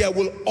 there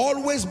will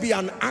always be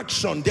an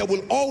action. There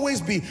will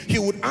always be, he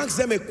would ask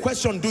them a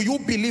question, do you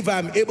believe I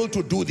am able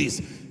to do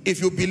this?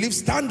 If you believe,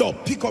 stand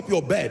up, pick up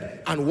your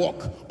bed and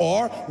walk.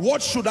 Or,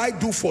 what should I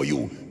do for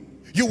you?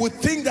 You would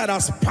think that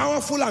as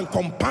powerful and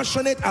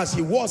compassionate as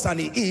he was and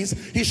he is,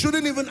 he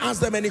shouldn't even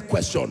ask them any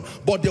question.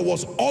 But there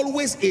was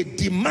always a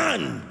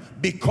demand,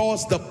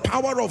 because the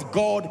power of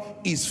God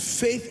is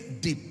faith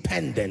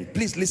dependent.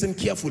 Please listen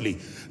carefully.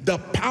 The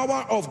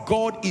power of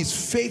God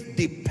is faith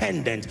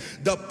dependent.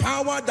 The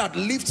power that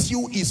lifts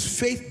you is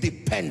faith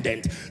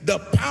dependent. The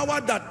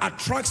power that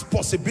attracts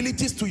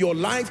possibilities to your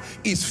life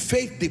is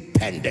faith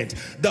dependent.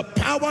 The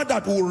power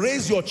that will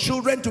raise your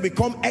children to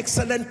become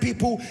excellent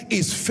people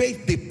is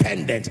faith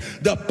dependent.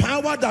 The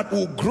power that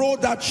will grow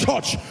that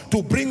church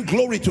to bring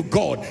glory to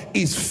God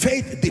is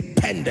faith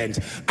dependent.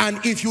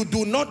 And if you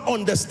do not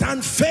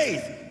understand faith,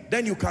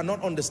 then you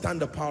cannot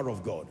understand the power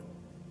of God.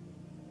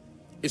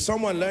 Is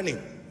someone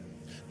learning?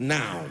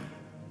 Now,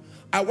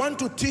 I want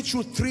to teach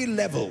you 3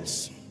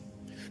 levels.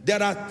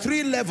 There are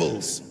 3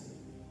 levels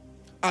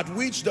at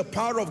which the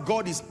power of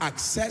God is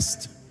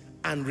accessed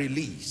and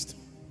released.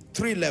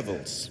 3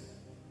 levels.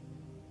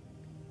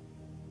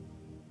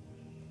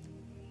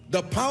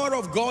 The power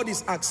of God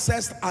is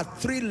accessed at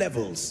 3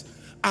 levels.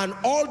 And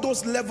all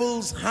those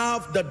levels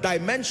have the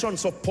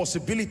dimensions of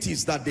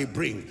possibilities that they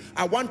bring.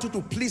 I want you to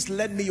please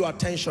lend me your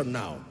attention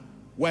now.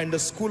 We're in the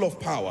school of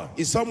power.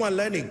 Is someone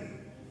learning?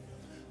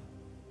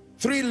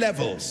 3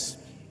 levels.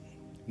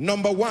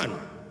 Number 1,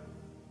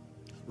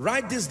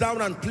 write this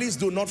down and please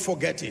do not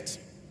forget it.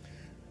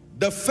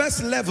 The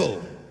first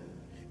level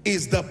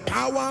is the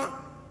power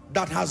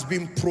that has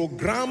been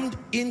programmed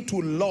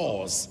into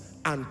laws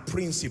and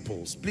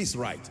principles. Please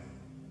write.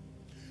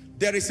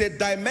 There is a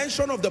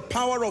dimension of the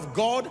power of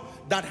God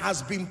that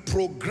has been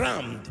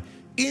programmed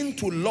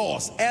into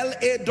laws,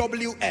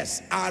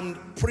 L-A-W-S, and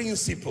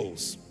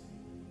principles.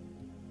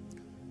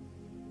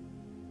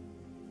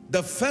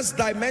 The first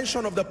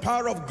dimension of the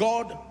power of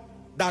God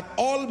that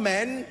all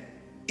men,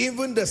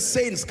 even the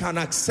saints, can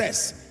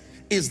access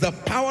is the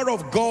power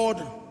of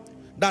God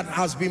that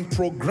has been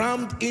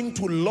programmed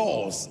into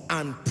laws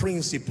and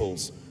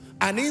principles.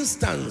 An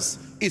instance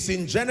is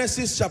in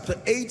Genesis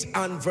chapter 8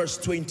 and verse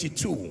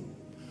 22.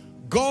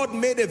 God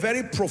made a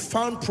very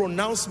profound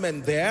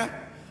pronouncement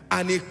there,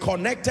 and he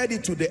connected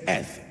it to the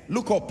earth.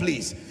 Look up,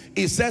 please.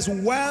 It says,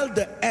 while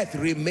the earth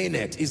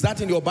remaineth. Is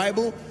that in your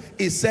Bible?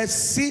 It says,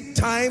 seed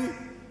time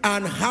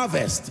and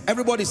harvest.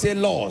 Everybody say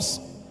laws.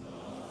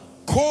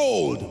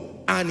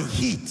 Cold and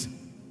heat.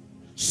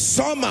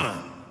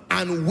 Summer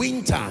and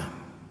winter.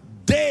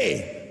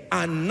 Day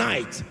and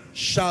night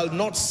shall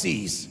not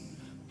cease.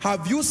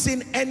 Have you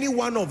seen any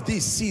one of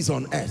these cease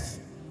on earth?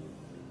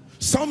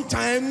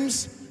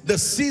 Sometimes the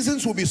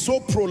seasons will be so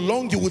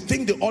prolonged you would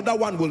think the other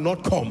one will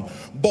not come.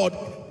 But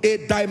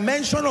a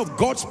dimension of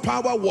God's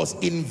power was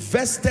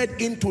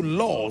invested into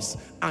laws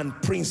and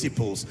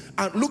principles.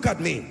 And look at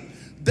me.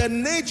 The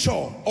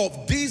nature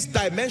of this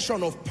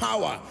dimension of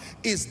power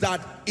is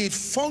that it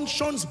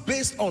functions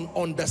based on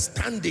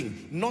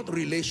understanding, not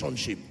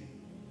relationship.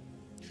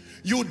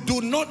 You do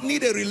not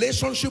need a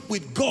relationship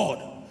with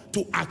God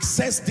to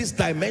access this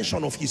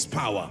dimension of his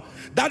power.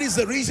 That is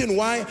the reason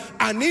why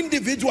an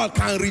individual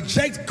can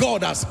reject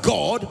God as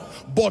God,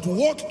 but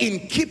walk in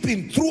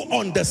keeping through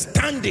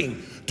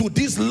understanding to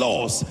these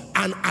laws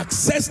and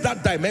access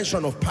that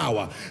dimension of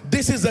power.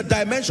 This is the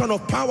dimension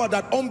of power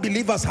that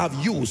unbelievers have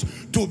used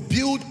to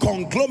build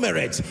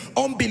conglomerates.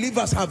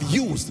 Unbelievers have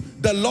used.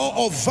 The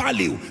law of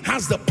value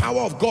has the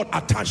power of God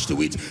attached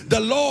to it. The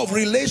law of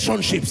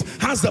relationships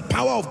has the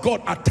power of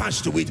God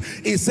attached to it.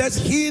 It says,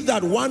 he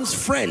that wants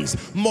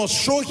friends must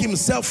show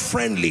himself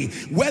friendly,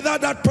 whether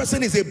that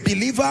person is a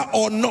believer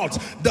or not.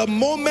 The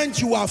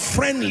moment you are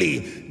friendly,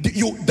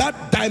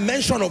 that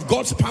dimension of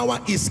God's power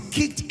is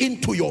kicked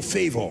into your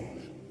favor.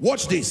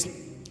 Watch this.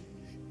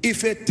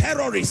 If a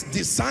terrorist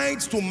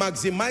decides to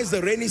maximize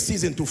the rainy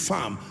season to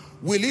farm,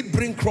 will it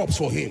bring crops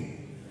for him?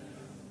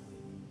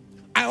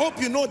 I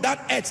hope you know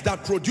that earth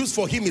that produced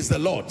for him is the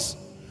Lord's,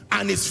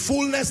 and his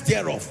fullness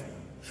thereof.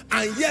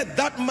 And yet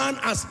that man,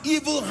 as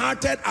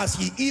evil-hearted as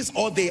he is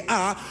or they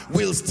are,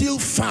 will still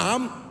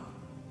farm,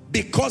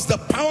 because the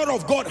power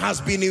of God has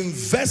been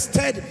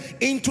invested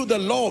into the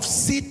law of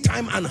seed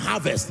time and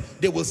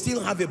harvest. They will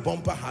still have a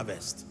bumper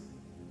harvest.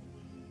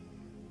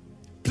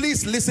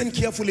 Please listen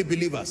carefully,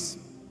 believers.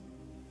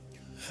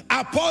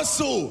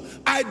 Apostle,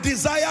 I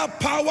desire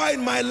power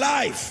in my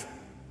life.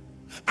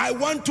 I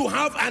want to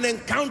have an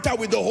encounter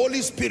with the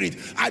Holy Spirit.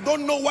 I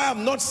don't know why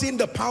I'm not seeing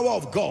the power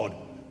of God.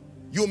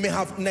 You may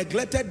have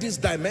neglected this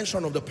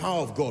dimension of the power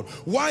of God.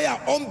 Why are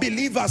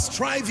unbelievers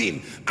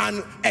striving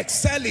and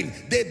excelling?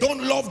 They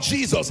don't love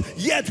Jesus,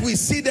 yet we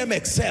see them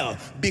excel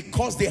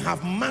because they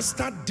have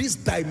mastered this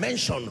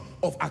dimension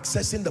of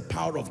accessing the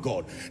power of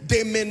God.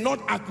 They may not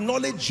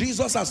acknowledge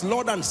Jesus as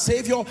Lord and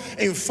Savior.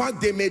 In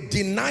fact, they may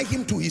deny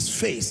him to his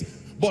face.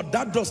 But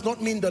that does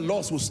not mean the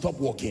laws will stop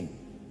working.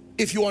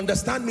 If you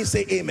understand me,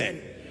 say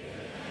amen.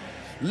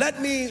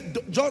 Let me,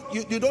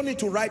 you don't need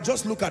to write,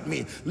 just look at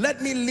me.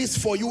 Let me list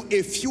for you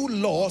a few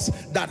laws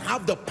that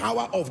have the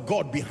power of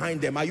God behind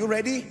them. Are you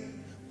ready?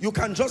 You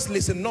can just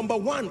listen. Number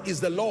one is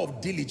the law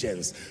of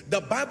diligence.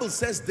 The Bible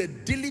says the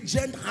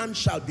diligent hand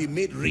shall be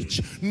made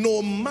rich.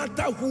 No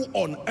matter who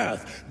on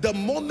earth, the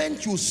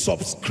moment you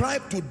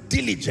subscribe to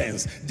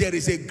diligence, there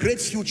is a great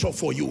future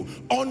for you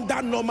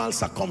under normal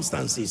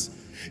circumstances.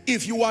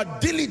 If you are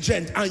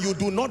diligent and you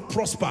do not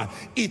prosper,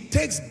 it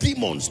takes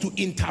demons to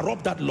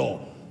interrupt that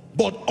law.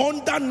 But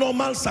under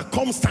normal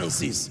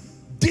circumstances,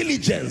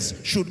 diligence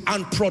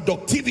and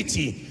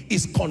productivity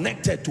is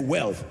connected to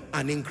wealth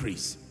and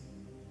increase.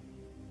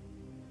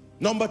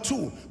 Number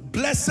two,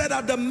 blessed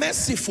are the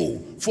merciful,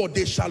 for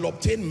they shall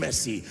obtain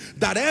mercy.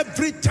 That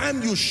every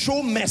time you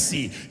show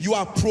mercy, you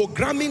are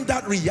programming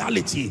that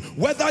reality,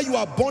 whether you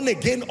are born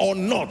again or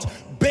not,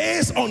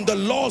 based on the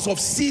laws of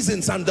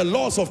seasons and the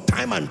laws of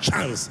time and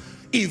chance.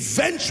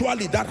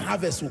 Eventually that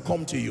harvest will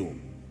come to you.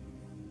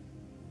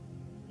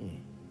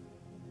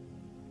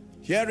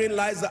 Herein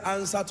lies the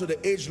answer to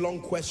the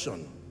age-long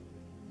question.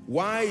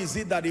 Why is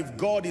it that if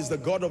God is the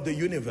God of the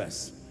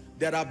universe,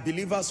 there are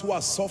believers who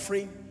are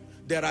suffering?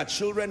 There are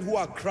children who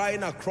are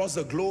crying across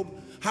the globe.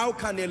 How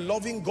can a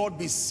loving God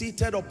be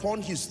seated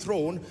upon his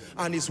throne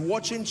and is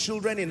watching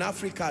children in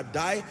Africa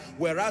die,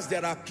 whereas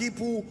there are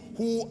people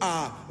who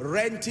are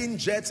renting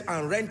jets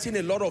and renting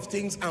a lot of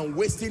things and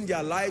wasting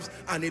their lives,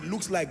 and it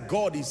looks like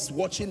God is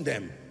watching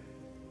them?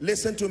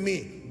 Listen to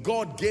me.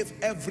 God gave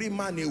every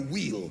man a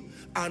will,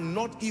 and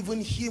not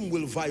even him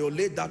will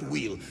violate that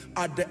will.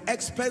 At the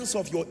expense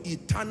of your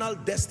eternal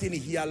destiny,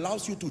 he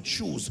allows you to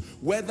choose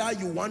whether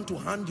you want to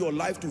hand your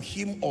life to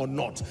him or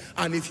not.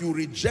 And if you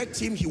reject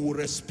him, he will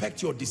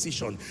respect your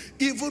decision.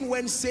 Even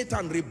when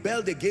Satan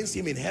rebelled against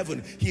him in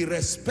heaven, he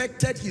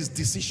respected his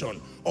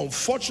decision.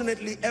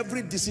 Unfortunately,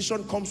 every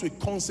decision comes with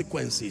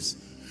consequences.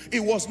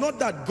 It was not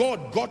that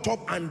God got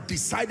up and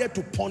decided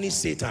to punish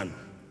Satan.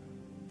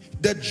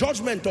 The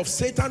judgment of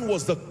Satan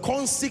was the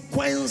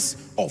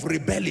consequence of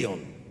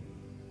rebellion.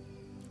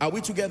 Are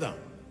we together?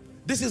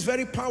 This is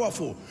very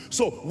powerful.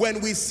 So when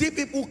we see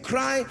people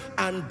cry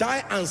and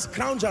die and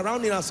scrounge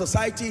around in our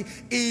society,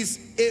 is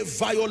a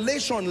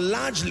violation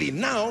largely.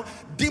 Now,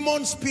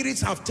 demon spirits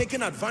have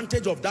taken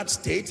advantage of that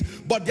state,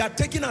 but they are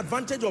taking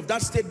advantage of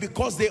that state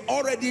because they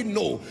already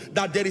know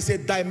that there is a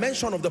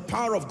dimension of the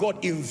power of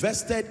God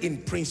invested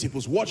in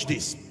principles. Watch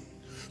this.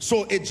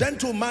 So a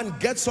gentleman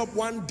gets up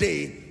one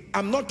day.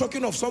 I'm not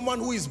talking of someone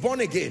who is born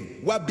again.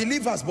 We're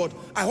believers, but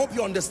I hope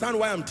you understand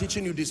why I'm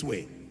teaching you this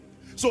way.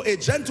 So a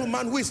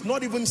gentleman who is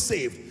not even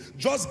saved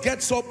just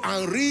gets up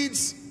and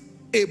reads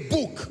a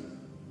book,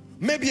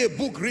 maybe a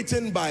book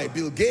written by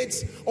Bill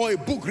Gates or a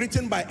book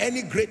written by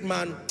any great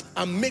man,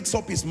 and makes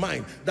up his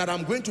mind that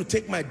I'm going to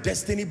take my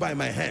destiny by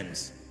my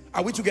hands.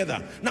 Are we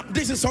together? Now,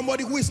 this is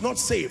somebody who is not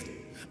saved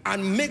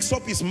and makes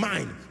up his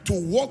mind to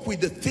walk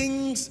with the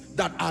things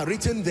that are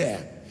written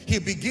there. He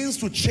begins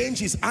to change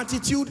his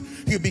attitude.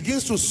 He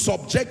begins to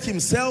subject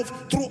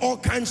himself through all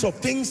kinds of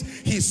things.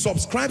 He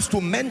subscribes to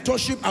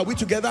mentorship. Are we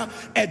together?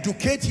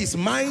 Educate his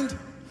mind.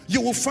 You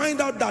will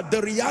find out that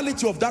the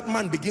reality of that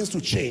man begins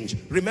to change.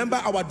 Remember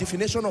our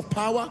definition of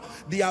power?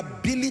 The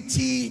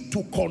ability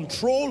to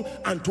control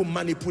and to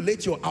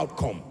manipulate your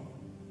outcome.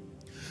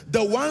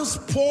 The once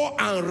poor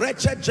and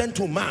wretched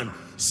gentleman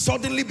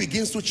suddenly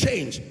begins to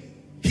change.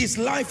 His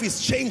life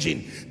is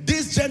changing.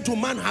 This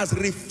gentleman has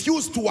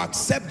refused to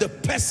accept the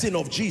person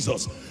of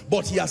Jesus,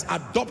 but he has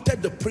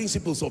adopted the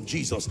principles of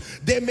Jesus.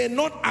 They may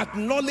not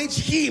acknowledge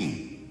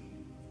him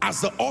as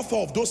the author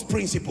of those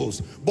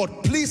principles,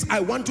 but please, I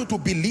want you to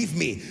believe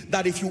me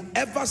that if you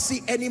ever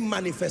see any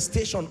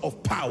manifestation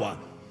of power,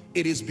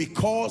 it is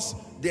because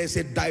there's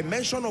a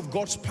dimension of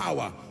God's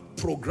power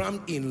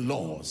programmed in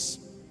laws.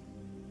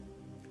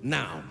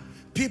 Now,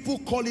 people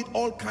call it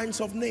all kinds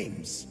of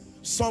names.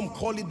 Some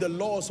call it the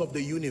laws of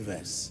the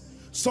universe.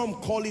 Some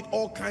call it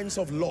all kinds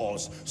of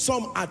laws.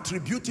 Some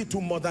attribute it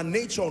to Mother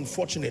Nature,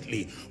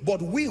 unfortunately.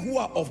 But we who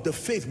are of the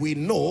faith, we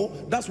know.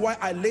 That's why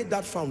I laid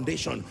that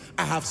foundation.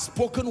 I have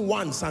spoken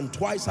once and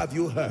twice have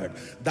you heard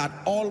that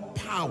all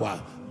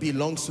power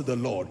belongs to the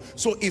Lord.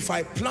 So if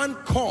I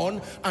plant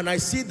corn and I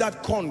see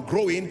that corn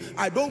growing,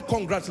 I don't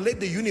congratulate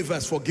the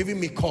universe for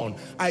giving me corn.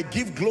 I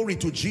give glory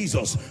to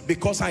Jesus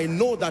because I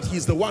know that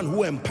he's the one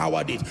who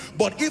empowered it.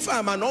 But if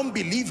I'm an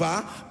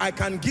unbeliever, I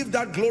can give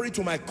that glory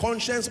to my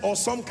conscience or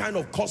some kind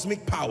of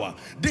cosmic power.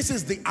 This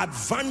is the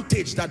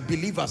advantage that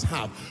believers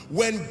have.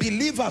 When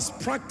believers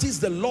practice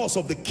the laws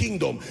of the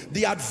kingdom,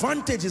 the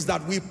advantage is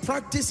that we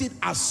practice it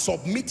as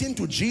submitting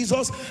to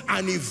Jesus,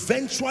 and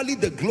eventually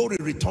the glory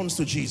returns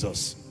to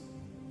Jesus.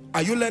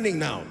 Are you learning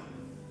now?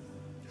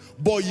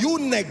 But you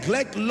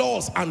neglect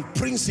laws and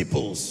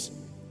principles,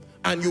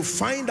 and you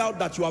find out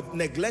that you have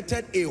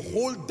neglected a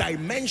whole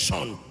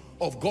dimension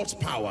of God's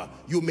power.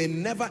 You may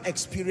never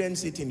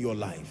experience it in your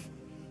life.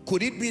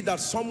 Could it be that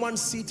someone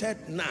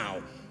seated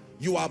now,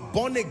 you are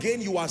born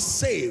again, you are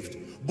saved,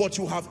 but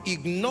you have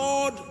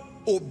ignored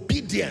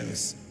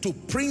obedience to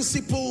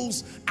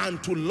principles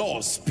and to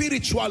laws,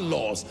 spiritual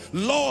laws,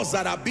 laws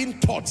that are being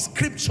taught,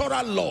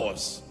 scriptural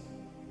laws?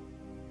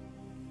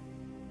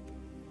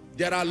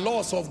 There are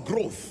laws of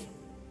growth.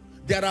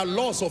 There are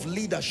laws of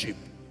leadership.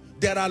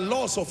 There are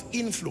laws of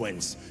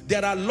influence.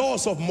 There are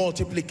laws of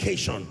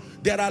multiplication.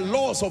 There are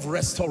laws of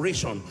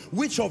restoration.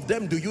 Which of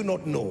them do you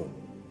not know?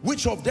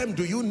 Which of them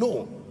do you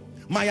know?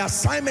 My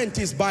assignment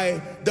is by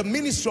the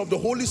ministry of the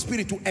Holy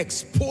Spirit to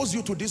expose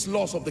you to these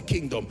laws of the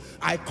kingdom.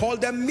 I call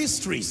them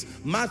mysteries.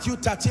 Matthew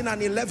 13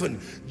 and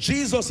 11.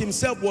 Jesus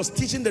himself was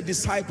teaching the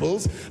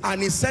disciples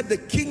and he said the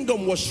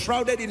kingdom was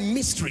shrouded in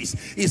mysteries.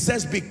 He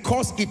says,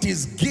 because it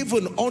is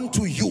given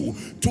unto you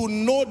to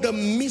know the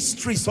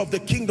mysteries of the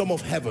kingdom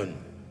of heaven.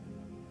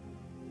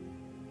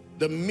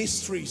 The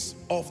mysteries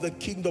of the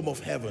kingdom of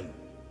heaven.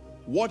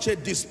 Watch a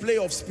display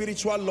of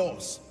spiritual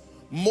laws.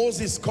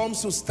 Moses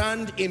comes to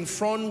stand in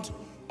front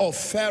of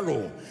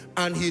Pharaoh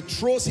and he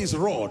throws his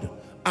rod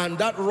and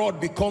that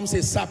rod becomes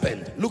a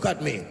serpent. Look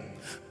at me.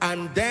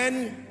 And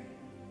then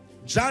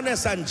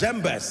Jannes and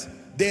Jambres,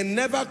 they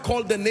never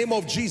called the name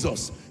of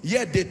Jesus,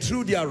 yet they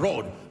threw their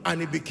rod and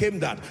it became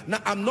that.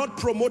 Now, I'm not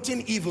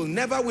promoting evil.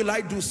 Never will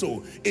I do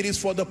so. It is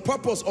for the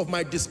purpose of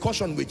my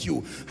discussion with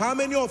you. How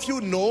many of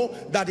you know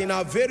that in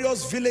our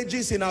various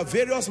villages, in our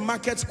various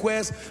market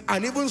squares,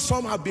 and even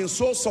some have been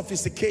so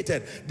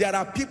sophisticated, there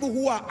are people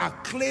who are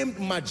acclaimed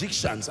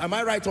magicians. Am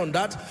I right on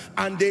that?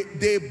 And they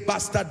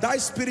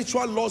bastardize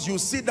spiritual laws. You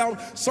sit down,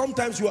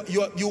 sometimes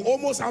you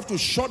almost have to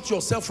shut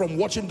yourself from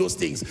watching those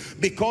things,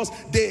 because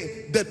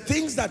the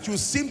things that you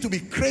seem to be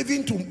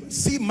craving to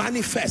see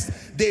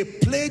manifest, they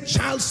play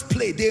child's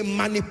play. They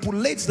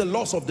manipulate the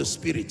laws of the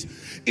spirit.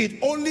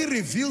 It only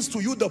reveals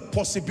to you the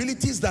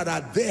possibilities that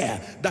are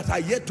there that are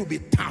yet to be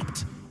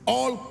tapped.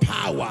 All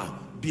power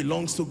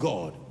belongs to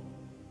God.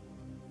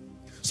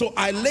 So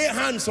I lay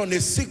hands on a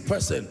sick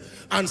person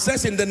and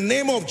says, in the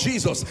name of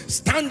Jesus,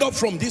 stand up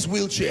from this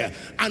wheelchair.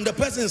 And the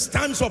person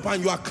stands up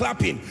and you are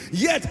clapping.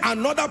 Yet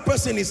another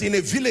person is in a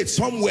village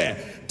somewhere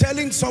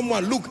telling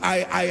someone, look,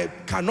 I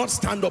cannot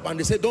stand up. And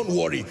they say, don't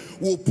worry,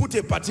 we'll put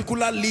a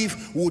particular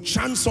leaf, we'll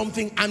chant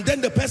something, and then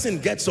the person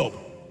gets up.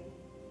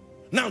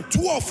 Now,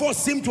 2 or 4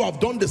 seem to have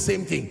done the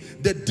same thing.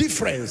 The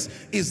difference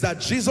is that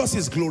Jesus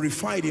is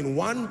glorified in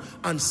one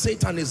and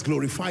Satan is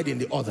glorified in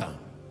the other.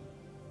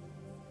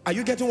 Are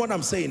you getting what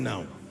I'm saying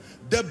now?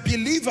 The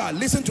believer,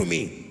 listen to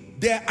me,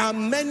 there are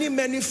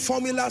many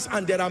formulas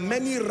and there are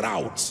many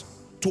routes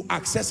to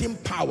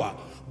accessing power.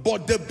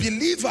 But the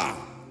believer,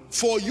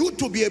 for you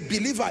to be a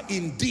believer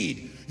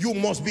indeed, you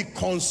must be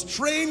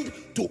constrained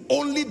to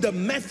only the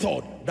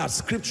method that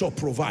Scripture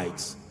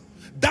provides.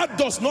 That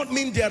does not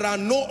mean there are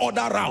no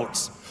other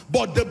routes.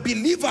 But the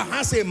believer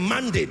has a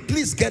mandate.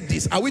 Please get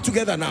this. Are we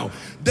together now?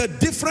 The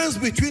difference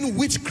between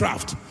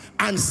witchcraft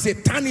and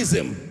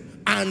Satanism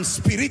and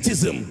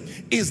spiritism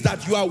is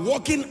that you are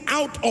walking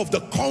out of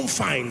the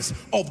confines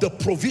of the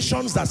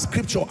provisions that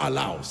Scripture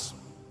allows.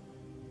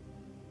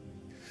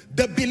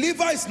 The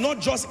believer is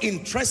not just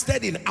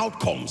interested in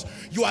outcomes.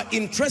 You are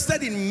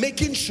interested in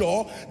making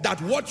sure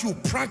that what you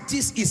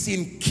practice is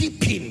in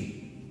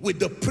keeping with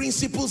the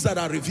principles that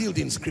are revealed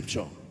in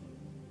Scripture.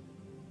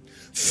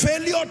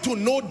 Failure to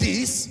know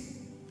this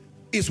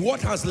is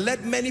what has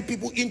led many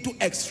people into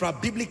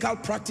extra-biblical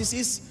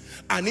practices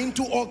and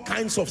into all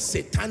kinds of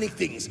satanic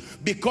things.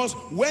 Because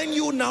when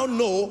you now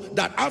know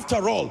that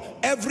after all,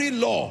 every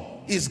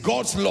law is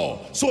God's law,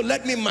 so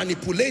let me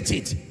manipulate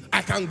it.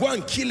 I can go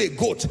and kill a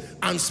goat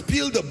and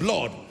spill the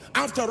blood.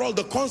 After all,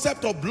 the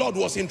concept of blood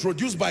was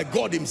introduced by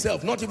God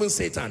himself, not even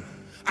Satan.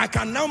 I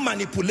can now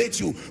manipulate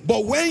you.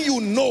 But when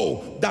you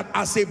know that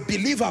as a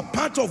believer,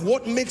 part of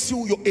what makes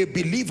you a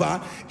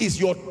believer is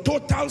your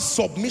total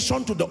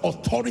submission to the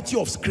authority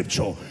of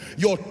Scripture,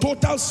 your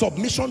total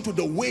submission to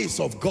the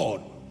ways of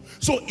God.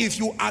 So if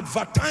you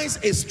advertise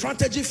a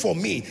strategy for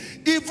me,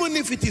 even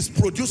if it is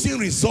producing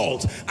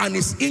results and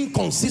is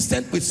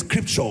inconsistent with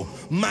Scripture,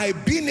 my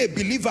being a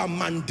believer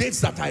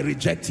mandates that I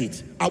reject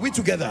it. Are we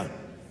together?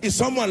 Is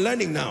someone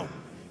learning now?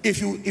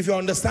 If you're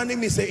understanding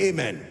me, say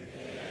amen.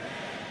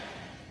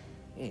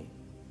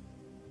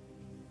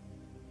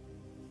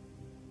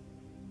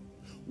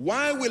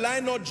 Why will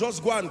I not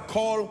just go and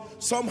call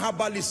some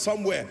herbalist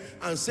somewhere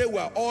and say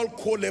we're all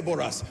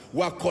co-laborers,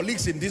 we're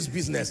colleagues in this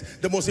business?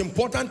 The most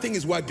important thing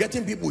is we're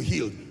getting people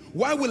healed.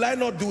 Why will I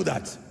not do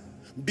that?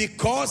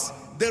 Because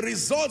the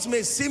results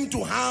may seem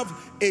to have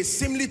a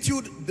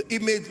similitude.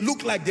 It may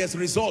look like there's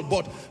result,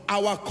 but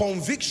our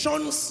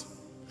convictions,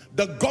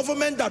 the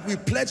government that we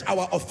pledge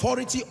our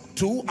authority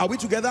to, are we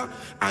together?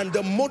 And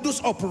the modus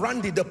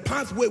operandi, the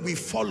pathway we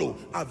follow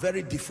are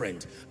very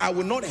different. I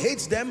will not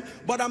hate them,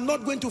 but I'm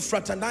not going to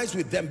fraternize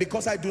with them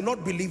because I do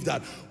not believe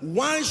that.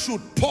 Why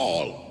should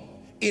Paul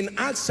in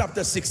Acts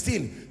chapter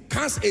 16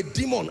 cast a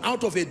demon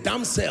out of a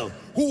damsel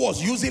who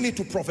was using it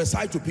to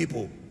prophesy to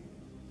people?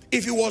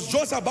 If it was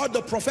just about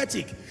the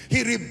prophetic,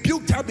 he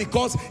rebuked her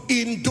because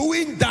in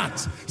doing that,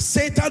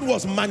 Satan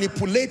was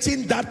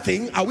manipulating that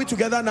thing. Are we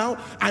together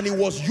now? And he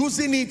was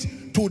using it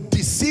to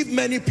deceive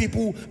many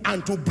people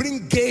and to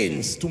bring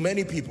gains to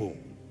many people.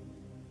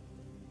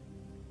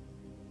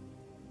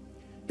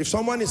 If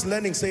someone is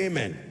learning, say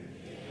amen.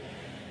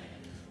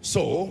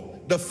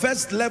 So, The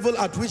first level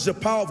at which the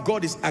power of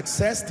God is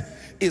accessed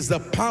is the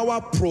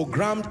power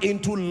programmed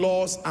into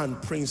laws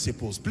and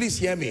principles. Please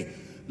hear me.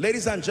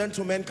 Ladies and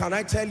gentlemen, can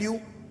I tell you,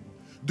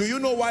 do you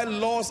know why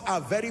laws are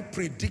very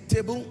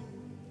predictable?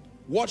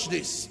 Watch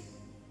this.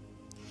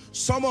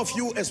 Some of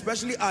you,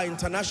 especially our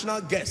international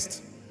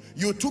guests,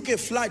 you took a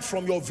flight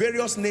from your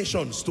various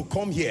nations to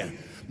come here.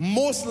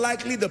 Most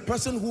likely the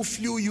person who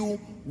flew you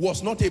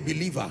was not a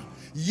believer.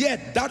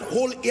 Yet that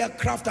whole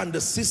aircraft and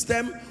the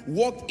system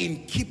worked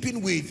in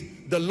keeping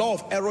with the law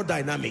of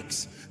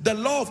aerodynamics. The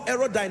law of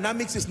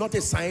aerodynamics is not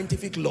a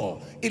scientific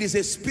law. It is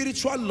a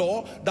spiritual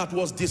law that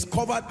was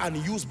discovered and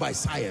used by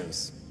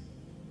science.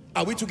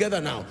 Are we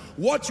together now?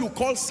 What you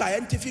call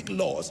scientific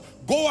laws,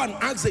 go and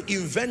ask the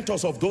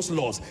inventors of those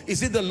laws.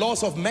 Is it the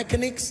laws of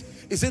mechanics?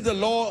 Is it the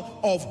law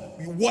of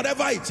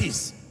whatever it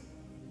is?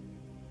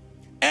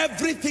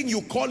 Everything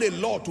you call a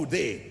law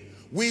today,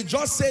 we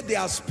just say they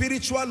are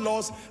spiritual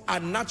laws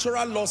and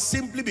natural laws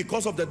simply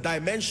because of the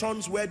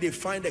dimensions where they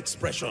find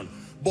expression.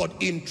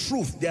 But in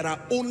truth, there are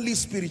only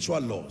spiritual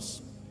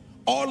laws.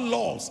 All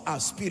laws are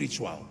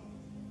spiritual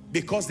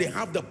because they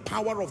have the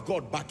power of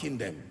God backing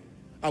them.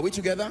 Are we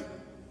together?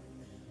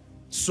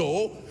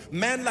 So,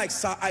 men like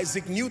Sir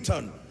Isaac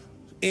Newton,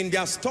 in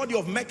their study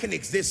of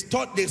mechanics, they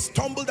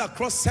stumbled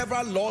across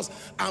several laws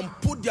and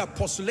put their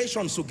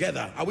postulations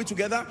together. Are we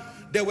together?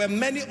 There were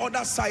many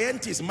other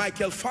scientists.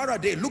 Michael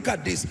Faraday, look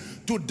at this.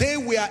 Today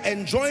we are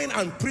enjoying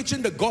and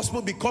preaching the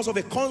gospel because of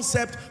a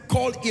concept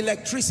called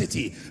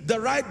electricity. The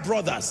Wright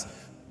brothers.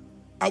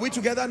 Are we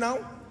together now?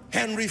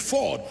 Henry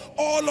Ford.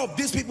 All of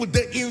these people,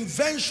 the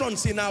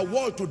inventions in our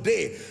world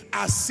today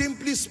are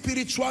simply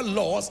spiritual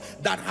laws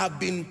that have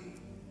been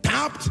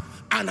tapped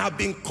and have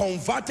been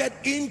converted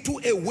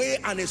into a way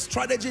and a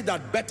strategy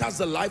that betters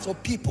the lives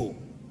of people.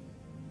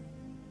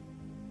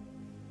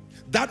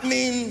 That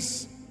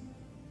means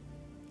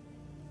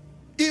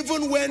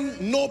even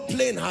when no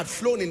plane had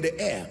flown in the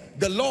air,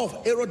 the law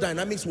of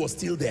aerodynamics was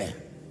still there.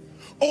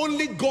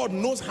 Only God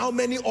knows how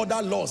many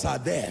other laws are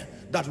there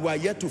that we are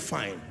yet to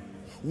find.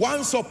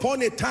 Once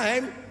upon a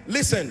time,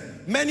 listen,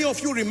 many of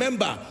you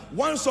remember,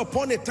 once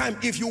upon a time,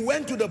 if you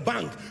went to the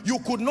bank, you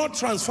could not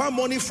transfer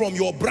money from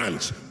your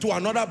branch to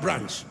another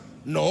branch.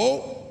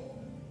 No.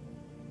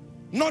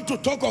 Not to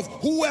talk of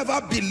whoever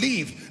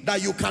believed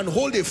that you can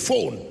hold a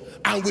phone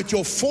and with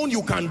your phone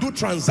you can do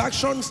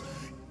transactions.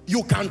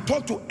 You can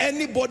talk to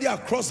anybody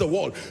across the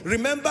world.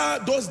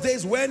 Remember those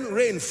days when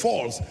rain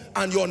falls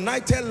and your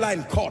nighttime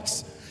line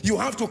cuts? You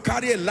have to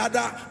carry a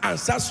ladder and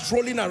start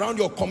strolling around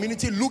your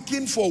community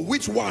looking for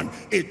which one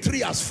a tree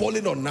has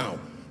fallen on now,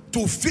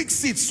 to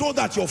fix it so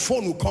that your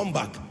phone will come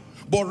back.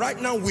 But right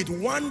now, with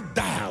one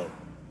dial,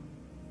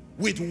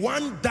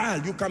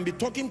 you can be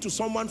talking to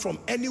someone from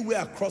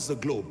anywhere across the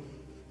globe.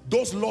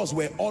 Those laws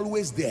were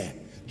always there.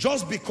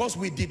 Just because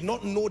we did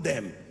not know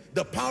them,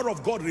 the power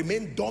of God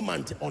remained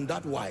dormant on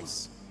that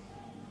wise.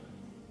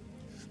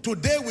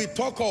 Today we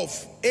talk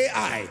of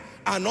AI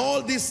and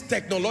all these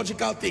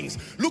technological things.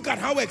 Look at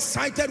how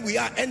excited we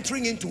are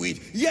entering into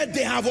it. Yet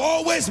they have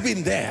always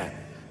been there.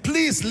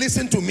 Please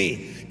listen to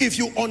me. If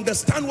you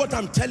understand what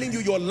I'm telling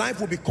you, your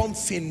life will become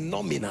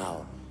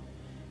phenomenal.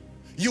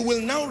 You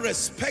will now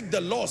respect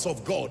the laws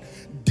of God.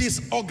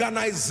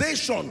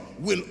 Disorganization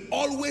will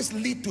always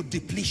lead to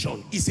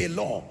depletion. It's a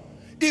law.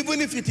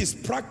 Even if it is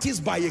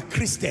practiced by a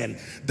Christian,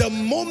 the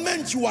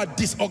moment you are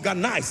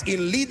disorganized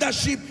in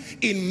leadership,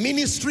 in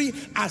ministry,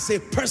 as a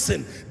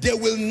person, there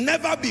will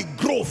never be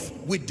growth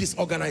with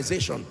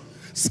disorganization.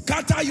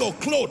 Scatter your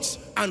clothes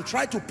and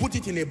try to put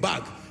it in a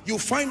bag. You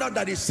find out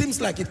that it seems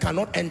like it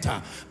cannot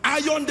enter.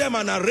 Iron them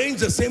and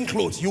arrange the same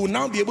clothes. You will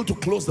now be able to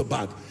close the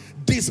bag.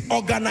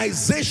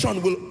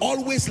 Disorganization will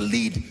always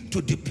lead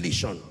to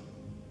depletion.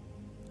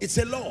 It's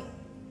a law.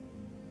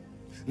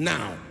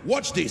 Now,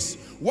 watch this.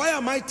 Why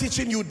am I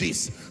teaching you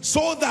this?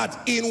 So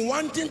that in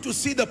wanting to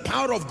see the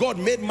power of God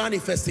made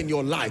manifest in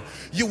your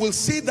life, you will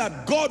see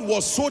that God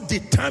was so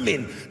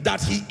determined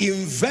that he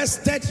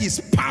invested his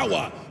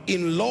power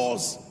in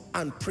laws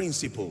and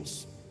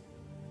principles.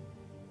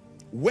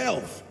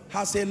 Wealth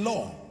has a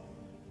law.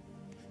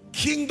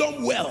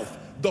 Kingdom wealth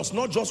does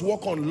not just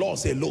work on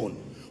laws alone.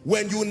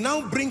 When you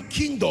now bring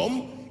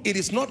kingdom, it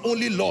is not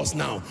only laws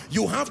now.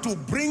 You have to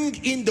bring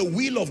in the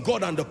will of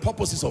God and the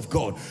purposes of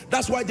God.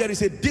 That's why there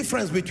is a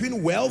difference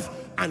between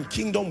wealth and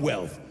kingdom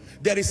wealth.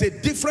 There is a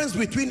difference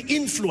between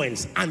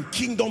influence and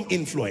kingdom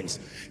influence.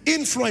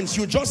 Influence,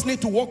 you just need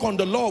to work on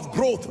the law of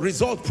growth,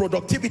 result,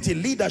 productivity,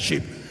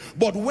 leadership.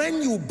 But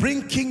when you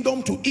bring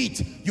kingdom to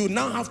it, you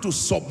now have to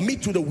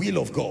submit to the will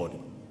of God.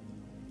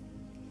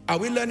 Are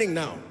we learning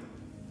now?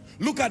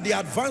 Look at the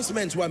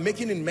advancements we're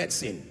making in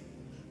medicine.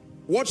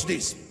 Watch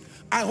this.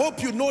 I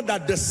hope you know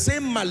that the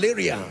same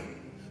malaria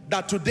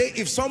that today,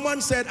 if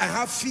someone said, I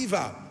have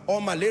fever or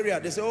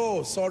malaria, they say,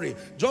 oh, sorry.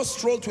 Just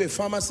stroll to a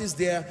pharmacist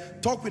there,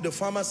 talk with the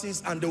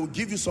pharmacist, and they will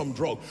give you some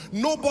drug.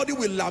 Nobody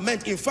will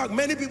lament. In fact,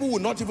 many people will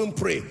not even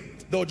pray.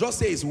 They'll just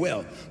say it's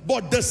well.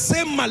 But the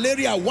same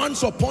malaria,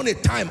 once upon a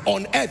time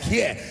on earth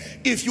here,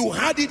 if you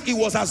had it, it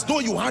was as though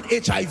you had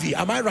HIV.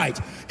 Am I right?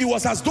 It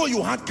was as though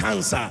you had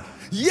cancer.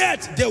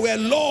 Yet there were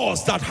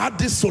laws that had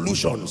these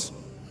solutions.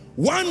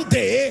 One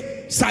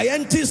day,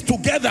 scientists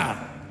together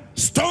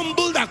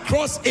stumbled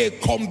across a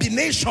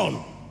combination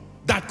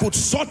that could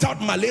sort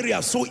out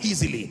malaria so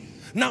easily.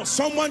 Now,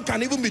 someone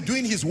can even be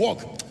doing his work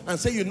and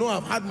say, you know,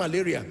 I've had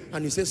malaria,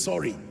 and you say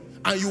sorry,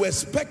 and you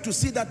expect to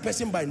see that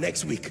person by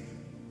next week.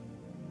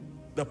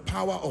 The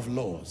power of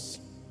laws.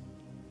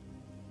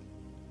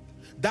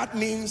 That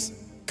means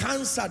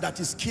cancer that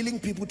is killing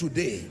people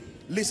today,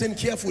 listen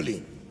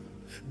carefully,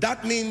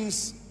 that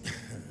means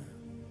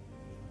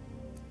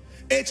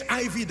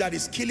HIV that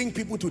is killing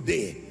people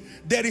today,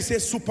 there is a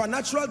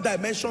supernatural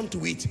dimension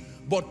to it.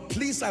 But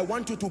please, I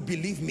want you to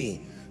believe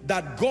me,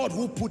 that God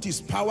who put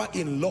his power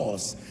in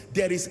laws,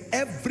 there is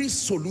every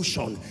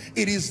solution.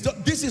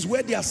 This is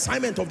where the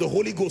assignment of the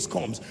Holy Ghost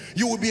comes.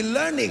 You will be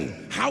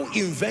learning how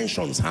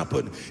inventions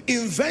happen.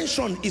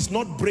 Invention is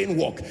not brain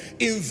work.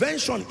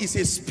 Invention is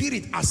a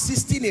spirit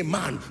assisting a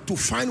man to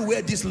find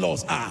where these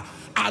laws are,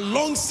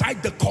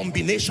 alongside the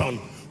combination.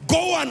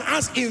 Go and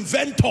ask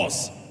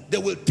inventors. They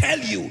will tell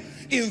you,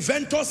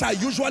 inventors are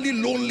usually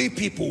lonely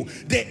people.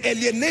 They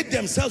alienate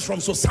themselves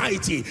from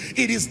society.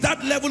 It is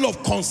that level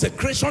of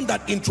consecration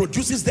that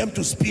introduces them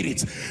to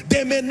spirits.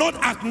 They may not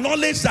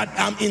acknowledge that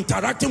I'm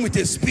interacting with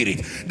a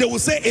spirit. They will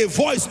say, a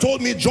voice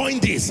told me,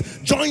 join this,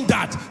 join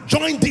that,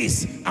 join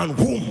this, and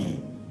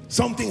boom,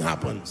 something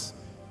happens.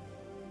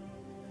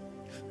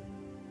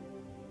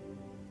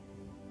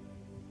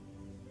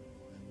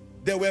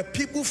 There were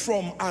people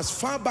from as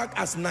far back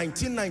as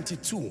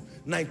 1992,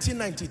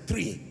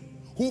 1993,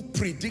 who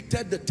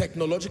predicted the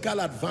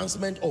technological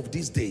advancement of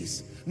these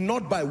days,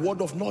 not by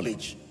word of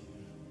knowledge,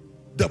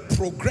 the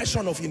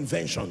progression of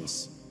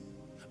inventions.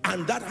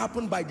 And that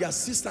happened by the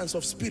assistance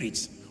of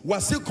spirits. We're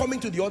still coming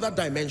to the other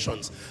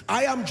dimensions.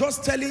 I am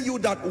just telling you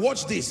that,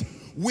 watch this,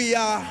 we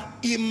are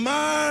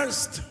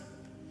immersed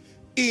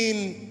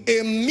in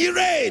a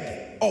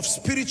myriad of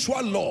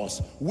spiritual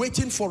laws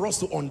waiting for us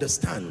to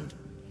understand.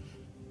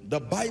 The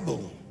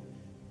Bible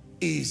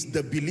is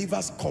the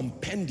believer's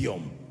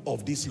compendium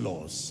of these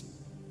laws.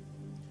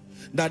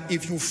 That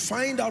if you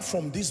find out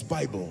from this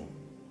Bible,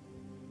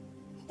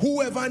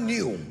 whoever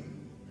knew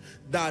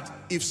that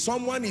if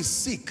someone is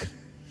sick,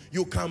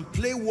 you can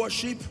play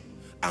worship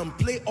and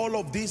play all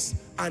of this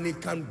and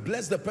it can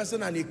bless the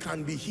person and it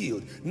can be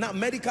healed. Now,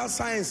 medical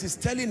science is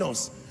telling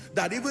us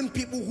that even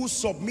people who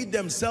submit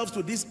themselves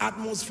to these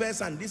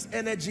atmospheres and these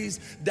energies,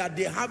 that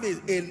they have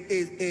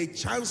a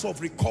chance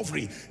of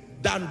recovery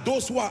than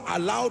those who are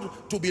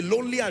allowed to be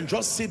lonely and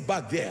just sit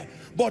back there.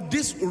 But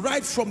this,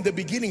 right from the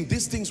beginning,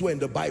 these things were in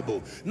the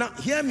Bible. Now,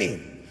 hear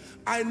me.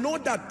 I know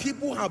that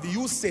people have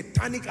used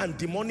satanic and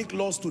demonic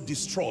laws to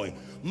destroy.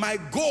 My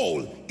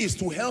goal is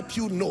to help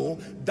you know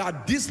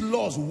that these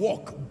laws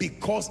work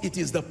because it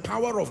is the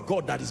power of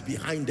God that is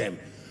behind them.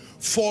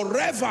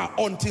 Forever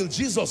until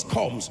Jesus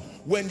comes,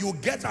 when you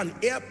get an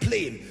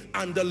airplane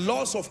and the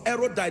laws of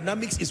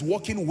aerodynamics is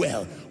working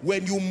well,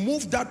 when you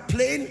move that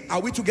plane, are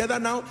we together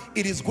now?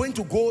 It is going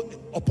to go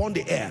upon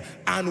the air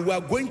and we are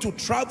going to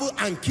travel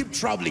and keep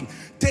traveling,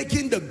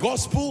 taking the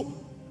gospel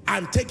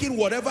and taking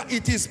whatever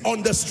it is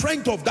on the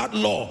strength of that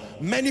law.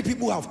 Many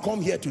people have come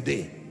here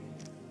today.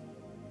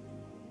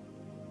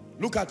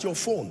 Look at your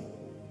phone.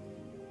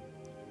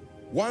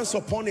 Once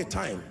upon a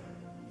time,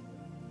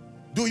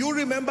 do you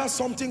remember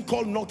something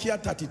called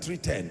Nokia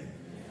 3310?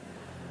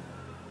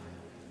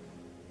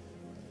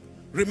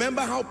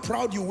 Remember how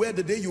proud you were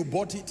the day you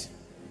bought it?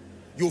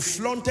 You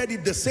flaunted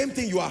it. The same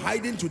thing you are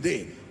hiding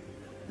today.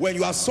 When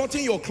you are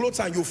sorting your clothes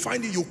and you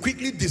find it, you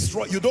quickly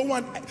destroy. You don't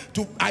want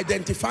to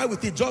identify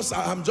with it.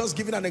 I'm just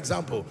giving an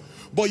example.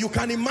 But you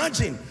can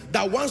imagine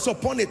that once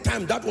upon a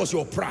time, that was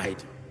your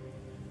pride.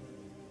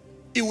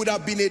 It would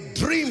have been a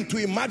dream to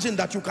imagine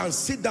that you can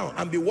sit down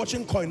and be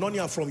watching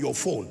Koinonia from your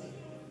phone.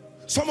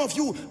 Some of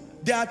you,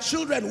 there are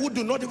children who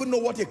do not even know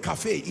what a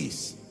cafe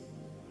is.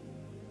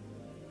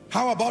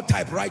 How about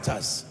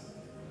typewriters?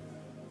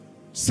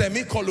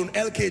 Semicolon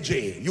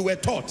LKJ, you were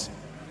taught.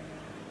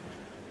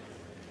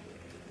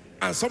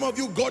 And some of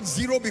you got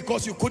 0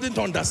 because you couldn't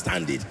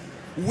understand it.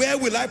 Where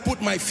will I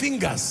put my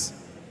fingers?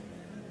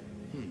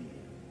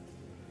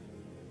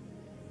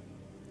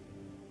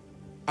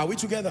 Are we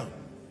together?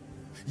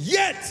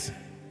 Yet,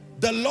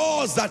 the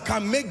laws that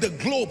can make the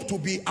globe to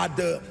be at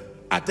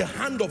the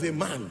hand of a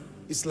man,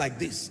 it's like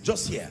this,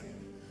 just here.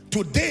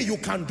 Today you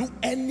can do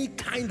any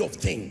kind of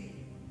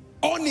thing,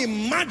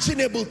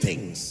 unimaginable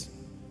things.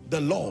 The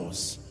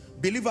laws.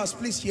 Believers,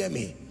 please hear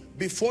me.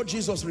 Before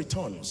Jesus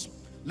returns,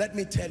 let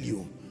me tell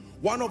you,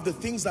 one of the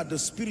things that the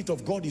Spirit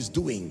of God is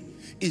doing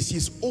is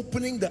He's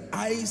opening the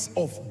eyes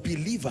of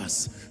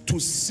believers to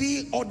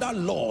see other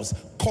laws,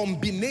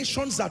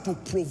 combinations that will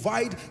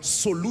provide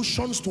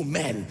solutions to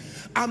men.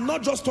 I'm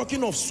not just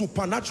talking of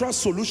supernatural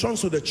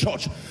solutions to the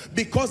church,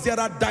 because there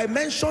are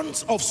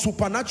dimensions of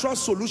supernatural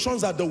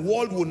solutions that the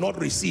world will not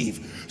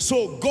receive.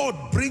 So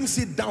God brings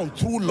it down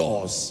through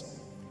laws.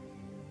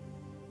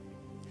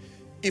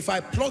 If I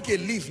pluck a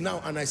leaf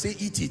now and I say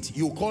eat it,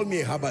 you call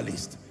me a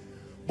herbalist.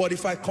 But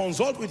if I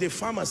consult with a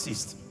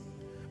pharmacist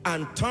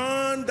and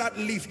turn that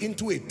leaf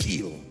into a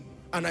pill,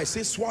 and I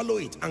say swallow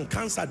it and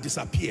cancer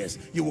disappears,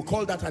 you will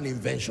call that an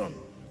invention.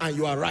 And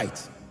you are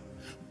right.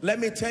 Let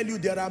me tell you,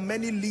 there are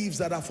many leaves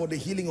that are for the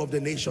healing of the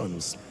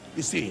nations.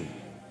 You see,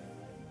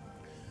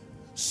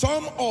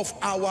 some of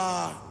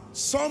our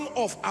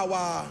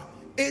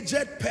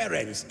aged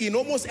parents, in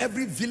almost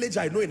every village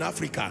I know in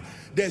Africa,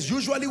 there's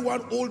usually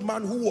one old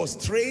man who was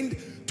trained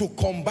to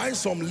combine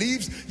some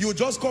leaves. You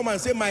just come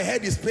and say, my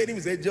head is paining.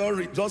 He say,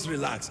 just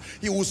relax.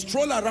 He will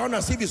stroll around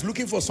as if he's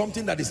looking for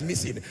something that is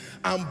missing,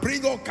 and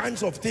bring all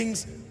kinds of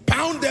things,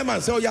 pound them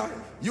and say, oh yeah,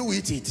 you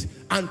eat it.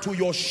 And to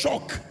your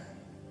shock,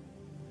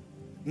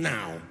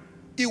 now,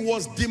 it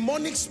was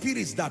demonic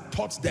spirits that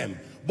taught them.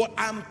 But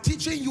I'm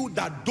teaching you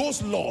that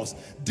those laws,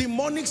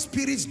 demonic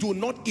spirits do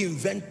not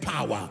invent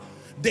power.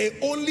 They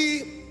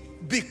only,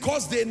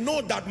 because they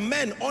know that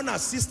men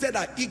unassisted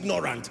are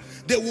ignorant,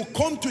 they will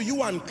come to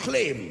you and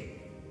claim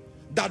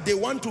that they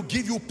want to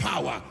give you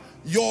power.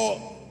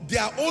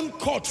 Their own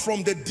cut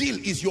from the deal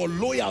is your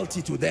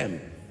loyalty to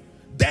them.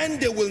 Then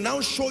they will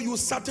now show you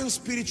certain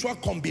spiritual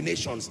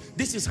combinations.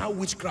 This is how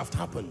witchcraft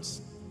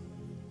happens.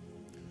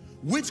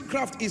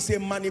 Witchcraft is a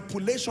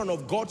manipulation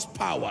of God's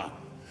power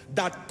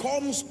that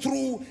comes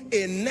through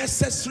a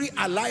necessary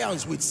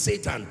alliance with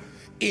Satan,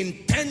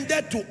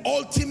 intended to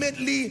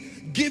ultimately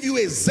give you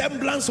a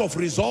semblance of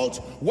result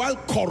while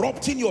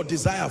corrupting your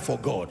desire for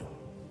God.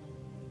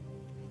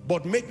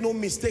 But make no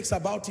mistakes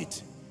about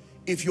it.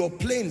 If your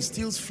plane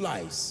still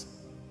flies,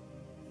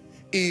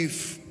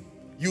 if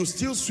you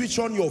still switch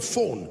on your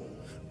phone,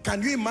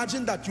 can you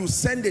imagine that you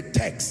send a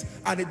text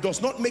and it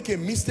does not make a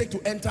mistake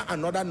to enter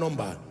another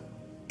number?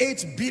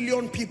 8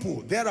 billion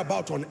people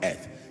thereabout on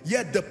earth,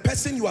 yet the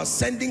person you are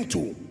sending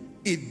to,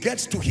 it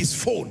gets to his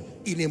phone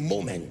in a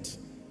moment.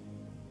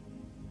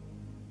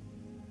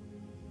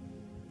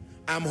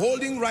 I'm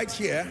holding right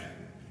here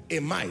a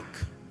mic.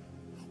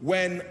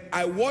 When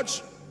I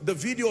watch the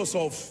videos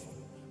of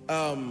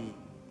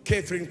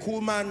Catherine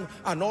Kuhlman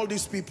and all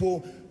these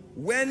people,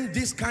 when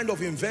this kind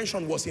of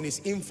invention was in its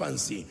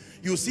infancy,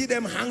 you see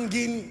them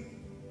hanging,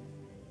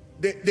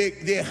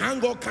 they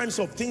hang all kinds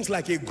of things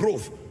like a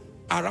growth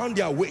around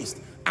their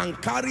waist and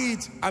carry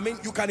it. I mean,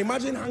 you can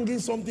imagine hanging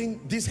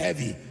something this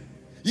heavy.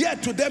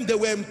 Yet to them, they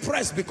were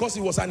impressed because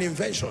it was an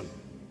invention.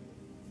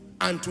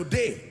 And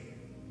today,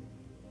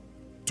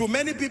 to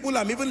many people,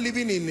 I'm even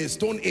living in a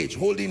stone age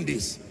holding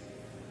this.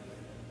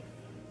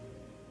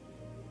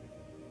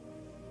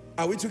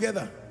 Are we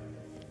together?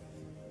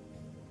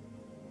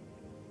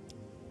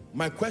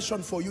 My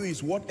question for you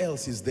is, what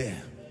else is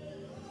there?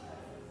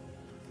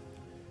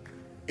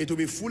 It will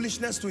be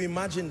foolishness to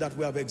imagine that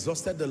we have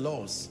exhausted the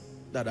laws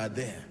that are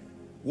there.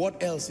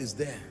 What else is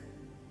there?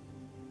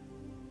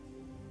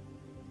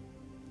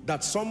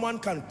 That someone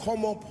can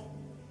come up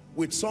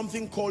with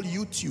something called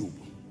YouTube,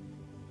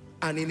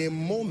 and in a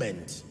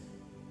moment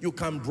you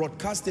can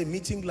broadcast a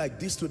meeting like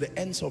this to the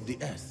ends of the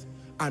earth,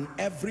 and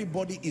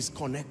everybody is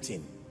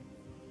connecting.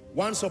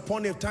 Once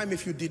upon a time,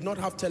 if you did not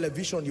have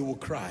television, you will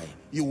cry,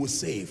 you will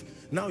save.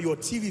 Now your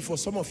TV for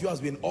some of you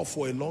has been off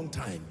for a long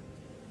time,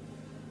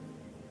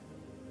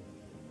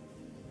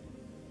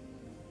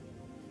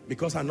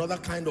 because another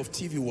kind of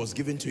TV was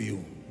given to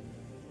you.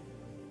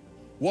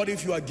 What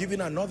if you are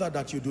given another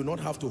that you do not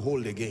have to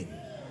hold again?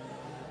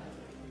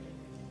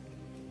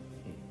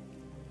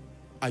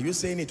 Are you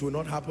saying it will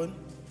not happen?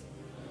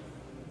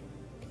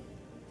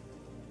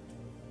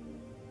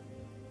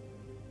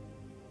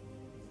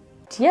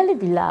 Dearly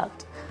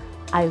beloved,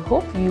 I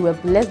hope you were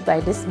blessed by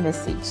this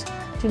message.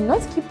 Do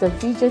not keep the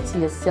video to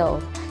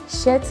yourself.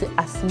 Share to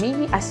as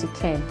many as you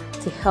can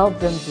to help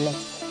them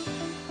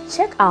bless.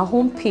 Check our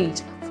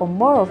homepage for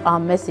more of our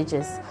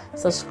messages.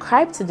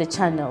 Subscribe to the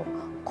channel,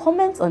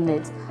 comment on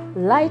it,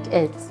 like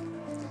it.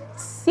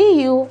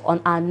 See you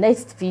on our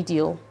next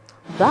video.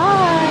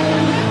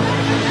 Bye.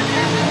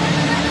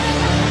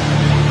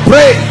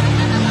 Pray,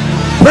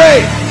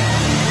 pray,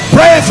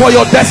 pray for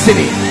your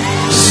destiny.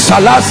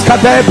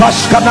 Salaskade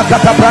bashkana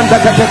kata branda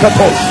kata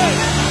katos.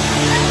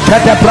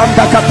 Kata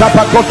branda kata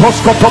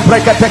pakotos koto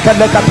brekete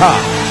kata.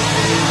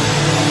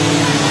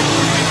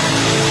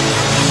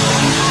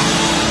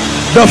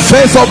 The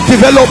phase of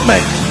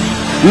development.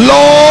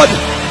 Lord,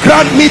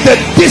 grant me the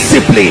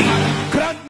discipline